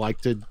that they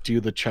like to do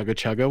the chugga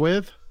chugga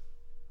with.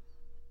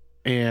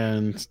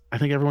 And I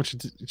think everyone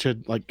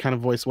should like kind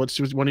of voice what's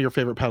one of your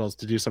favorite pedals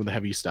to do some of the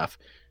heavy stuff.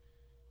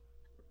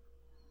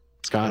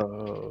 Scott,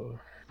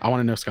 I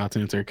want to know Scott's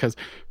answer because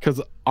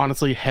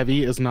honestly,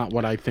 heavy is not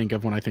what I think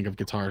of when I think of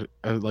guitar,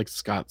 like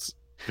Scott's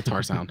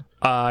guitar sound.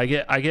 I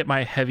get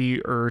my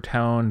heavier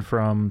tone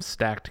from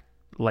stacked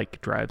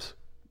like drives.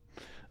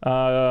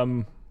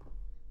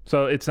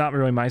 So it's not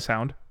really my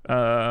sound.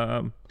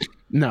 No,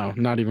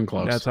 not even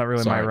close. That's not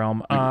really my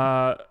realm.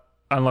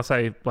 Unless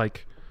I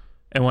like,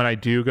 and when I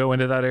do go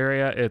into that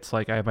area, it's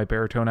like I have my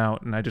baritone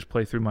out and I just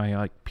play through my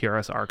like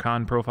PRS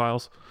Archon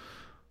profiles.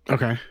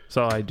 Okay.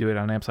 So I do it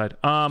on amp side.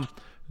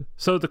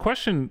 So the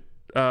question,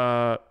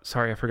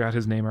 sorry, I forgot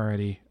his name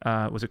already.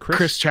 Was it Chris?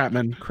 Chris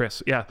Chapman.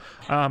 Chris, yeah.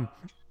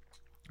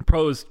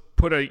 Pros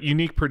put a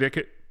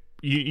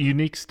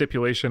unique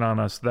stipulation on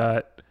us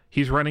that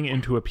he's running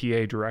into a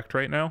PA direct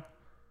right now.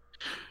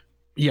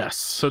 Yes.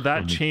 So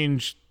that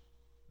changed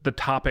the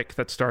topic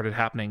that started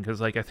happening because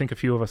like I think a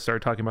few of us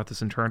started talking about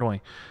this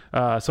internally.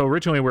 So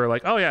originally we were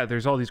like, oh yeah,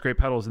 there's all these great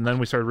pedals, and then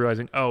we started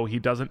realizing, oh, he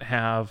doesn't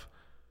have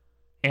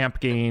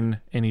amp gain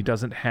and he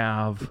doesn't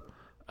have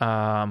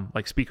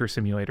like speaker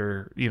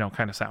simulator,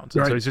 kind of sounds.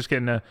 And so he's just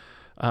getting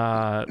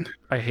I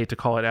hate to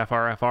call it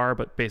FR,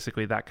 but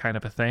basically that kind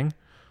of a thing.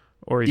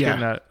 Or he's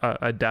getting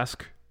a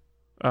desk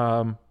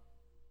preamp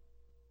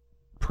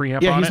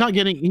on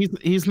it.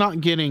 He's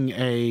not getting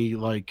a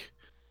like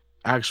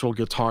actual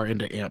guitar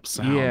into amp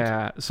sound.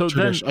 Yeah. So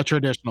a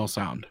traditional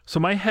sound. So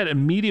my head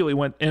immediately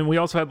went, and we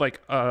also had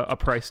like a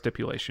price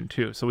stipulation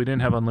too. So we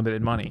didn't have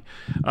unlimited money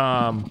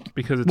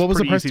because it's what was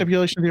the price easy.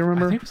 Stipulation? Do you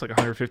remember? I think it was like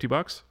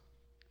 $150.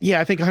 Yeah,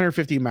 I think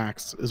 150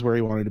 max is where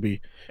he wanted to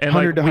be. And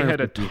like, we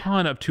had a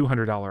ton of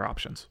 $200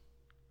 options.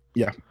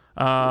 Yeah.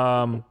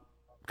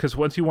 Because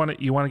once you want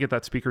to get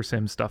that speaker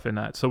sim stuff in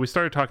that. So we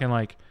started talking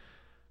like,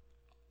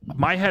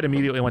 my head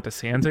immediately went to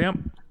Sans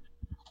amp.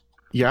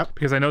 Yeah.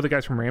 Because I know the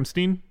guys from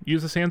Ramstein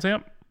use a Sans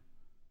amp,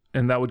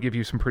 and that would give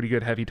you some pretty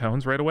good heavy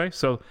tones right away.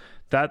 So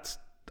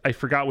I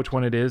forgot which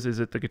one it is.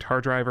 Is it the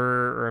guitar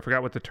driver, or I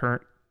forgot what the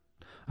turn?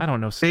 I don't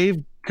know.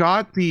 They've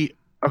got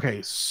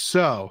okay.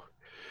 So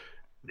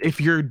if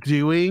you're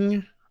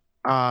doing,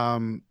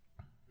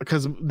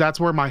 because that's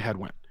where my head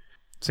went.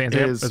 Sans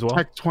amp as well.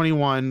 Tech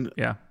 21.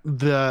 Yeah.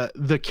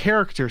 The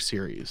character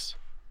series.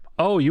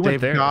 Oh, you went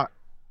there.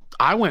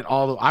 I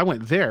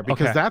went there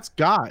because that's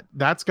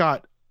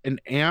got an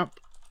amp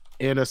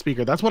and a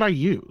speaker. That's what I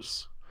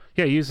use.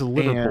 Yeah, you use the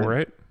Liverpool,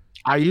 right?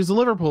 I use the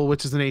Liverpool,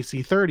 which is an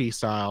AC30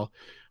 style,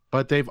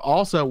 but they've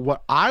also,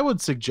 what I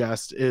would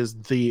suggest is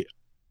the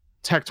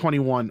Tech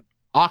 21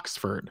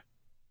 Oxford,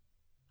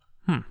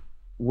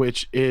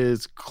 which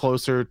is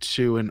closer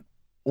to an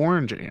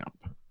orange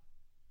amp.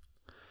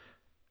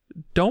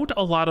 Don't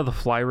a lot of the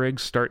fly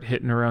rigs start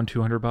hitting around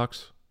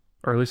 $200,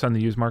 or at least on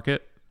the used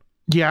market?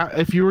 Yeah,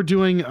 if you were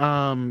doing,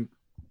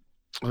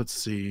 let's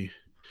see.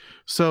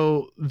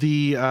 So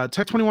the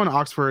Tech 21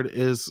 Oxford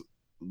is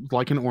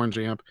like an orange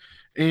amp,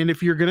 and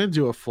if you're gonna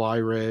do a fly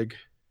rig,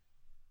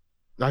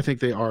 I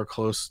think they are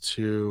close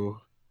to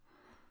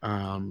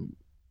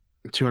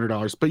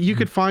 $200. But you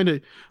could find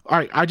it. All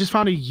right, I just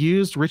found a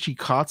used Richie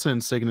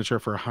Kotzen signature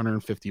for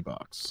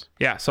 $150.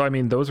 Yeah, so I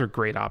mean those are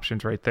great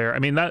options right there. I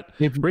mean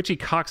Richie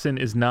Kotzen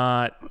is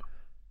not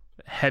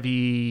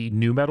heavy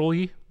nu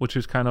metal-y, which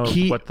is kind of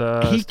what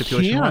the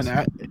stipulation was.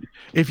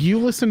 If you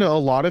listen to a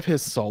lot of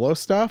his solo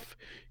stuff,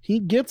 he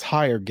gets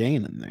higher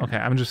gain in there. Okay,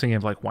 I'm just thinking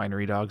of like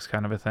Winery Dogs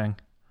kind of a thing.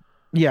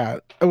 Yeah,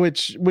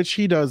 which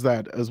he does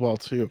that as well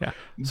too. Yeah.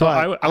 So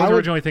I was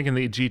originally thinking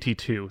the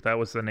GT2. That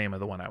was the name of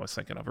the one I was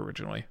thinking of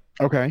originally.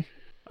 Okay.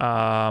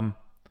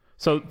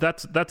 So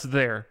that's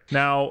there.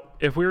 Now,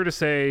 if we were to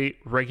say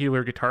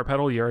regular guitar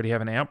pedal, you already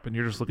have an amp and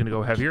you're just looking to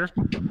go heavier.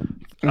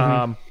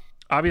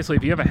 Obviously,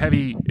 if you have a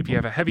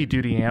heavy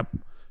duty amp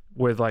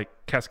with like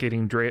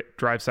cascading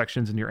drive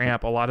sections in your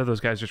amp, a lot of those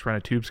guys just run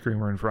a tube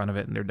screamer in front of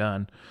it and they're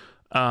done.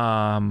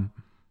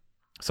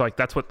 So like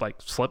that's what like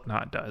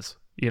Slipknot does,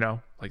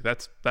 like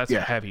that's Yeah.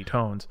 heavy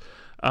tones.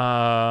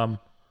 Other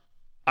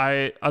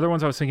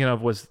ones I was thinking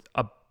of was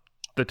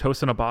the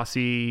Tosin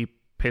Abasi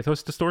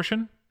Pathos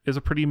Distortion is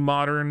a pretty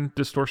modern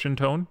distortion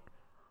tone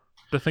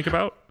to think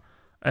about.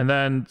 And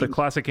then the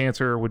classic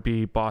answer would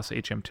be Boss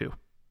HM2.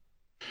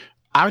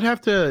 I would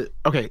have to.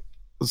 Okay,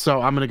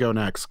 so I'm gonna go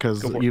next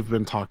because you've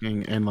been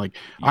talking and like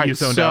you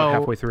zoned out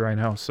halfway through. I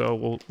know,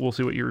 so we'll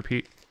see what you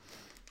repeat.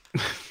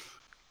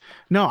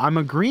 No, I'm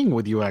agreeing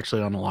with you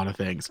actually on a lot of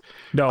things.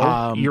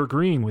 No, you're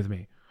agreeing with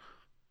me.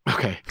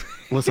 Okay,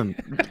 listen,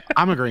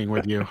 I'm agreeing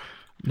with you.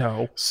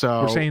 No,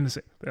 so we're saying the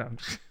same.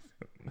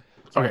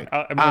 Sorry, okay,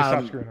 I'm gonna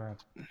stop screwing around.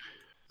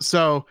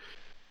 So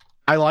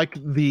I like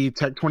the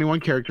Tech 21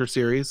 character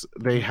series.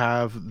 They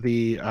have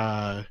the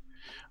I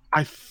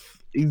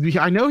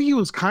know he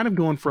was kind of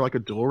going for like a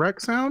dual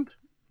rec sound,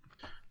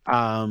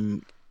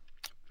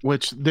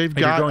 which they've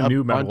got. You're going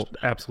new metal,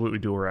 absolutely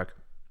dual rec.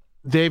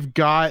 They've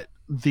got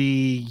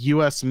the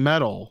US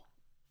Metal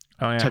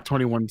Tech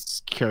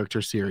 21's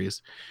character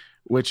series,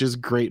 which is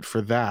great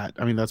for that.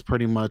 I mean, that's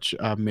pretty much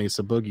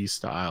Mesa Boogie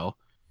style.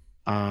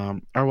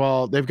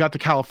 They've got the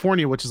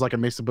California, which is like a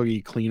Mesa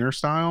Boogie cleaner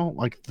style,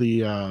 like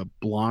the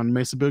blonde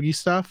Mesa Boogie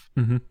stuff.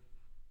 Mm-hmm.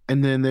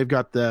 And then they've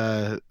got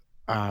the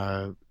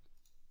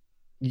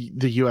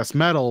US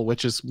Metal,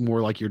 which is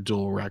more like your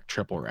dual rec,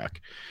 triple rec,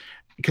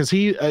 because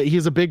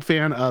he's a big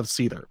fan of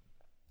Seether,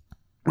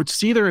 which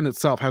Seether in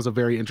itself has a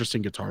very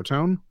interesting guitar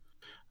tone.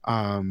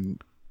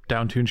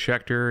 Downtune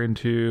Schecter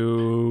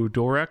into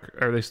dual rec.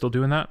 Are they still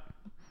doing that?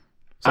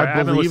 So I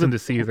haven't listened to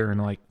Seether in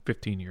like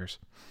 15 years.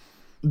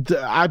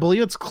 I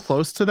believe it's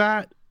close to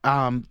that,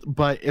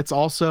 but it's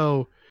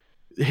also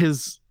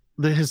his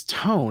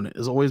tone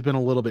has always been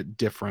a little bit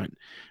different,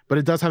 but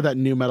it does have that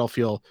new metal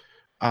feel.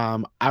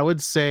 I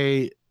would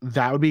say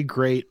that would be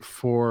great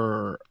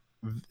for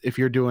if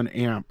you're doing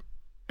amp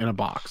in a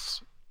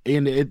box.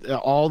 And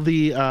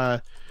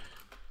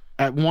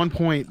at one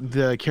point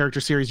the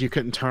character series you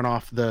couldn't turn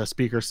off the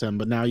speaker sim,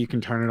 but now you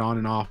can turn it on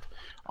and off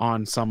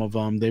on some of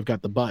them. They've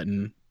got the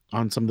button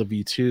on some of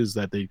the V2s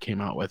that they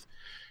came out with.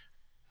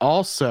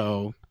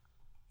 Also,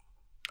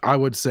 I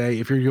would say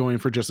if you're going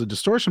for just a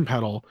distortion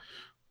pedal,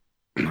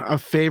 a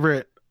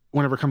favorite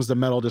whenever it comes to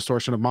metal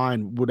distortion of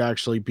mine would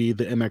actually be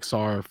the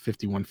MXR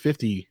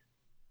 5150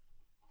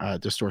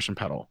 distortion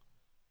pedal.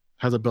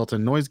 Has a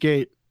built-in noise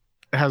gate.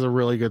 It has a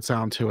really good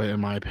sound to it, in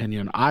my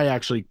opinion. I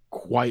actually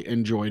quite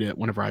enjoyed it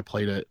whenever I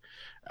played it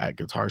at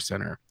Guitar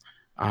Center.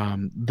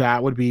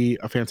 That would be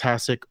a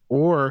fantastic.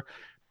 Or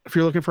if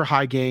you're looking for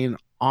high gain,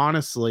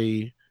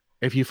 honestly,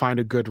 if you find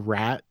a good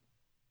Rat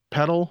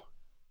pedal,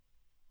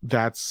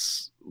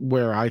 that's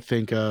where I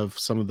think of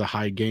some of the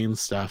high gain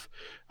stuff.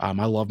 I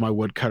love my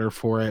woodcutter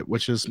for it,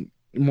 which is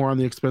more on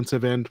the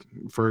expensive end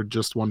for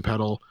just one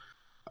pedal.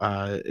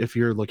 If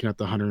you're looking at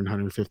the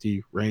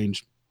 150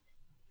 range,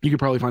 you could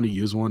probably find a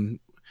used one,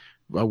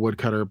 a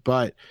woodcutter.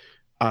 But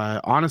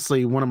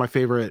honestly, one of my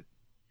favorite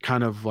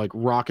kind of like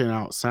rocking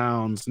out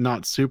sounds,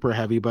 not super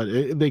heavy, but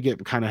they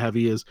get kind of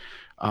heavy, is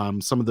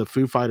some of the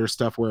Foo Fighters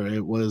stuff where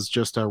it was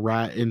just a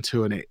Rat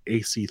into an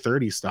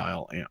AC30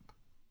 style amp.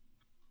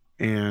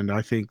 And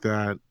I think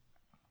that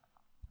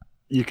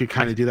you could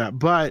kind of do that,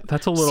 but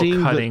that's a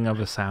little cutting of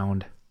a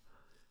sound.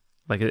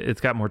 Like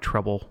it's got more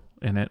treble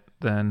in it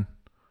than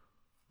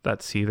that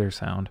Seether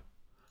sound.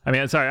 I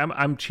mean, sorry,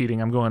 I'm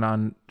cheating. I'm going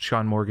on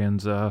Sean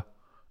Morgan's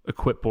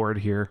equip board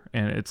here,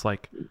 and it's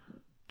like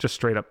just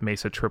straight up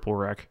Mesa triple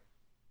rec.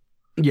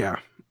 Yeah.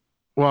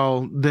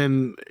 Well,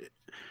 then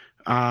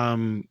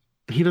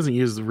he doesn't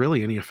use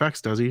really any effects,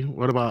 does he?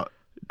 What about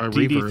a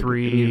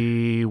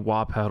DD3,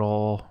 wah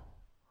pedal?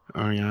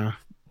 Oh yeah.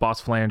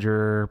 Boss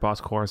flanger, Boss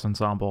chorus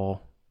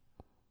ensemble,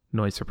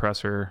 noise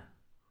suppressor.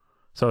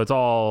 So it's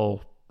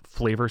all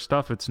flavor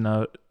stuff. It's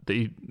not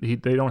they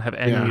don't have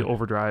any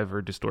overdrive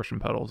or distortion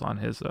pedals on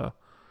his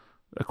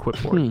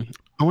equip board.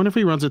 I wonder if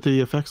he runs it through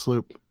the effects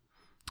loop.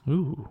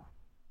 Ooh.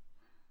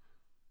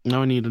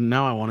 Now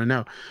I want to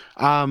know.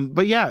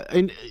 But yeah,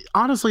 and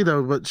honestly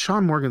though, but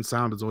Sean Morgan's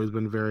sound has always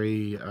been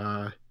very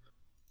I'm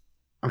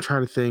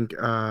trying to think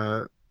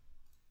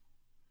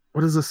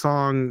what is the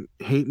song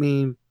Hate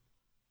Me?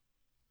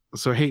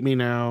 So Hate Me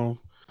Now.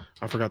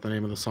 I forgot the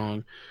name of the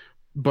song.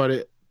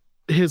 But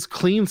his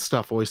clean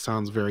stuff always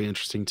sounds very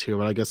interesting too,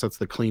 but I guess that's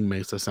the clean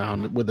Mesa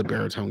sound with the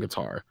baritone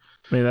guitar.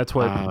 I mean, that's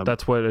what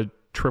a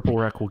triple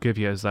rec will give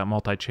you, is that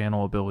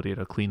multi-channel ability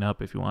to clean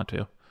up if you want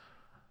to.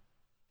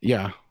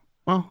 Yeah.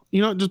 Well,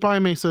 just buy a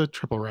Mesa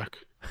triple rec.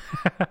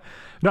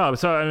 No,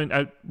 so I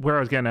mean, where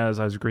I was getting at is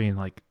I was agreeing,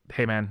 like,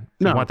 hey man,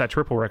 you want that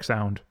triple rec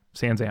sound,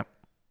 Sans Amp,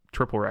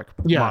 triple rec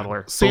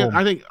modeler.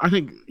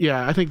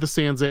 I think the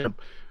Sans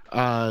Amp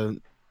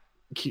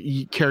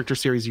character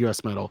series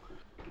US Metal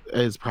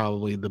is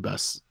probably the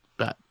best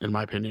bet in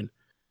my opinion.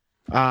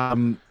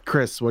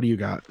 Chris, what do you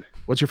got?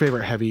 What's your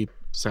favorite heavy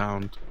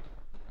sound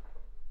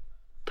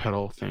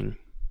pedal thing?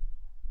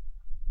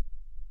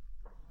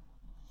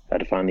 Had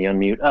to find the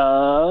unmute.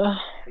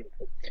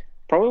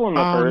 Probably one of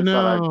the first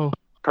that I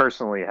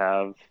personally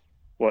have.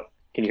 What?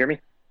 Can you hear me?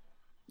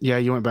 Yeah,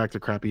 you went back to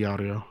crappy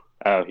audio.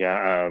 Oh yeah,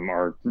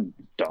 our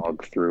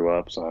dog threw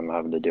up, so I'm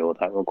having to deal with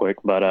that real quick.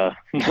 But I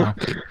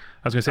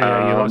was gonna say,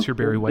 yeah, you lost your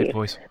Barry White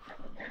voice.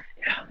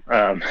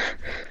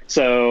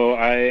 So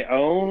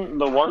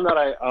the one that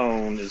I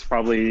own is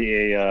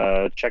probably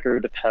a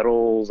checkered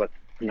pedals. I'm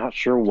not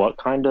sure what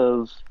kind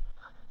of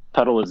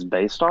pedal it's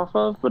based off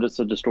of, but it's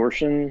a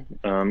distortion.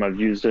 I've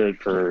used it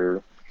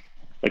for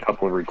a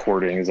couple of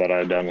recordings that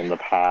I've done in the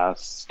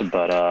past,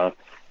 but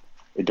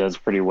it does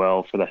pretty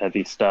well for the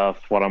heavy stuff.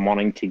 What I'm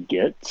wanting to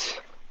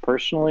get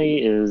personally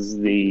is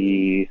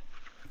the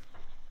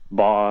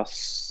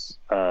Boss,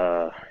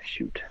 the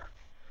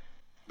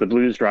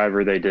Blues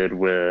Driver they did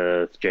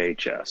with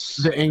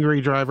JHS. The Angry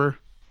Driver.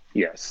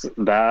 Yes,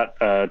 that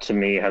to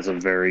me has a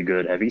very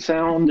good heavy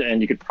sound,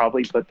 and you could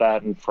probably put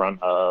that in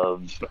front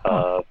of,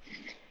 a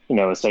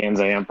Sans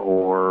amp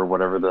or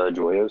whatever the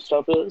Joyo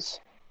stuff is.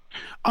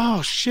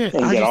 Oh shit!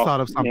 I just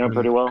thought of something.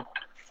 Pretty well.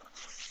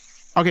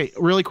 Okay,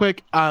 really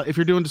quick. If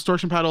you're doing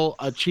distortion pedal,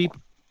 a cheap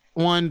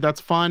one that's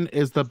fun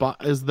is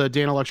the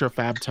Dan Electro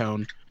Fab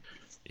Tone.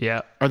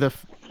 Yeah. Or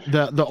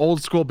the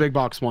old school big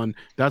box one.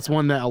 That's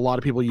one that a lot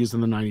of people used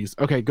in the 90s.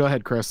 Okay, go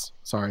ahead, Chris.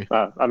 Sorry.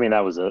 That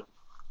was it.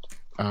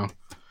 Oh.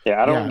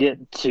 Yeah, I don't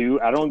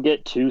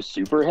get too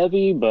super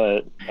heavy,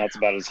 but that's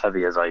about as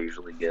heavy as I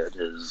usually get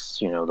is,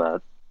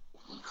 that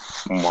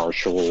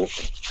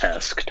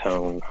Marshall-esque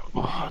tone.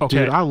 Oh,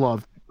 okay. Dude, I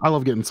love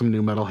getting some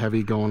new metal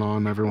heavy going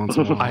on every once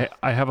in a while.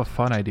 I have a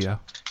fun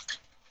idea.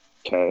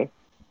 Okay.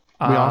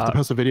 We all have to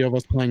post a video of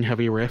us playing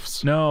heavy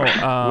riffs. No,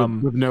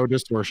 with no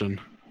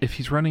distortion. If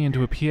he's running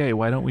into a PA,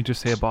 why don't we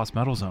just say a Boss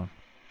Metal Zone?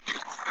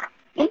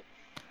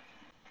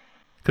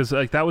 Because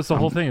that was the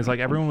whole thing. Is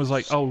everyone was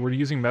like, "Oh, we're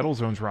using metal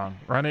zones wrong.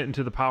 Run it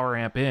into the power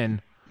amp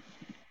in,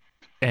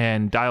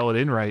 and dial it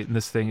in right, and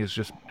this thing is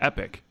just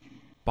epic."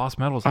 Boss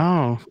Metal Zone.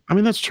 Oh, I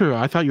mean that's true.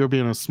 I thought you were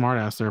being a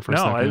smartass there for a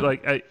second.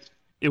 No,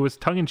 it was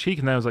tongue in cheek,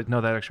 and then I was like, "No,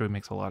 that actually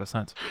makes a lot of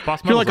sense." Boss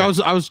I feel Metal like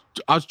Zone.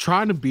 I was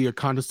trying to be a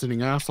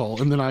condescending asshole,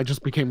 and then I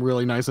just became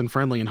really nice and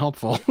friendly and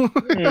helpful.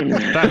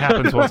 That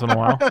happens once in a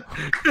while.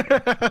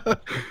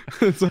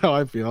 That's how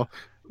I feel,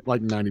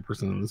 90%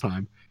 of the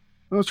time.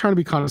 I was trying to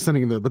be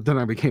condescending, but then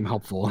I became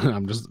helpful,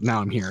 and now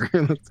I'm here.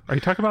 Are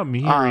you talking about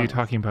me, or are you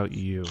talking about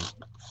you?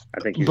 I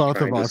think both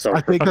of us.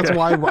 I think that's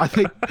why.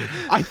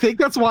 I think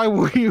that's why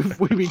we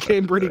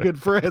became pretty good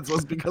friends,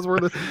 was because we're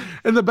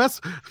the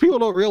best. People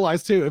don't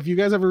realize too. If you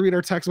guys ever read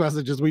our text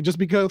messages, we just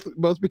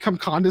both become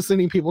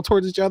condescending people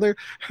towards each other,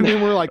 and then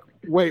we're like,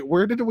 wait,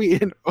 where did we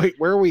end? Wait,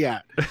 where are we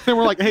at? And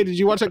we're like, hey, did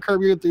you watch that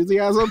Curb Your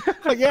Enthusiasm?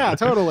 Like, yeah,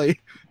 totally.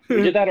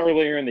 We did that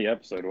earlier in the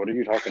episode. What are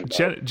you talking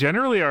about?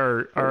 Generally,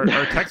 our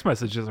text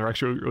messages are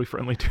actually really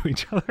friendly to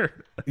each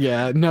other.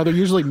 Yeah, no, they're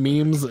usually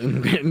memes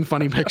and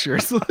funny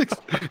pictures.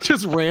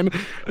 Just random.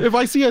 If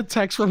I see a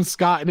text from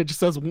Scott and it just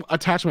says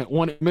attachment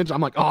 1 image, I'm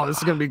like, oh, this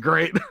is gonna be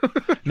great.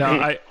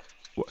 No,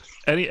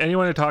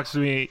 anyone who talks to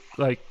me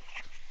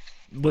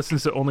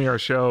listens to only our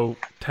show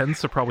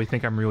tends to probably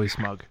think I'm really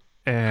smug,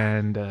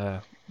 and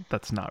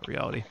that's not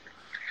reality.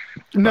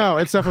 No,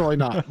 it's definitely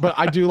not. But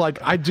I do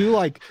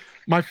like.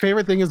 My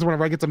favorite thing is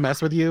whenever I get to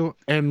mess with you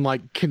and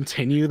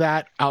continue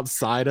that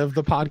outside of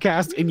the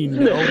podcast, and you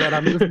know that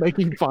I'm just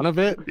making fun of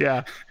it.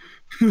 Yeah.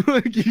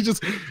 You're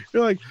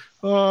like,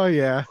 oh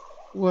yeah,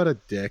 what a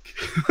dick.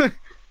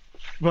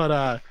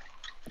 But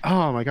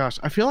oh my gosh,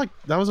 I feel like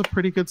that was a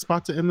pretty good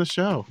spot to end the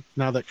show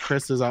now that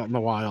Chris is out in the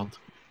wild.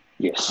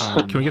 Yes.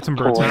 Can we get some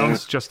bird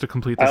sounds just to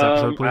complete this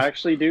episode, please? I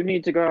actually do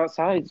need to go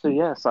outside, so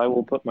yes, I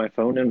will put my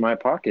phone in my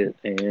pocket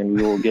and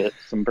we will get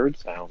some bird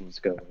sounds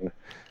going.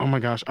 Oh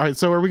my gosh. All right,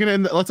 so are we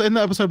going to let's end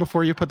the episode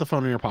before you put the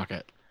phone in your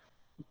pocket.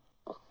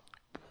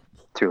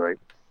 Too late.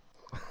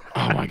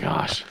 Oh my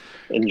gosh.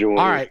 Enjoy.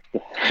 All right.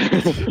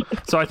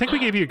 So I think we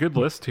gave you a good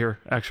list here,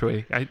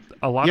 actually.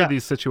 A lot of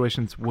these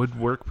situations would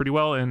work pretty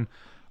well, and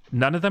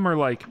none of them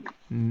are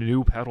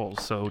new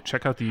pedals, so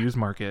check out the used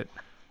market.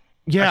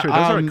 Yeah, actually,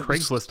 those are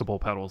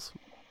Craigslistable pedals.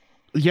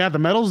 Yeah, the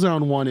Metal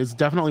Zone one is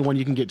definitely one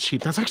you can get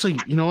cheap. That's actually,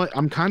 you know what?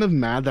 I'm kind of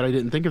mad that I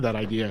didn't think of that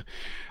idea.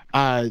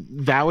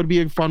 That would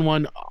be a fun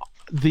one.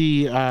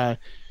 The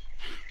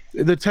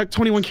Tech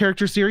 21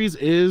 character series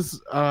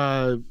is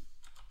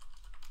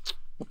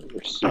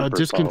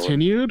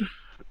discontinued.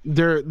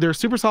 Solid. They're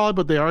super solid,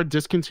 but they are a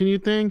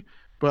discontinued thing.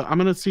 But I'm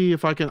gonna see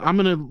if I can. I'm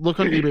gonna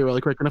look on eBay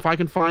really quick, and if I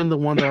can find the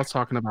one that I was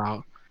talking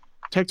about,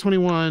 Tech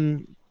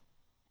 21.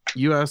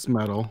 US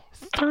metal.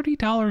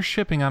 $30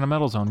 shipping on a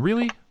Metal Zone.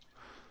 Really?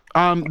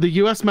 The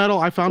US metal,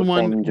 I found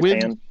one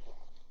with.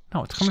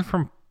 No, it's coming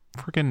from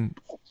freaking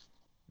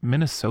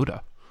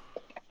Minnesota.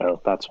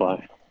 Oh, that's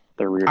why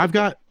they're weird. I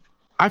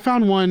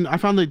found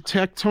the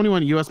Tech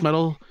 21 US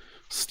metal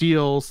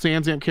steel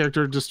Sans amp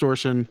character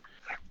distortion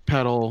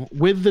pedal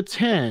with the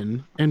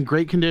 10 in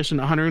great condition,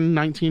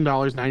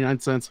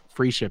 $119.99,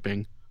 free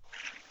shipping.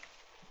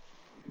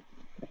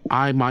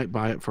 I might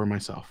buy it for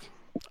myself.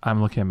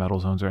 I'm looking at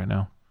Metal Zones right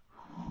now.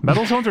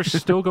 Metal Zones are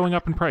still going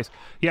up in price.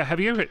 Yeah, have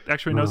you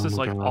actually noticed this?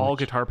 All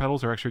guitar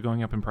pedals are actually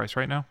going up in price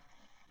right now?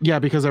 Yeah,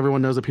 because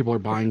everyone knows that people are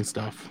buying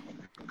stuff.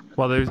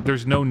 Well,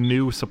 there's no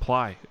new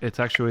supply.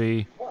 It's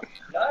actually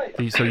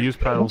So used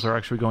pedals are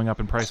actually going up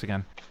in price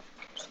again.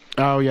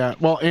 Oh yeah,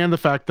 well, and the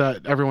fact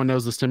that everyone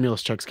knows the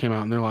stimulus checks came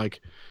out, and they're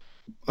like,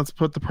 let's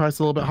put the price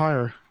a little bit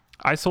higher.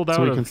 I sold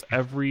out of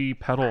every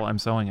pedal I'm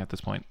selling at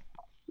this point.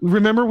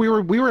 Remember, we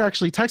were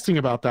actually texting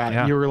about that.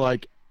 Yeah. You were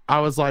like, I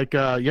was like,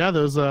 yeah,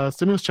 those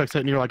stimulus checks hit,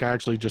 and you're like, I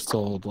actually just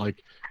sold,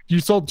 like, you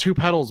sold 2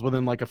 pedals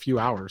within like a few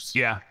hours.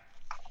 Yeah.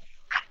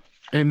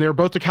 And they're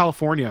both to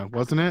California,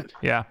 wasn't it?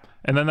 Yeah.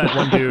 And then that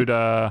one dude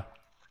Oh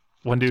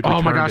my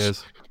returned gosh.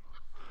 his.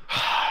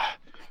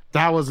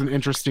 That was an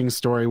interesting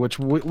story, which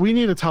we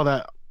need to tell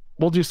that.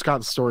 We'll do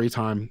Scott's story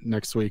time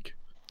next week.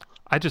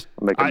 I don't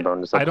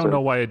episode.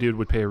 know why a dude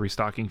would pay a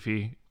restocking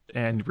fee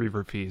and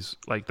reverb fees.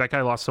 Like, that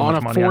guy lost so On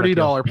much a money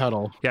on $40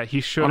 pedal. Yeah,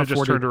 he should have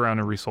just turned around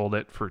and resold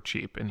it for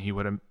cheap, and he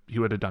would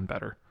have done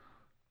better.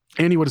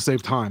 And he would have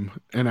saved time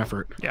and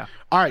effort. Yeah.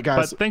 All right,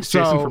 guys. But thanks,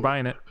 Jason, for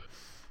buying it.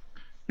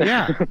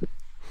 Yeah.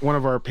 One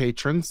of our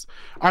patrons.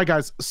 All right,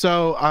 guys.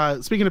 So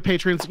speaking of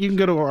patrons, you can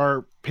go to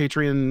our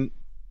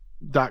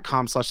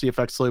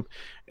patreon.com/theeffectsloop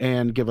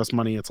and give us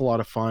money. It's a lot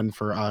of fun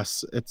for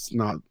us. It's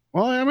not,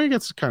 well, I mean,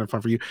 it's kind of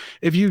fun for you.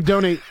 If you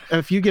donate,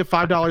 if you give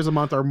 $5 a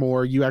month or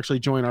more, you actually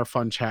join our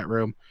fun chat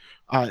room.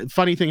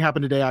 Funny thing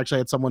happened today. I actually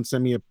had someone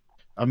send me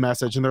a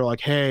message, and they're like,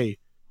 hey,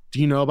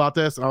 do you know about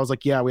this? And I was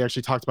like, yeah, we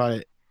actually talked about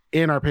it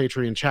in our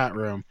Patreon chat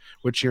room,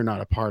 which you're not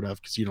a part of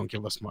because you don't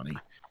give us money.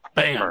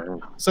 Bam.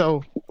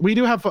 So we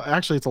do have,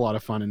 actually, it's a lot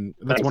of fun, and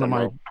that's one of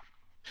my,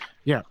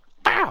 yeah.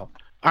 Wow.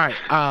 All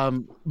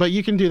right. But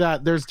you can do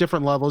that. There's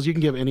different levels. You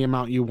can give any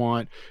amount you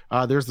want.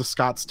 There's the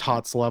Scott's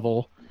Tots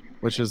level,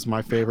 which is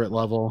my favorite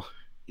level,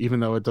 even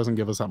though it doesn't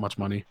give us that much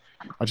money.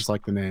 I just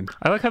like the name.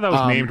 I like how that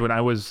was named when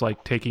I was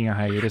like taking a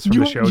hiatus from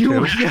the show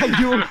too. Yeah,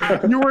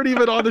 you weren't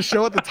even on the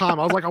show at the time.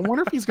 I was like, I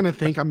wonder if he's gonna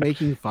think I'm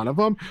making fun of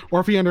him,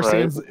 or if he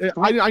understands.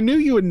 Right. I knew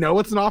you would know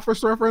it's an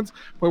office reference,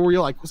 but were you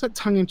like, was that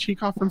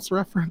tongue-in-cheek office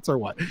reference or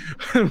what?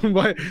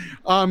 But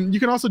you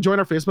can also join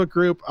our Facebook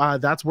group.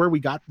 That's where we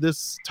got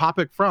this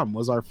topic from,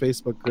 was our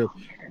Facebook group.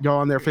 Go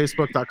on there,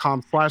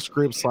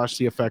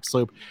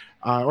 facebook.com/group/theeffectsloop.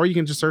 Or you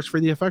can just search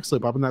for The Effects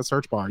Loop up in that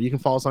search bar. You can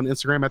follow us on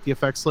Instagram at The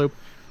Effects Loop.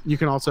 You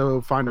can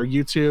also find our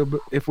YouTube.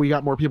 If we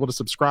got more people to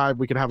subscribe,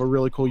 we could have a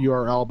really cool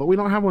URL, but we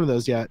don't have one of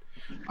those yet.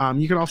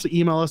 You can also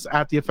email us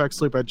at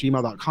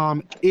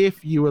theeffectsloop@gmail.com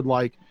if you would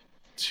like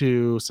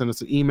to send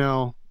us an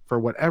email for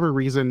whatever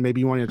reason.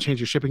 Maybe you want to change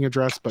your shipping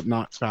address, but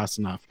not fast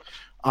enough.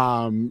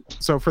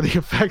 So for The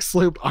Effects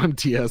Loop, I'm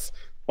TS.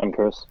 I'm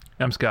Chris.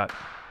 I'm Scott.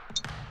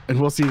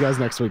 And we'll see you guys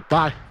next week.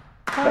 Bye.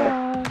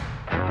 Bye.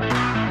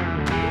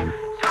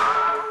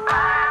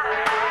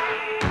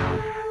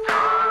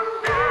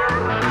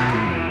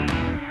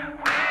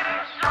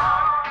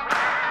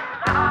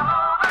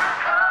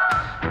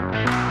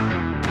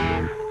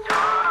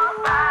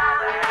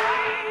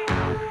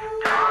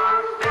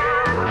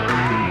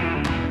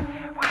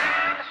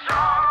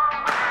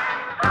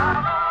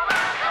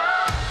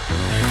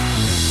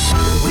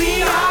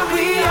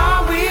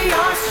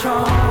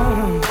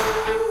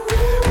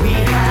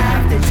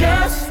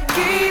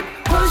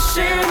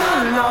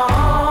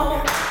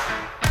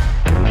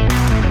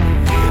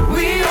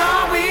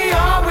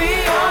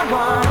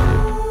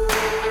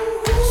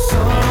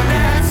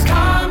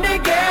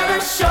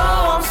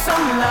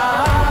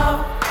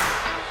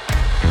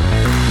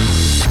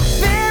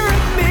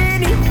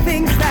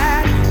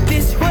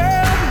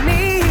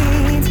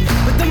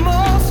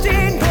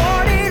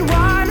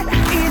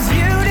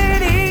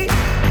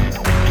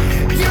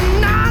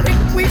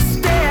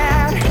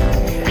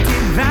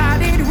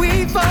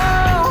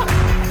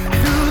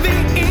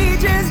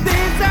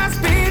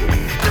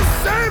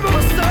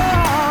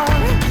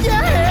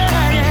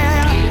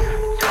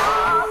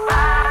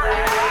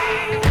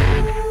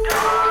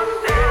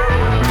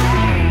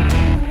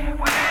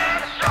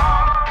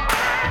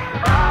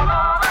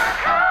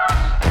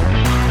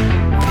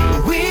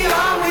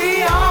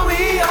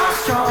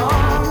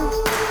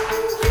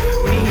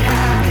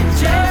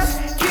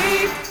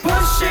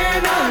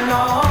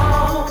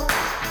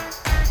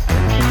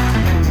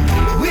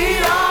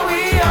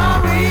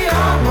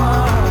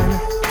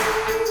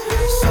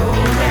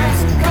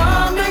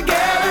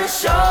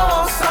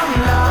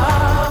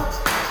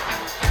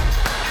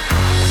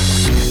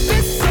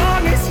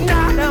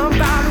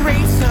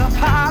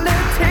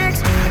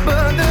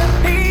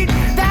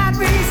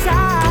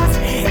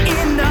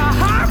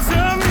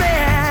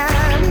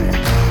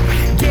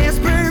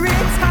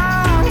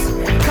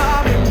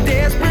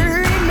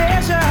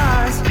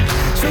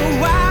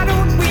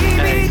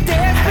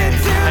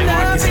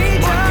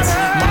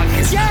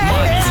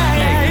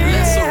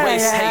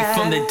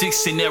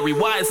 Dictionary,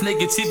 why is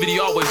negativity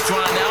always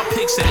drawn out?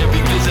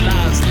 Pictionary,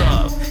 visualize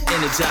love,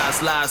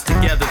 energize lives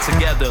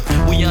together.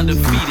 We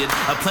undefeated,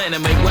 a plan to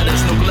make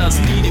weathers, no gloves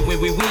needed when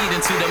we weed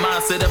into the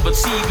mindset of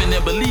achieving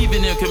and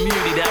believing in a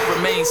community that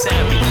remains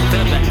happy.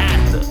 Ever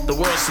after, the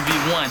world should be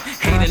one,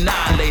 hate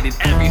annihilated,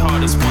 every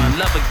heart is one,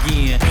 love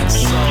again.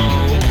 So